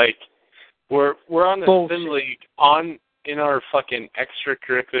 We're on assembly in our fucking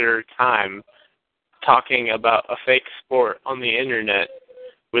extracurricular time talking about a fake sport on the internet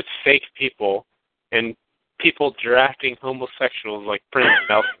with fake people and people drafting homosexuals like Prince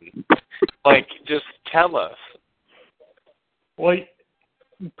Nelson. Just tell us. Well,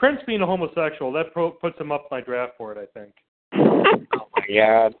 Prince being a homosexual, that puts him up my draft board, I think. Oh my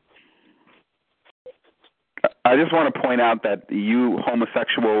God. I just want to point out that you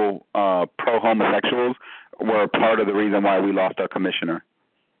pro-homosexuals were part of the reason why we lost our commissioner.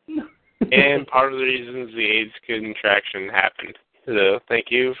 And part of the reasons the AIDS contraction happened. So thank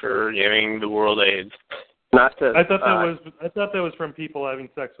you for giving the world AIDS. I thought that was from people having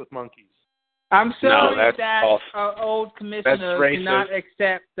sex with monkeys. I'm sorry that's that false. our old commissioner did not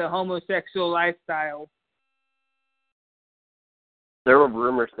accept the homosexual lifestyle. There were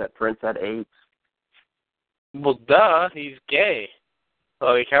rumors that Prince had AIDS. Well, duh, he's gay.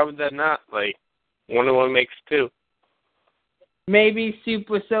 How would that not, 1 and 1 makes 2? Maybe Soup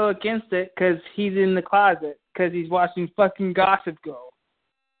was so against it because he's in the closet because he's watching fucking Gossip Girl.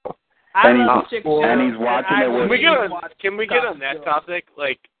 And he's watching it. Can we get on that topic?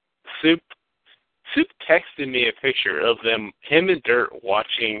 Soup texted me a picture of him and Dirt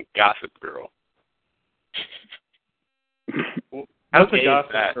watching Gossip Girl. What's a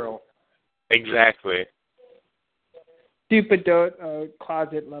Gossip Girl? Exactly. Stupid Dirt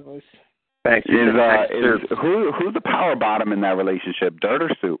closet lovers. Thanks. Who's the power bottom in that relationship, Dirt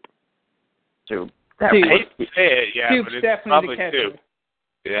or Soup? Soup. I hate to say it, yeah, Soup's but it's definitely probably the catcher. Soup.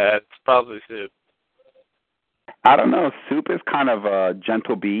 Yeah, it's probably Soup. I don't know. Soup is kind of a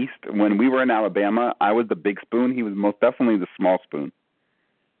gentle beast. When we were in Alabama, I was the big spoon. He was most definitely the small spoon.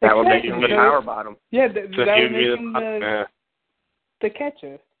 That would make him the power bottom. Yeah, that would make him the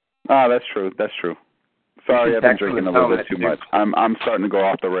catcher. Oh, that's true. That's true. Sorry, I've been drinking a little bit too much. I'm starting to go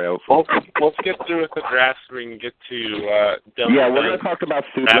off the rails. Well, let's get through with the draft so we can get to yeah, we're going to talk about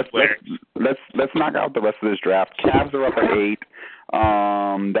Soup. Let's knock out the rest of this draft. Cavs are up at 8.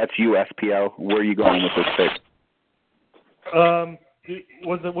 That's you, SPL. Where are you going with this pick?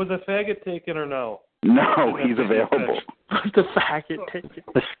 Was a faggot taken or no? No, he's available. The faggot taken.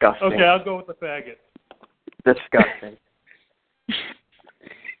 Disgusting. Okay, I'll go with the faggot. Disgusting.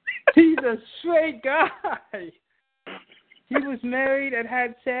 He's a straight guy. He was married and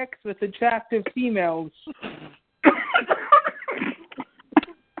had sex with attractive females.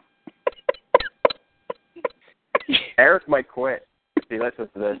 Eric might quit if he listens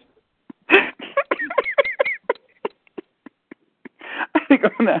to this. I think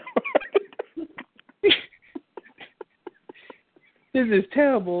I'm gonna. This is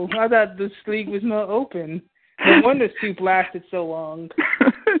terrible. I thought this league was more open. No wonder Soup lasted so long.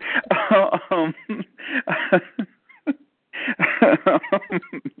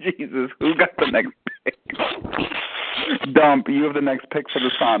 Jesus, who got the next pick? Dump, you have the next pick for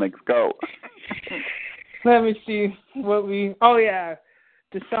the Sonics. Go. Let me see what we... Oh, yeah.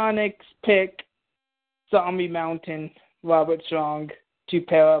 The Sonics pick Zombie Mountain, Robert Strong, to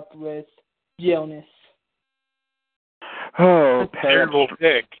pair up with Jonas. Oh, terrible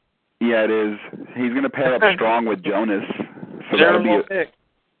pick. Yeah, it is. He's going to pair up Strong with Jonas. So terrible pick.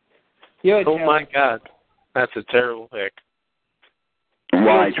 Oh my God. That's a terrible pick.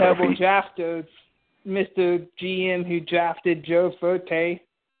 real Why, terrible Trophy? drafter, Mr. GM who drafted Joe Forte.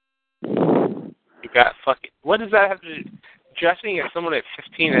 You got fucking. What does that have to do? Drafting at someone at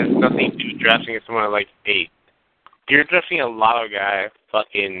 15 has nothing to do with drafting at someone at like 8. You're drafting a lotto guy,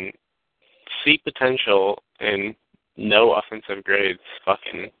 fucking see potential and no offensive grades.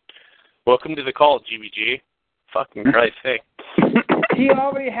 Fucking welcome to the call, GBG. Fucking Christ's sake. He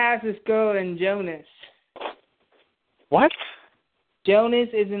already has this girl in Jonas. What? Jonas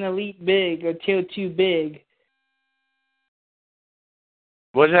is an elite big or tier 2 big.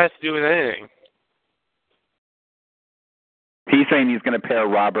 What does that have to do with anything? He's saying he's going to pair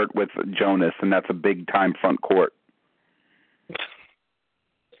Robert with Jonas, and that's a big-time front court.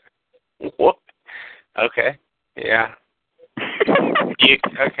 What? Okay. Yeah.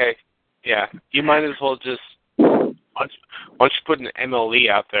 Okay. Yeah. You might as well just why don't you put an MLE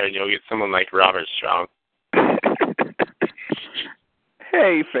out there and you'll get someone like Robert Strong.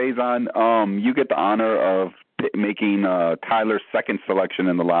 Hey, Faison, you get the honor of making Tyler's second selection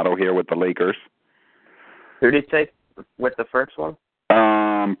in the lotto here with the Lakers. Who did he take with the first one?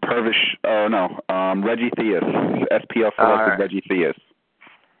 Reggie Theus. SPL selected right. Reggie Theus.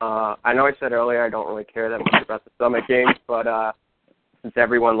 I know I said earlier I don't really care that much about the Summit games, but since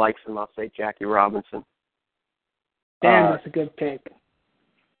everyone likes him, I'll say Jackie Robinson. Damn, that's a good pick.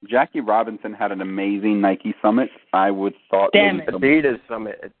 Jackie Robinson had an amazing Nike Summit. I would thought. Damn it. Adidas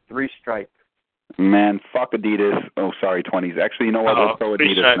Summit at 3 stripes. Man, fuck Adidas. Oh, sorry, 20s. Actually, you know what? Let's go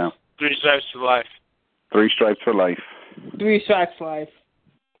Adidas stripes. now. 3 stripes for life. 3 stripes for life. 3 stripes life.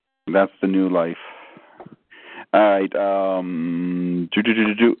 That's the new life. All right.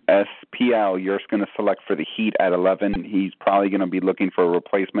 SPL, you're going to select for the Heat at 11. He's probably going to be looking for a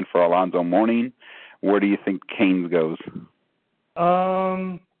replacement for Alonzo Mourning. Where do you think Canes goes?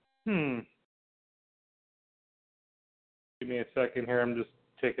 Give me a second here. I'm just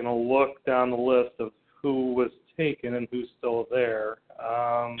taking a look down the list of who was taken and who's still there.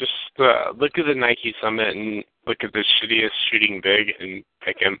 Just look at the Nike Summit and look at the shittiest shooting big and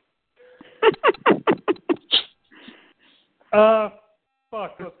pick him. Let's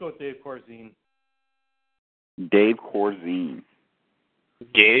go with Dave Corzine. Dave Corzine.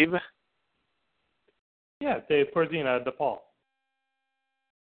 Gabe? Yeah, Dave Corzine out of DePaul.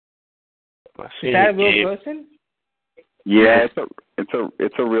 Is that a real person? Yeah, it's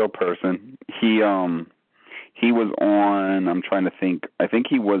a real person. He was on. I'm trying to think. I think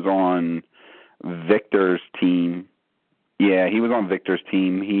he was on Victor's team. Yeah, he was on Victor's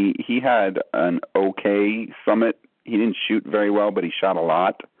team. He had an okay Summit. He didn't shoot very well, but he shot a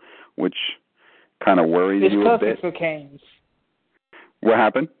lot, which kind of worries you a bit. It's perfect for Canes. What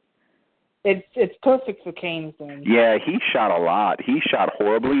happened? It's perfect for Canes then. Yeah, he shot a lot. He shot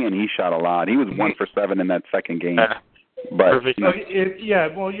horribly, and he shot a lot. He was 1 for 7 in that second game. But perfect. You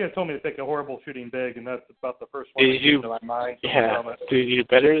told me to pick a horrible shooting big, and that's about the first one that came to my mind. Yeah. Did you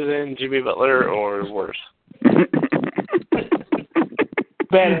better than Jimmy Butler or worse?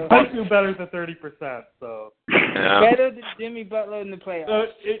 Better. I do better than 30%. So better than Jimmy Butler in the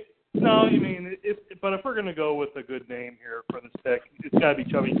playoffs. But if we're gonna go with a good name here for this pick, it's gotta be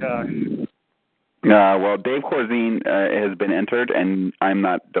Chubby Cox. Well, Dave Corzine has been entered, and I'm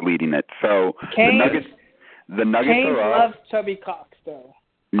not deleting it. So Canes, the Nuggets Canes are up. loves Chubby Cox though.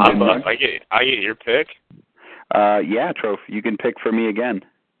 I get your pick. Yeah, Trophy, you can pick for me again.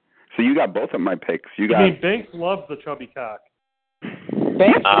 So you got both of my picks. Banks loves the Chubby Cock.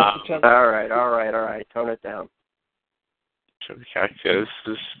 Banks loves the Chubby. All right. Tone it down. Chubby Cox is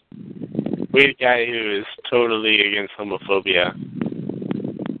this weird guy who is totally against homophobia.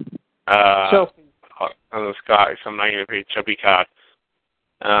 On the Cox, I'm not going to pick Chubby Cox.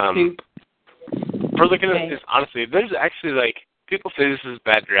 We're looking at this honestly. There's actually people say this is a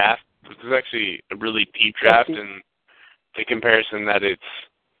bad draft, but this is actually a really deep draft, and the comparison that it's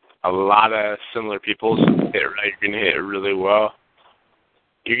a lot of similar people. So if you hit it right, you're going to hit it really well.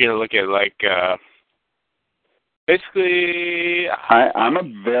 You're going to look at basically. I'm a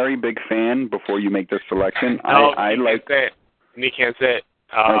very big fan. Before you make this selection, no, I like. Can't say it. You can't say it.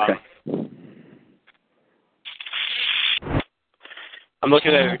 Okay. I'm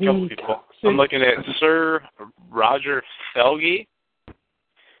looking at a couple people. I'm looking at Sir Roger Felge.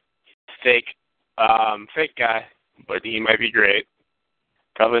 Fake guy, but he might be great.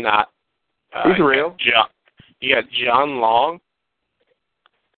 Probably not. He's real. You got John Long.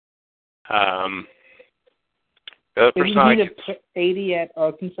 The other person Isn't he the 80 at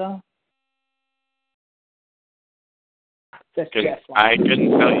Arkansas? I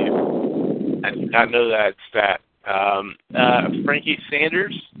couldn't tell you. I did not know that stat. Frankie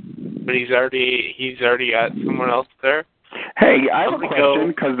Sanders, but he's already got someone else there. Hey, I have a question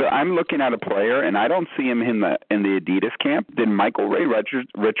because I'm looking at a player and I don't see him in the Adidas camp. Did Michael Ray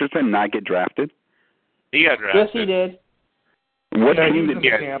Richardson not get drafted? He got drafted. Yes, he did. What team he's did in the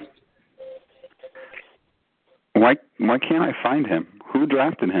camp. Why can't I find him? Who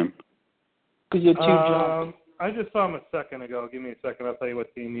drafted him? Because you're too drunk. I just saw him a second ago. Give me a second. I'll tell you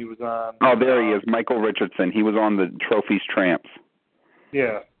what team he was on. Oh, there he is, Michael Richardson. He was on the Trophies Tramps.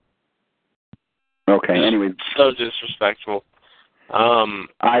 Yeah. Okay, anyways. So disrespectful.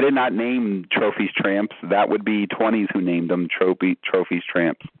 I did not name Trophies Tramps. That would be 20s who named them Trophies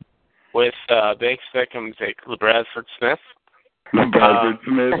Tramps. With they expect him to take Bradford Smith. Bradford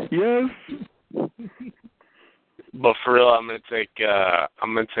Smith, yes. But for real, I'm gonna take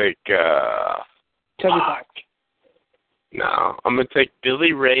Chubby Fox. No, I'm gonna take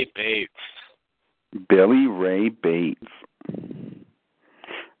Billy Ray Bates. Billy Ray Bates.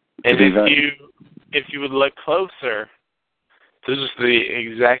 And if you would look closer, this is the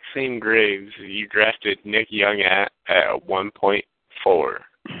exact same grades you drafted Nick Young at 1.4.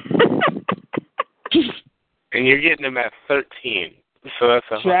 And you're getting him at 13. So that's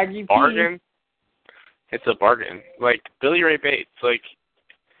a bargain. It's a bargain. Like, Billy Ray Bates, like,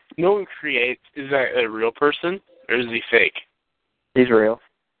 no one creates. Is that a real person, or is he fake? He's real.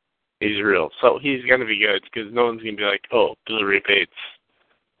 He's real. So he's going to be good, because no one's going to be like, oh, Billy Ray Bates,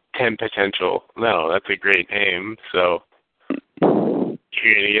 10 potential. No, that's a great name, so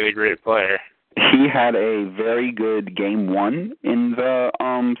you're going to get a great player. He had a very good game one in the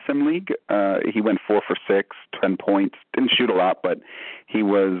Sim League. He went 4 for 6, 10 points. Didn't shoot a lot, but he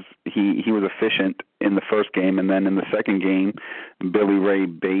was efficient in the first game, and then in the second game, Billy Ray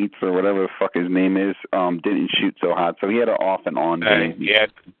Bates or whatever the fuck his name is didn't shoot so hot. So he had an off and on game.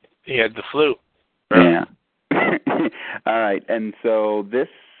 He had the flu. Right? Yeah. All right, and so this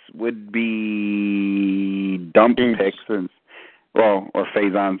would be dump picks and. Well, or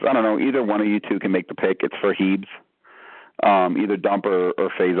Faison's. I don't know. Either one of you two can make the pick. It's for Heebs. Either Dump or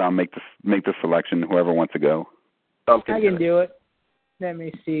Faison make the selection. Whoever wants to go. I can do it. Let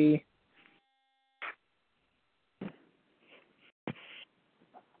me see.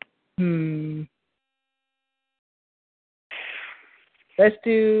 Let's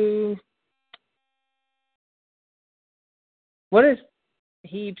do. What does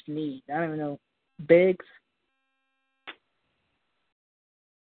Heebs need? I don't even know. Bigs.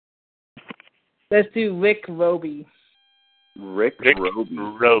 Let's do Rick Roby. Rick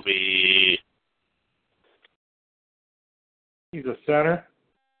Roby. He's a center.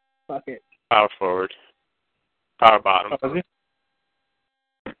 Fuck it. Power forward. Power bottom. Oh, is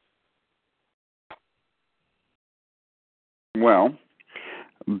he? Well,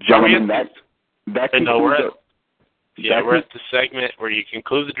 gentlemen, that we're concludes we're at the segment where you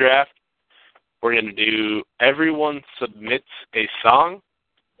conclude the draft. We're going to do everyone submits a song.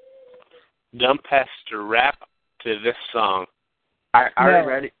 Dump has to rap to this song. I already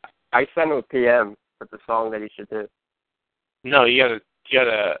ready. I sent him a PM with the song that he should do. No, you gotta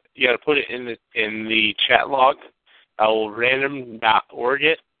put it in the chat log. I will random.org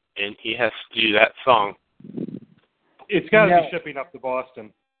it, and he has to do that song. It's got to be Shipping Up to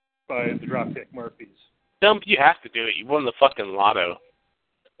Boston by the Dropkick Murphys. Dump, you have to do it. You won the fucking lotto.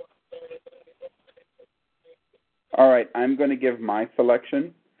 All right, I'm going to give my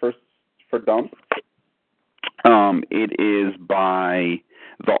selection first for Dump. It is by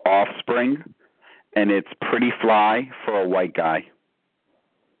The Offspring, and it's Pretty Fly for a White Guy.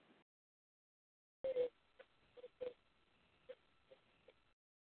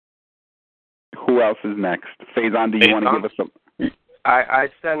 Who else is next? Faison, do you want to give us some? I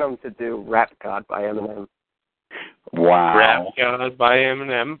sent him to do Rap God by Eminem. Wow. Rap God by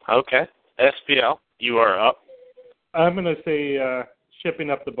Eminem. Okay. SPL, you are up. I'm going to say Shipping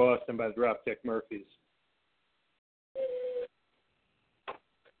Up to Boston by the Dropkick Murphys.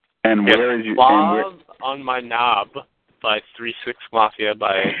 And where is your... Love on My Knob by 3-6 Mafia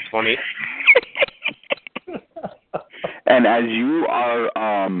by 20. And as you are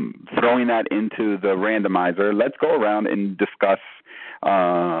throwing that into the randomizer, let's go around and discuss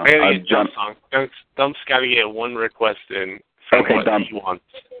I gotta get a Dump song. Dump's got to get one request in from what Dump. he wants.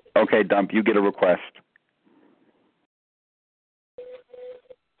 Okay, Dump, you get a request.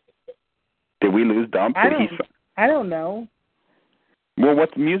 Did we lose Dump? I don't know. Well,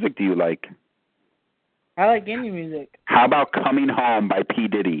 what music do you like? I like any music. How about Coming Home by P.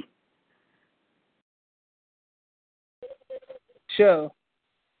 Diddy? Sure.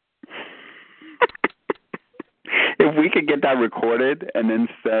 If we could get that recorded, and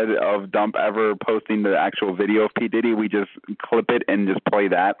instead of Dump ever posting the actual video of P. Diddy, we just clip it and just play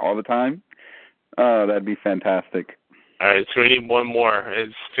that all the time, that'd be fantastic. All right, so we need one more.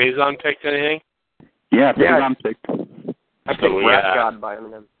 Is Faison picked anything? Yeah, Faison picked. I picked Rap God by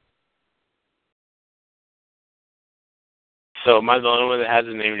Eminem. So am I the only one that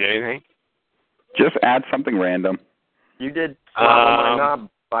hasn't named anything? Just add something random. You did My Knob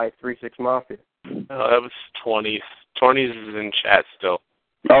by 3-6 Mafia. Oh, that was 20s. 20s is in chat still.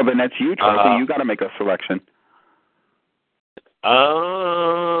 Oh, then that's you, Trophy. You got to make a selection.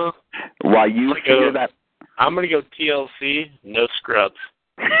 While you figure that... I'm going to go TLC, no scrubs.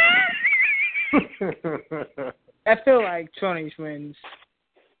 I feel like 20s wins.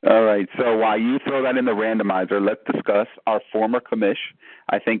 All right, so while you throw that in the randomizer, let's discuss our former commish.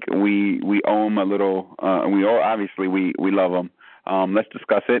 I think we owe him a little. We love him. Let's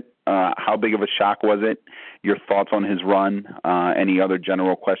discuss it. How big of a shock was it? Your thoughts on his run? Any other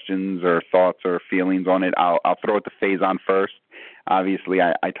general questions or thoughts or feelings on it? I'll throw it to Faison first. Obviously,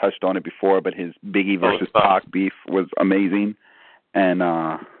 I touched on it before, but his Biggie versus Pac beef was amazing, and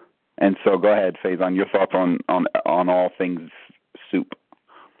so go ahead, Faison. Your thoughts on all things Soup.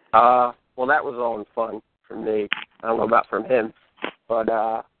 Well, that was all in fun for me. I don't know about from him, but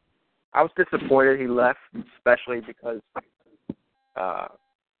I was disappointed he left, especially because,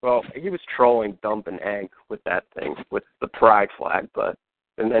 he was trolling Dump and Egg with that thing, with the pride flag,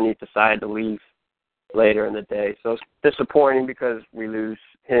 and then he decided to leave later in the day. So it's disappointing because we lose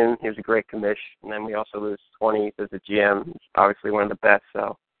him. He was a great commish, and then we also lose 20th as a GM. He's obviously one of the best,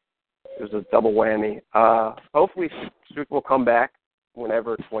 so it was a double whammy. Hopefully Soup will come back.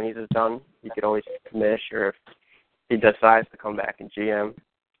 Whenever 20s is done, he could always commish, or if he decides to come back in GM,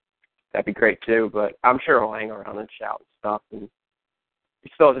 that'd be great too. But I'm sure he'll hang around and shout and stuff. And he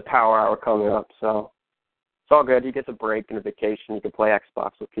still has a power hour coming up, so it's all good. He gets a break and a vacation. He can play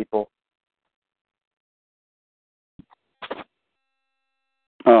Xbox with people.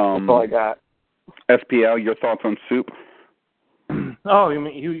 That's all I got. FPL, your thoughts on Soup? Oh, you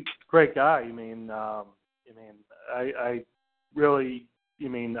mean he great guy. I really,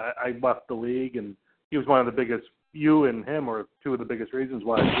 I left the league, and he was one of the biggest. You and him were two of the biggest reasons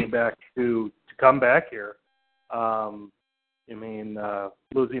why I came back to come back here.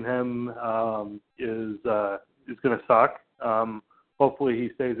 Losing him is going to suck. Hopefully, he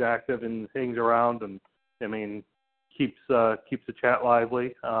stays active and hangs around, and keeps the chat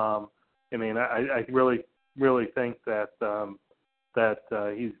lively. I really think that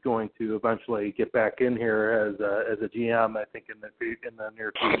he's going to eventually get back in here as a GM. I think in the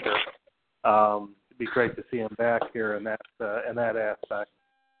near future. It'd be great to see him back here in that aspect.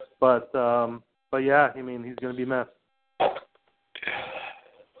 But yeah, he's going to be missed.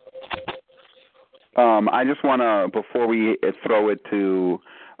 I just want to, before we throw it to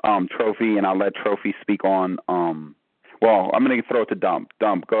Trophy, and I'll let Trophy speak on. I'm going to throw it to Dump.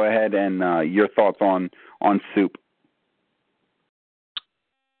 Dump, go ahead and your thoughts on Soup.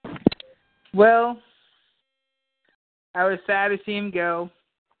 Well, I was sad to see him go.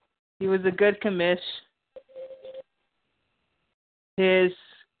 He was a good commish. His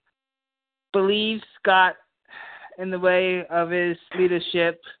beliefs got in the way of his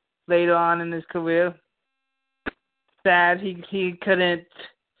leadership later on in his career. Sad he couldn't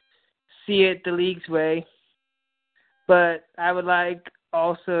see it the league's way. But I would like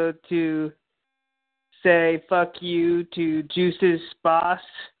also to say fuck you to Juice's boss,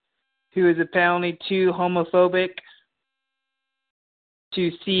 who is apparently too homophobic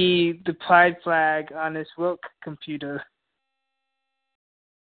to see the pride flag on his work computer,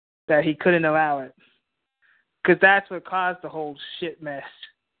 that he couldn't allow it. Because that's what caused the whole shit mess.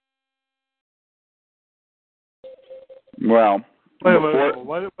 Well,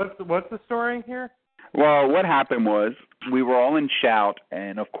 what's the story here? Well, what happened was we were all in shout,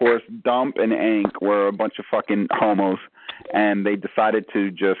 and of course Dump and Ank were a bunch of fucking homos, and they decided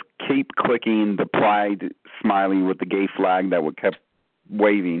to just keep clicking the pride smiley with the gay flag that kept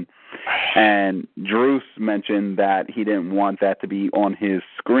waving. And Drews mentioned that he didn't want that to be on his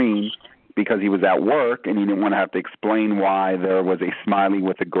screen because he was at work, and he didn't want to have to explain why there was a smiley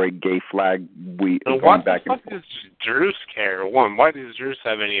with a great gay flag. What the fuck does Drews care? One, why does Drews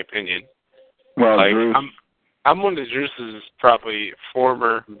have any opinion? Well, like, I'm one of Drews' probably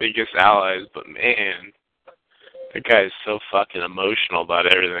former biggest allies, but man, that guy is so fucking emotional about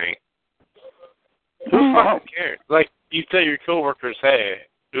everything. Who fucking cares? Like, you tell your coworkers, hey,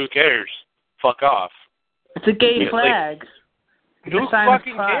 who cares? Fuck off. It's a gay flag. Like, who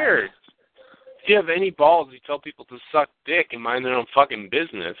fucking cares? If you have any balls, you tell people to suck dick and mind their own fucking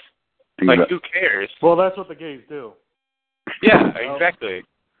business. Like, who cares? Well, that's what the gays do. Yeah, exactly.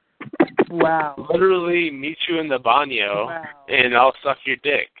 Wow. Literally meet you in the baño, and I'll suck your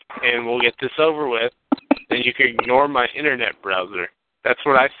dick, and we'll get this over with, then you can ignore my internet browser. That's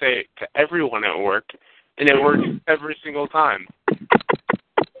what I say to everyone at work, and it works every single time.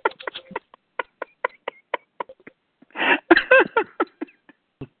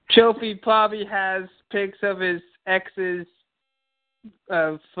 Trophy probably has pics of his ex's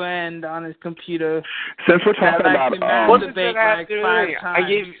friend on his computer. Since we're talking about what does that have like to do with 5 anything?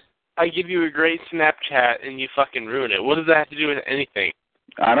 times. I give you a great Snapchat and you fucking ruin it. What does that have to do with anything?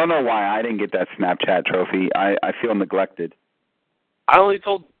 I don't know why I didn't get that Snapchat trophy. I feel neglected. I only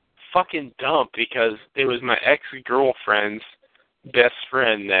told fucking Dump because it was my ex-girlfriend's best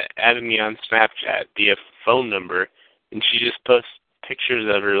friend that added me on Snapchat via phone number, and she just posts pictures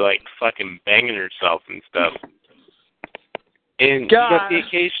of her, like, fucking banging herself and stuff. And you got the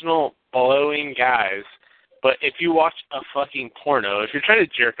occasional blowing guys, but if you watch a fucking porno, if you're trying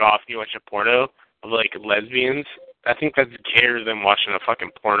to jerk off and you watch a porno of, like, lesbians, I think that's gayer than watching a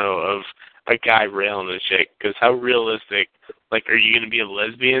fucking porno of a guy railing a chick, because how realistic, like, are you going to be a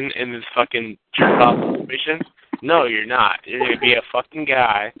lesbian in this fucking jerk-off situation? No, you're not. You're going to be a fucking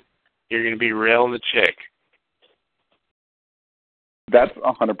guy. You're going to be railing the chick. That's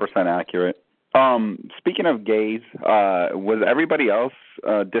 100% accurate. Speaking of gays, was everybody else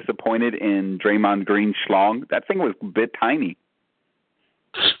disappointed in Draymond Green's schlong? That thing was a bit tiny.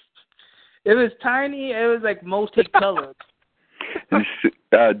 It was tiny. It was like multicolored.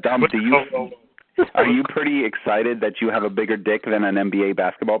 Dumb, are you pretty excited that you have a bigger dick than an NBA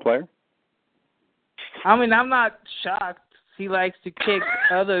basketball player? I mean, I'm not shocked. He likes to kick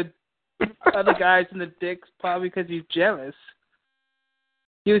other guys in the dicks probably because he's jealous.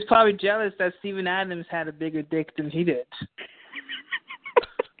 He was probably jealous that Steven Adams had a bigger dick than he did.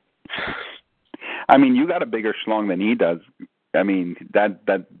 I mean, you got a bigger schlong than he does. I mean, that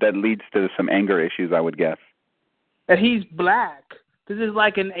leads to some anger issues, I would guess. And he's black. This is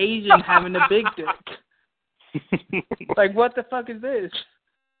like an Asian having a big dick. Like, what the fuck is this?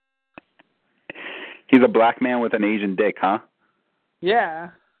 He's a black man with an Asian dick, huh? Yeah.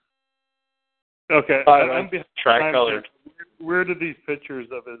 Okay. I'm tricolored. Where did these pictures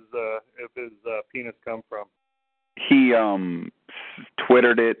of his penis come from? He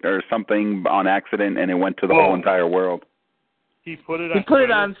Twittered it or something on accident, and it went to the whole entire world. He put it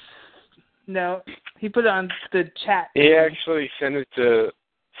on the chat. He actually sent it to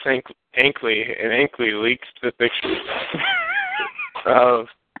Ankley, and Ankley leaked the picture of.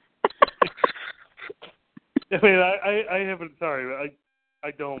 I mean, I haven't. Sorry,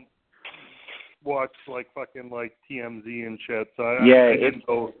 I don't watch like fucking like TMZ and shit. So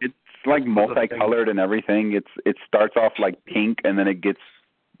it's like multicolored and everything. It starts off like pink, and then it gets.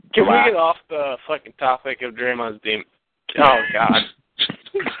 Can black. we get off the fucking topic of Draymond's demon? Oh God!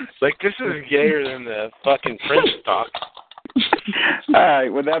 Like, this is gayer than the fucking Prince talk. All right,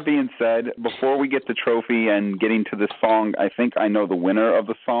 with that being said, before we get the trophy and getting to this song, I think I know the winner of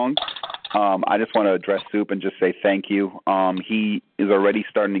the song. I just want to address Soup and just say thank you. He is already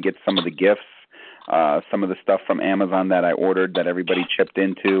starting to get some of the gifts, some of the stuff from Amazon that I ordered that everybody chipped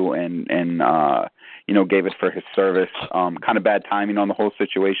into and gave it for his service. Kind of bad timing on the whole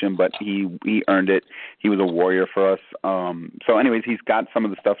situation, but he earned it. He was a warrior for us. So anyways, he's got some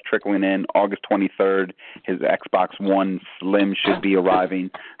of the stuff trickling in. August 23rd, his Xbox One Slim should be arriving,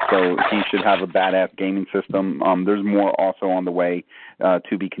 so he should have a badass gaming system. There's more also on the way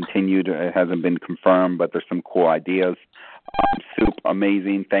to be continued. It hasn't been confirmed, but there's some cool ideas. Soup,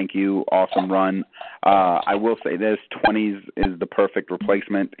 amazing. Thank you. Awesome run. I will say this, 20s is the perfect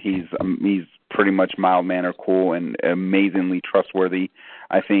replacement. He's pretty much mild-mannered, cool, and amazingly trustworthy.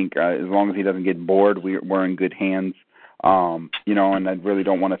 I think as long as he doesn't get bored, we're in good hands. And I really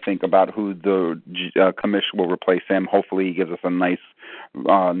don't want to think about who the commission will replace him. Hopefully he gives us a nice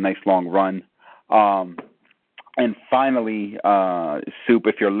long run. And finally, Soup,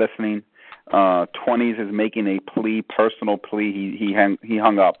 if you're listening, 20s is making a personal plea. He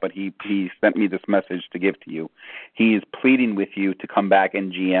hung up, but he sent me this message to give to you. He is pleading with you to come back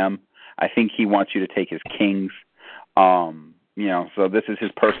in GM. I think he wants you to take his Kings. So this is his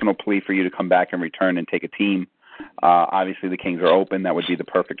personal plea for you to come back and return and take a team. Obviously the Kings are open. That would be the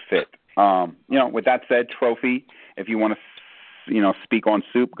perfect fit. With that said, Trophy, if you want to speak on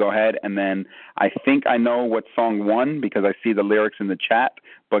Soup, go ahead. And then I think I know what song won because I see the lyrics in the chat,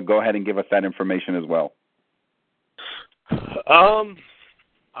 but go ahead and give us that information as well. I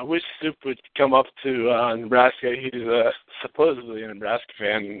wish Soup would come up to Nebraska. He's supposedly a Nebraska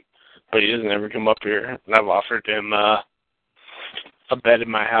fan, but he doesn't ever come up here. And I've offered him a bed in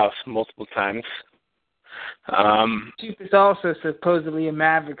my house multiple times. Soup is also supposedly a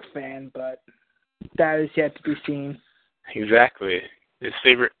Maverick fan, but that is yet to be seen. Exactly. His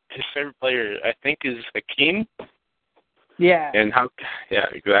favorite player, I think, is Hakeem. Yeah. And yeah,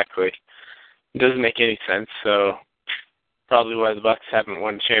 exactly. It doesn't make any sense. So probably why the Bucks haven't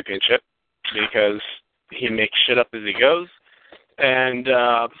won a championship, because he makes shit up as he goes. And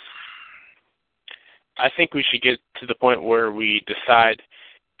I think we should get to the point where we decide,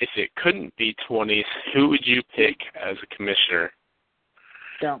 if it couldn't be 20s, who would you pick as a commissioner?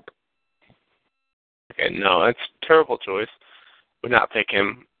 Dump. Okay, no, that's a terrible choice. Would not pick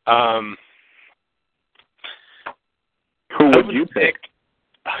him. Who would you pick?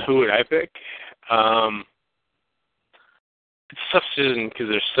 Who would I pick? It's a tough decision because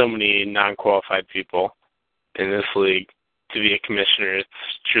there's so many non-qualified people in this league. To be a commissioner, it's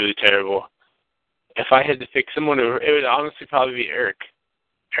truly terrible. If I had to pick someone, it would honestly probably be Eric.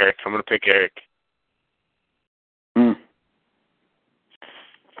 I'm going to pick Eric.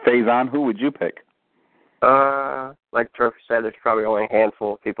 Faison, who would you pick? Like Trophy said, there's probably only a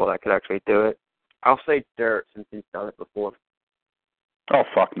handful of people that could actually do it. I'll say Dirt, since he's done it before. Oh,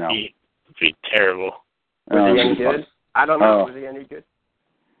 fuck no. He'd be terrible. Was he any good? I don't know. Was he any good?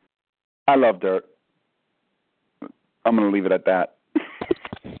 I love Dirt. I'm going to leave it at that.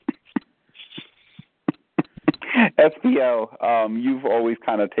 SPL, you've always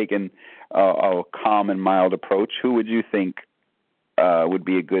kind of taken a calm and mild approach. Who would you think would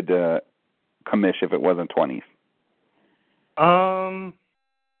be a good commish if it wasn't 20s?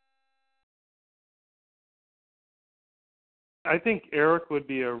 I think Eric would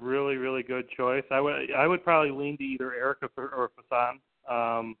be a really, really good choice. I would probably lean to either Eric or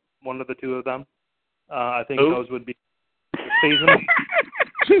Faison, one of the two of them. I think those would be Faison,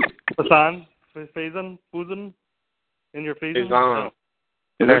 Faison, in your Faison.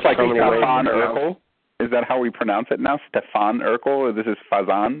 Is this like Stefan Urkel? Is that how we pronounce it now? Stefan Urkel? Or this is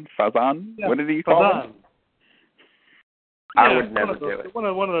Fazan? Yeah, what did he call him? I would never do it. One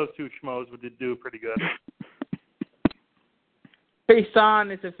of those two schmoes would do pretty good.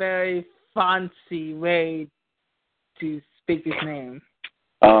 Faison is a very fancy way to speak his name.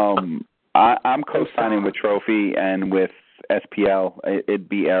 I'm co-signing with Trophy and with SPL. It'd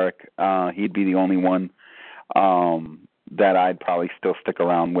be Eric. He'd be the only one that I'd probably still stick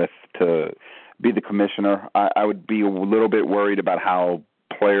around with to be the commissioner. I would be a little bit worried about how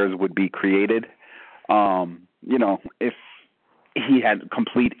players would be created. If he had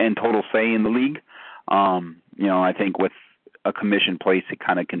complete and total say in the league, I think with a commission place, he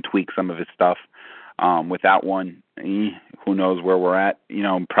kind of can tweak some of his stuff. Without one, who knows where we're at?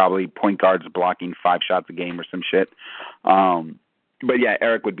 Probably point guards blocking 5 shots a game or some shit. But yeah,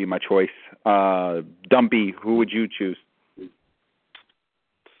 Eric would be my choice. Dumpy, who would you choose?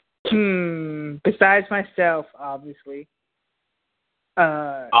 Besides myself, obviously.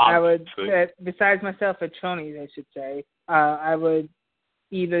 I would, besides myself at Tony's, I should say, I would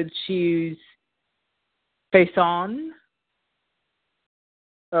either choose Faison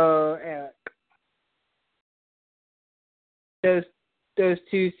or Eric. Those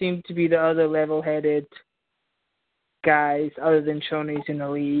two seem to be the other level-headed guys, other than Shoney's in the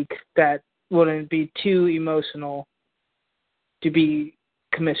league, that wouldn't be too emotional to be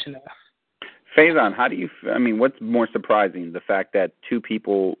commissioner. Faison, what's more surprising, the fact that 2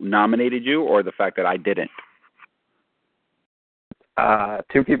 people nominated you or the fact that I didn't?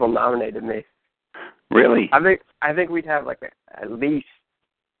 2 people nominated me. Really? I think we'd have at least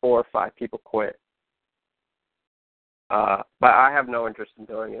 4 or 5 people quit. But I have no interest in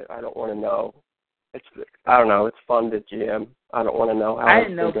doing it. I don't want to know. I don't know. It's fun to GM. I don't want to know how. I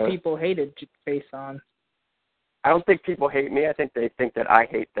didn't know people hated Faison. I don't think people hate me. I think they think that I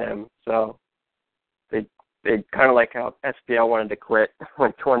hate them. So they kind of like how SPL wanted to quit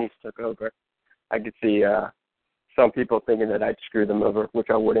when 20s took over. I could see some people thinking that I'd screw them over, which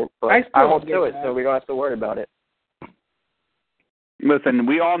I wouldn't. But I won't do it, so we don't have to worry about it. Listen,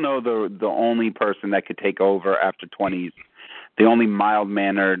 we all know the only person that could take over after 20s, the only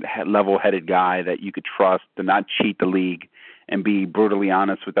mild-mannered, level-headed guy that you could trust to not cheat the league and be brutally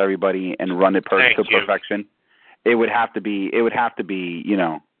honest with everybody and run it to perfection. It would have to be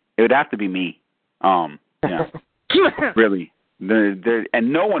me. Really.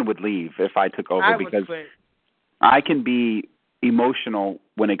 And no one would leave if I took over because I can be emotional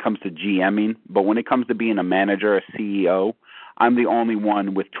when it comes to GMing, but when it comes to being a manager, a CEO, I'm the only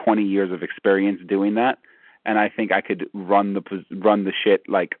one with 20 years of experience doing that, and I think I could run the shit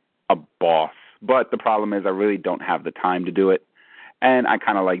like a boss. But the problem is I really don't have the time to do it, and I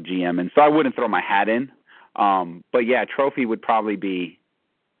kind of like GMing, so I wouldn't throw my hat in. But yeah, Trophy would probably be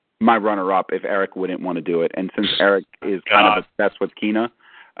my runner-up if Eric wouldn't want to do it, and since Eric is kind of obsessed with Keena,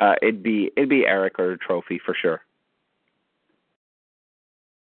 it'd be Eric or Trophy for sure.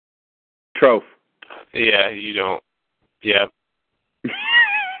 Troph. Yeah, you don't. Yeah.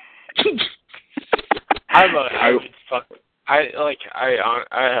 I would fuck. I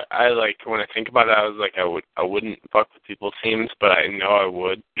like when I think about it. I was like, I wouldn't fuck with people's teams, but I know I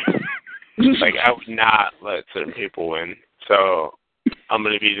would. Like, I would not let certain people win. So I'm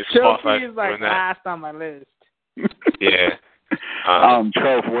gonna be disqualified. Trophy is like last on my list. Yeah.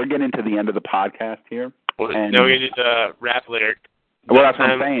 Troph, we're getting to the end of the podcast here. And now we need the rap lyric. Well, that's what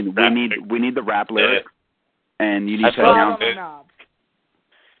I'm saying. We need the rap lyric, and you need to announce it.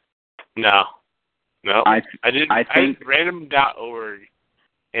 No. I think random.org,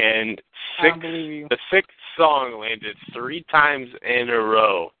 and the sixth song landed 3 times in a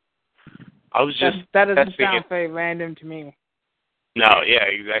row. I was just that doesn't sound very random to me. No, yeah,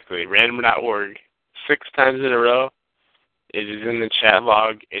 exactly. Random.org, 6 times in a row. It is in the chat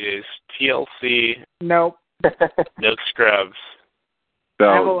log. It is TLC. Nope. No scrubs. So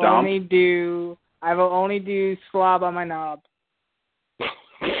I will only do slob on my knob.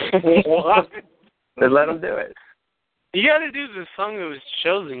 What? Then let them do it. You got to do the song that was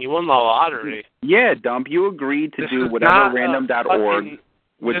chosen. You won the lottery. Yeah, Dump. You agreed to do whatever random.org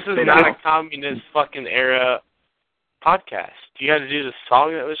would This is spit not out. a communist fucking era podcast. You got to do the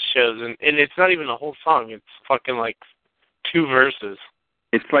song that was chosen, and it's not even a whole song. It's fucking like 2 verses.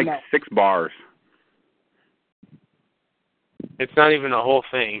 It's like 6 bars. It's not even a whole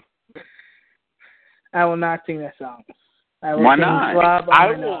thing. I will not sing that song. I will Why sing not? slob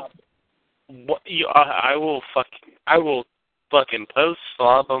on my knob. I will fucking post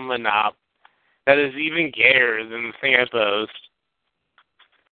slob on my knob. That is even gayer than the thing I post.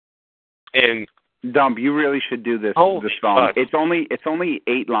 And Dump, you really should do this song. Fuck. It's only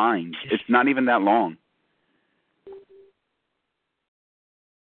 8 lines. It's not even that long.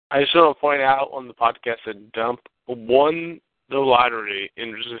 I just want to point out on the podcast that Dump won the lottery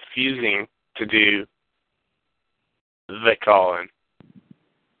and was refusing to do the call-in.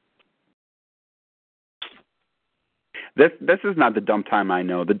 This is not the Dump time I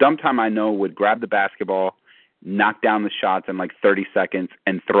know. The Dump time I know would grab the basketball, knock down the shots in like 30 seconds,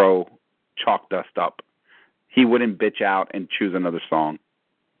 and throw chalk dust up. He wouldn't bitch out and choose another song.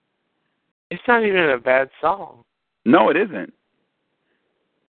 It's not even a bad song. No, it isn't.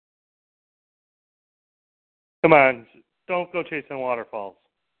 Come on, don't go chasing waterfalls.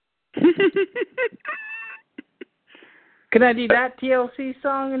 Can I do that TLC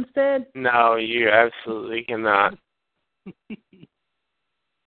song instead? No, you absolutely cannot.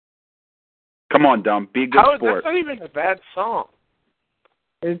 Come on, Dump. Be a good sport. That's not even a bad song.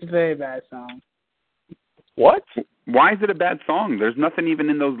 It's a very bad song. What? Why is it a bad song? There's nothing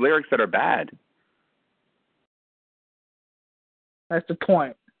even in those lyrics that are bad. That's the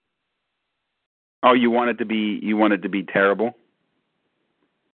point. Oh, you want it to be terrible?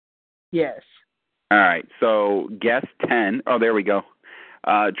 Yes. All right. So guess 10. Oh, there we go.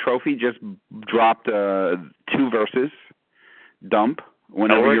 Trophy just dropped 2 verses. Dump.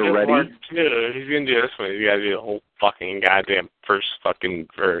 Whenever you're ready. He's gonna do this one. He's gotta do the whole fucking goddamn first fucking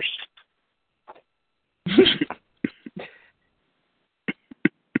verse.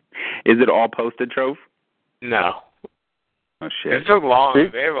 Is it all posted, Troph? No. Oh shit. It's so long.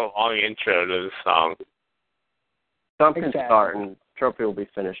 They have a long intro to the song. Dump can start, and Trophy will be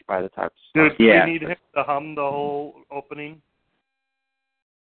finished by the time. Do Yeah. we need him to hum the whole opening?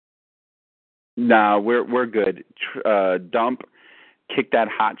 No, we're good. Dump, kick that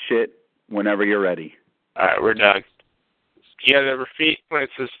hot shit whenever you're ready. All right, we're done. You guys ever repeat when it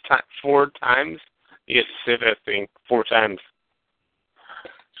says 4 times? You have to say that thing 4 times.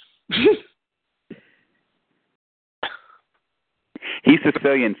 He's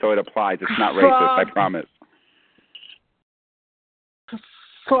Sicilian, so it applies. It's not racist, I promise.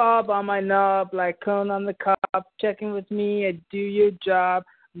 Slob on my knob like cone on the cob. Checking with me, I do your job.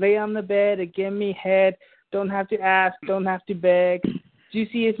 Lay on the bed and give me head. Don't have to ask, don't have to beg.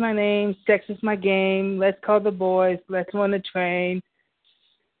 Juicy is my name, sex is my game. Let's call the boys, let's run a train.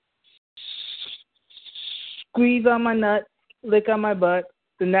 Squeeze on my nut, lick on my butt.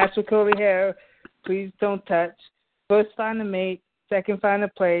 The natural curly hair, please don't touch. First find a mate, second find a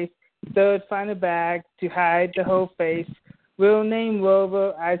place. Third find a bag to hide the whole face. Real name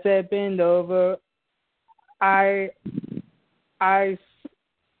Rover, I said bend over. I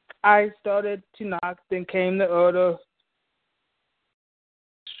started to knock, then came the order.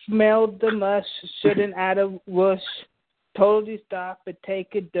 Smelled the mush, shouldn't add a whoosh. Told you stop and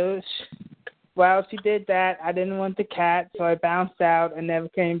take a douche. While she did that, I didn't want the cat, so I bounced out and never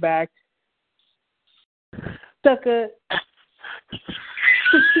came back. Sucker.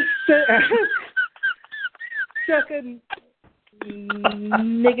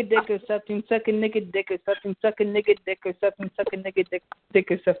 nigga dick or something, suck a nigga dick or something, suck a nigga dick or something, suck a nigga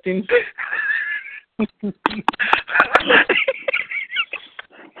dick or something.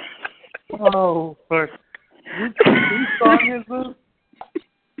 Oh, fuck. Whose song is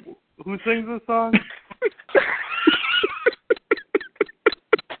this? Who sings this song?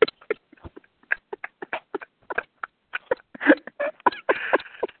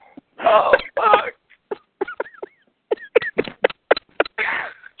 Oh, fuck.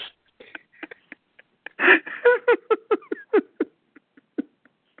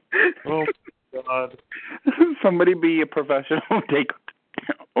 Oh, God. Somebody be a professional. Take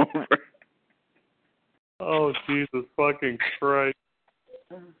over. Oh, Jesus fucking Christ.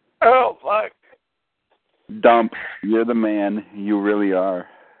 Oh, fuck. Dump, you're the man. You really are.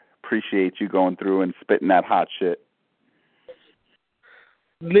 Appreciate you going through and spitting that hot shit.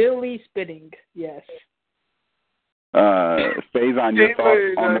 Literally spitting, yes. Faison, your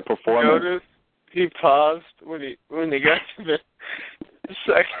thoughts on the performance? Notice he paused when he got to the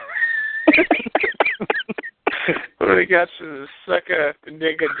second. When he got to the sucker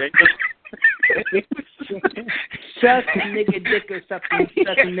nigga dick. Suck a nigga dick or something,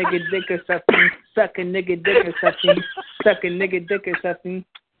 suck a nigga dick or something, suck a nigga dick or something, suck a nigga dick or something.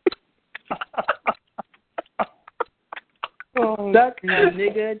 Suck a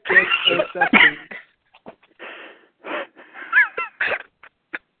nigga dick or something.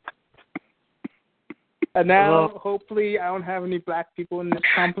 And now, hopefully, I don't have any black people in this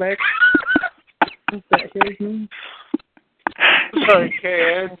complex that hears me. Sorry,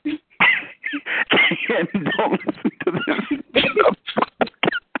 KN. KN, don't listen to this.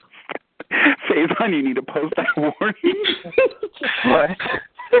 Faison, you need to post that warning. What?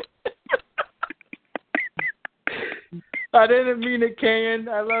 I didn't mean it, KN.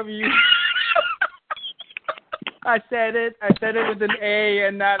 I love you. I said it with an A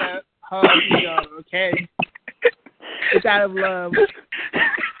and not a hug, okay? It's out of love.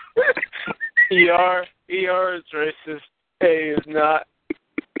 ER is racist. A is not.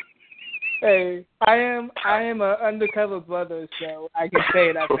 Hey, I am a undercover brother, so I can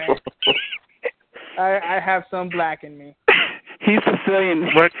say it. I think I have some black in me. He's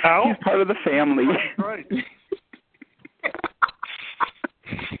Sicilian. What? How? He's part of the family. Right.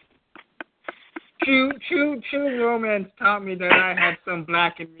 True romance taught me that I had some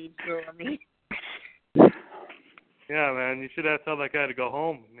black in me, so I mean. Yeah, man, you should have told that guy to go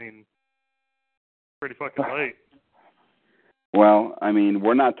home. I mean, pretty fucking late. Well, I mean,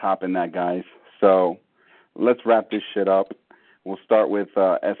 we're not topping that, guys. So let's wrap this shit up. We'll start with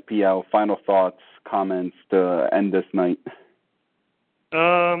SPL. Final thoughts, comments to end this night.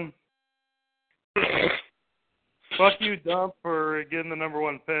 Fuck you, Dump, for getting the number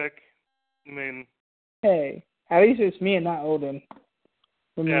one pick. I mean, hey, at least it's me and not Odin.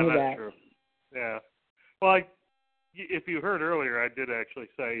 Remember that's that. true. Yeah. Well, if you heard earlier, I did actually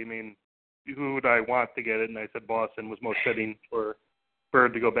say, I mean, who would I want to get it? And I said Boston was most fitting for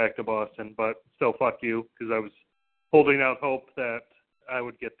Bird to go back to Boston. But still, fuck you, because I was holding out hope that I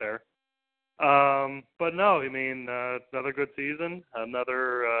would get there. But no, I mean, another good season,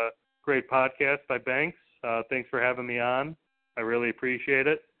 another great podcast by Banks. Thanks for having me on. I really appreciate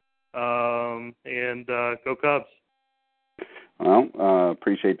it. And go Cubs. Well,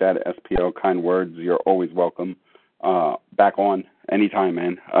 appreciate that, SPL. Kind words. You're always welcome. Back on anytime,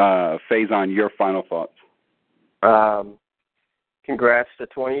 man. Faison, your final thoughts. Congrats to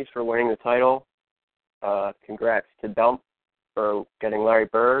 20s for winning the title. Congrats to Dump for getting Larry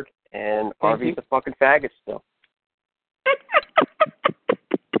Bird. And RV's a fucking faggot still.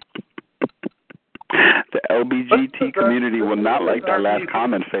 The LBGT community will not like that last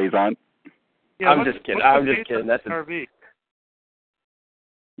comment, Faison. Yeah, I'm just kidding. That's RV.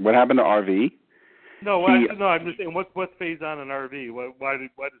 What happened to RV? No, I'm just saying, what's Faison and RV? Why does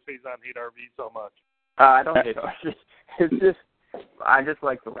Faison hate RV so much? I don't hate RV. It's just, I just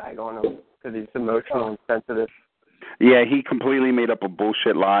like to rag on him because he's emotional and sensitive. Yeah, he completely made up a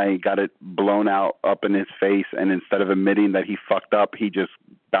bullshit lie, got it blown out up in his face, and instead of admitting that he fucked up, he just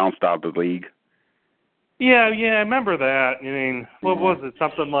bounced out of the league. Yeah, I remember that. I mean, what was it?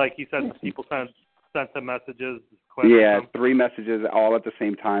 Something like he said people sent him messages. Yeah, 3 messages all at the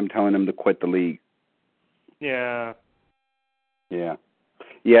same time telling him to quit the league. Yeah.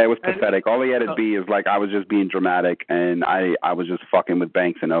 Yeah, it was pathetic. All he had to be is like, I was just being dramatic, and I was just fucking with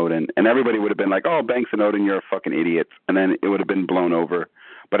Banks and Odin. And everybody would have been like, oh, Banks and Odin, you're fucking idiots. And then it would have been blown over.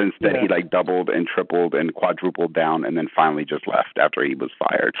 But instead, he like doubled and tripled and quadrupled down, and then finally just left after he was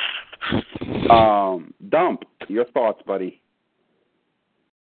fired. Dump, your thoughts, buddy?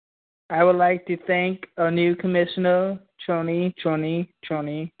 I would like to thank our new commissioner,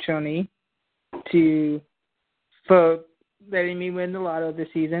 for letting me win the lotto this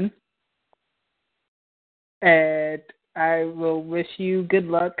season. And I will wish you good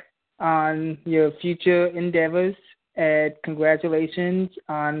luck on your future endeavors, and congratulations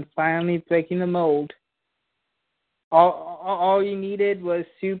on finally breaking the mold. All you needed was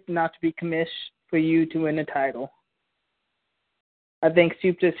Soup not to be commish for you to win the title. I think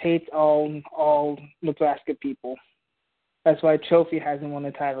Soup just hates all Nebraska people. That's why Trophy hasn't won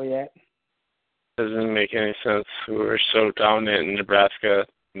the title yet. Doesn't make any sense. We're so dominant in Nebraska.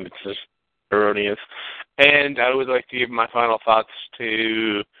 It's just erroneous. And I would like to give my final thoughts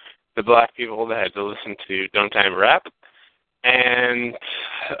to the black people that had to listen to Downtime Rap, and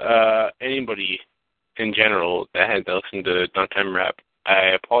anybody in general that had to listen to Downtime Rap.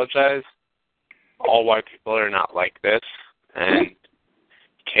 I apologize. All white people are not like this. And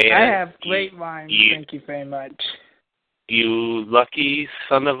I have great rhymes. Thank you very much. You lucky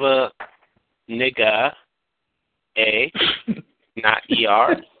son of a nigga, A, not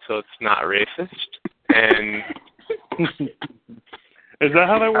ER, so it's not racist. And is that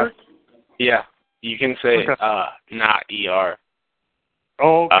how that works? Yeah, you can say not ER.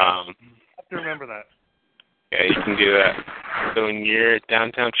 Oh, okay. I have to remember that. Yeah, you can do that. So when you're at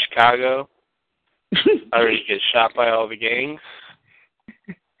downtown Chicago, or you get shot by all the gangs,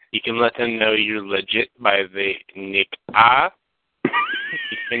 you can let them know you're legit by the nick ah.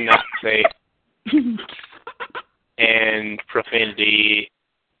 You cannot say and profanity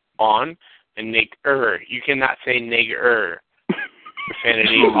on, and nigger. You cannot say nigger.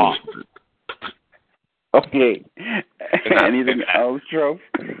 Profanity off. Okay. Anything else, Joe?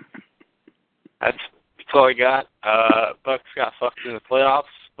 That's all I got. Bucks got fucked in the playoffs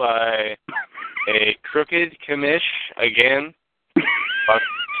by a crooked commish again.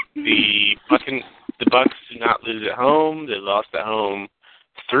 The Bucks did not lose at home. They lost at home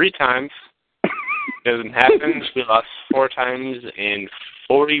 3 times. Doesn't happen. We lost 4 times in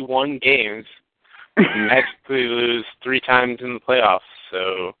 41 games. Magically lose 3 times in the playoffs.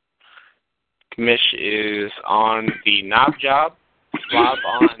 So Commish is on the knob job, slob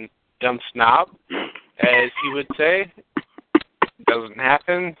on dumb snob, as he would say. Doesn't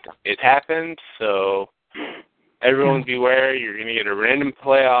happen. It happened. So everyone beware. You're going to get a random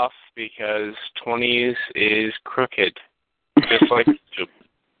playoff because 20s is crooked, just like Soup.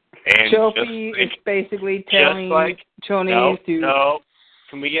 And Trophy is basically telling Tony's to no.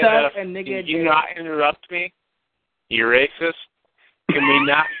 Can we get suck a? And nigga Can you not interrupt me? You're racist. Can we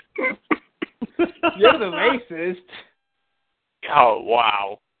not? You're the racist. Oh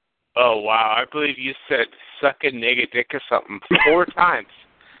wow! I believe you said suck a nigga dick or something 4 times.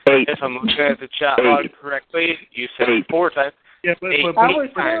 If I'm looking at the chat log correctly, you said it 4 times. Yeah, but I was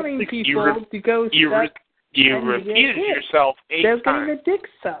telling people to go suck. You repeated yourself 8 They're times. getting their dick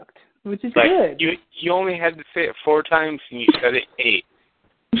sucked, which is like, good. You only had to say it 4 times, and you said it 8.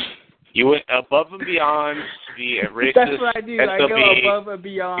 You went above and beyond to be a racist. That's what I do. SOB. I go above and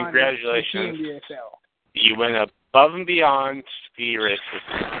beyond. Congratulations. TNBSL. You went above and beyond to be racist.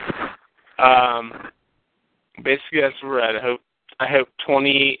 Basically, that's where we're at. I hope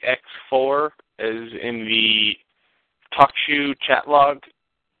 20x4 is in the talk shoe chat log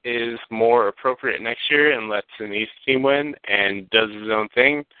is more appropriate next year and lets an East team win and does his own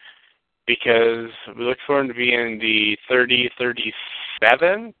thing, because we look forward to being the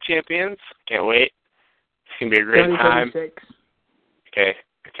 30-37 champions. Can't wait. It's going to be a great time. 36.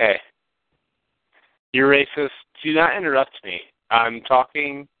 Okay. You're racist. Do not interrupt me. I'm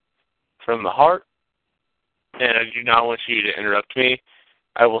talking from the heart, and I do not want you to interrupt me.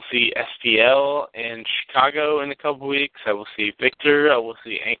 I will see SPL in Chicago in a couple weeks. I will see Victor. I will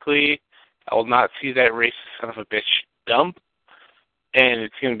see Ankley. I will not see that racist son of a bitch dump. And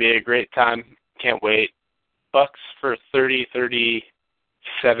it's going to be a great time. Can't wait. Bucks for 30-37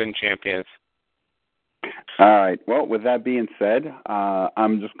 champions. All right. Well, with that being said,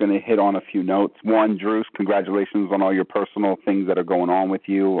 I'm just going to hit on a few notes. One, Drews, congratulations on all your personal things that are going on with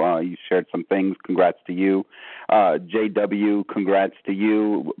you. You shared some things. Congrats to you. JW, congrats to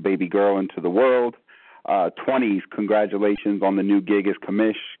you, baby girl into the world. 20s, congratulations on the new gig as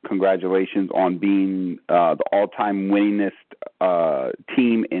commish. Congratulations on being the all-time winningest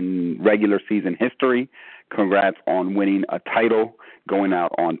team in regular season history. Congrats on winning a title, going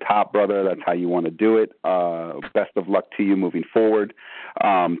out on top, brother. That's how you want to do it. Best of luck to you moving forward.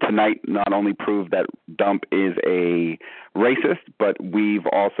 Tonight not only proved that Dump is a racist, but we've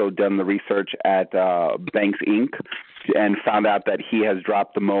also done the research at Banks Inc. and found out that he has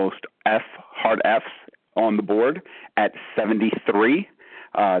dropped the most hard Fs on the board at 73.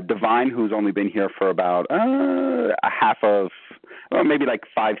 Divine, who's only been here for about maybe like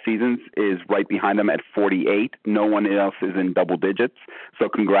 5 seasons, is right behind them at 48. No one else is in double digits. So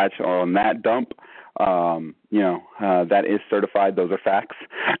congrats on that, Dump. That is certified. Those are facts.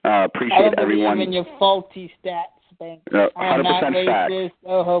 Appreciate everyone. I don't believe in your faulty stats, Banks. 100% I'm not fact. racist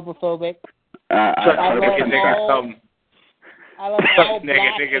or homophobic. I love all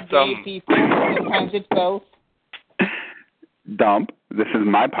black and gay people. Sometimes it's both. Dump. This is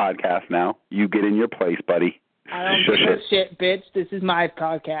my podcast now. You get in your place, buddy. I don't give a shit, bitch. This is my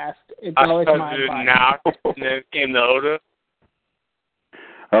podcast. It's always my podcast. And then came the Oda.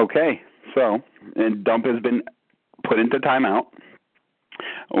 Okay. So, and Dump has been put into timeout.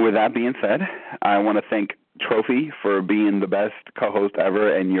 With that being said, I want to thank Trophy for being the best co-host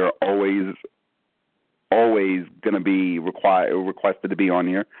ever, and you're always going to be requested to be on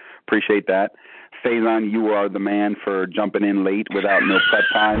here. Appreciate that. Faison, you are the man for jumping in late without no prep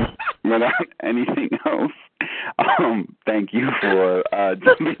time, without anything else. Thank you for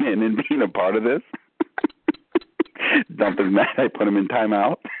jumping in and being a part of this. Dump is mad I put him in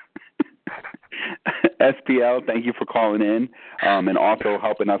timeout. SPL, thank you for calling in and also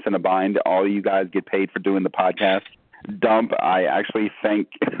helping us in a bind. All of you guys get paid for doing the podcast. Dump, I actually thank...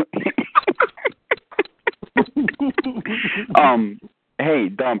 Hey,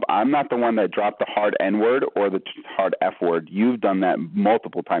 Dump, I'm not the one that dropped the hard N-word or the hard F-word. You've done that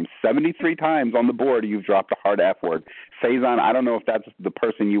multiple times. 73 times on the board you've dropped the hard F-word. Faison, I don't know if that's the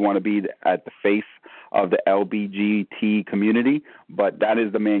person you want to be at the face of the LBGT community, but that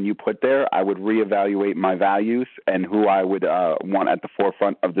is the man you put there. I would reevaluate my values and who I would want at the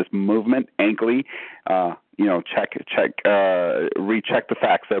forefront of this movement. Ankly, recheck the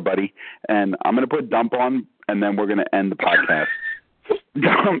facts there, buddy. And I'm going to put Dump on, and then we're going to end the podcast.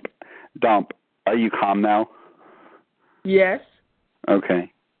 Dump, are you calm now? Yes. Okay.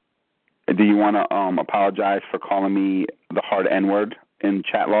 Do you want to apologize for calling me the hard N-word in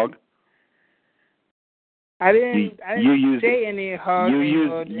chat log? I didn't say any hard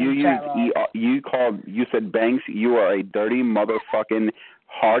N-word in chat log. You said, Banks, you are a dirty motherfucking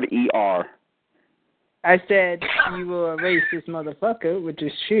hard ER. I said you were a racist motherfucker, which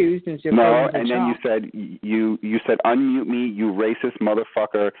is true since you're no, and then you said you said unmute me, you racist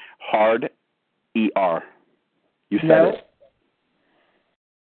motherfucker, hard ER. You said it.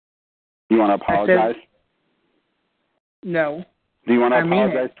 You want to apologize? No. Do you want to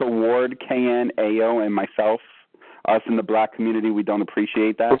apologize to Ward, KN, AO, and myself? Us in the black community, we don't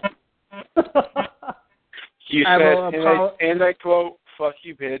appreciate that. You said, and I quote, "Fuck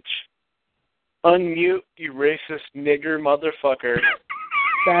you, bitch." Unmute, you racist nigger motherfucker.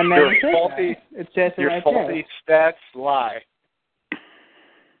 Your faulty stats lie.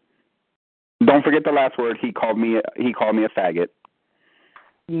 Don't forget the last word. He called me a faggot.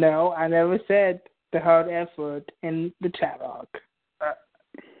 No, I never said the hard F word in the chat log.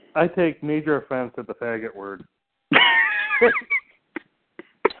 I take major offense at the faggot word.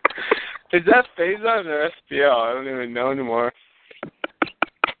 Is that Faison or SPL? I don't even know anymore.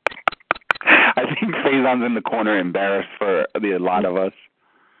 I think Faison's in the corner embarrassed for a lot of us.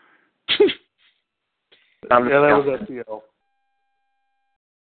 That was SPL.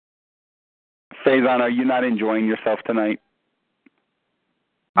 Faison, are you not enjoying yourself tonight?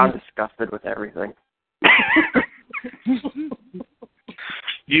 I'm disgusted with everything.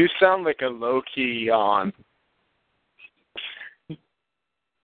 You sound like a low-key yawn.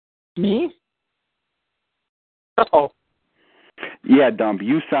 Me? Oh. Yeah, Dump,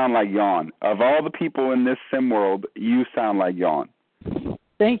 you sound like Yawn. Of all the people in this sim world, you sound like Yawn.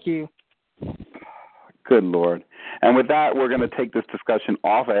 Thank you. Good Lord. And with that, we're going to take this discussion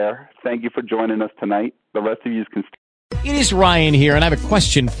off air. Thank you for joining us tonight. The rest of you can stay. It is Ryan here, and I have a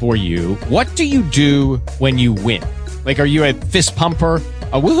question for you. What do you do when you win? Like, are you a fist pumper,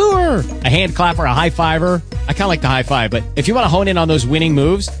 a woohooer, a hand clapper, a high fiver? I kind of like the high five, but if you want to hone in on those winning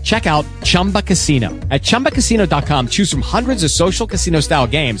moves, check out Chumba Casino. At ChumbaCasino.com, choose from hundreds of social casino-style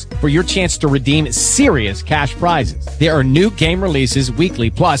games for your chance to redeem serious cash prizes. There are new game releases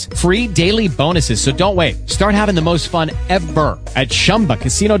weekly, plus free daily bonuses, so don't wait. Start having the most fun ever at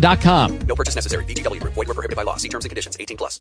ChumbaCasino.com. No purchase necessary. VGW. Void where prohibited by law. See terms and conditions. 18+.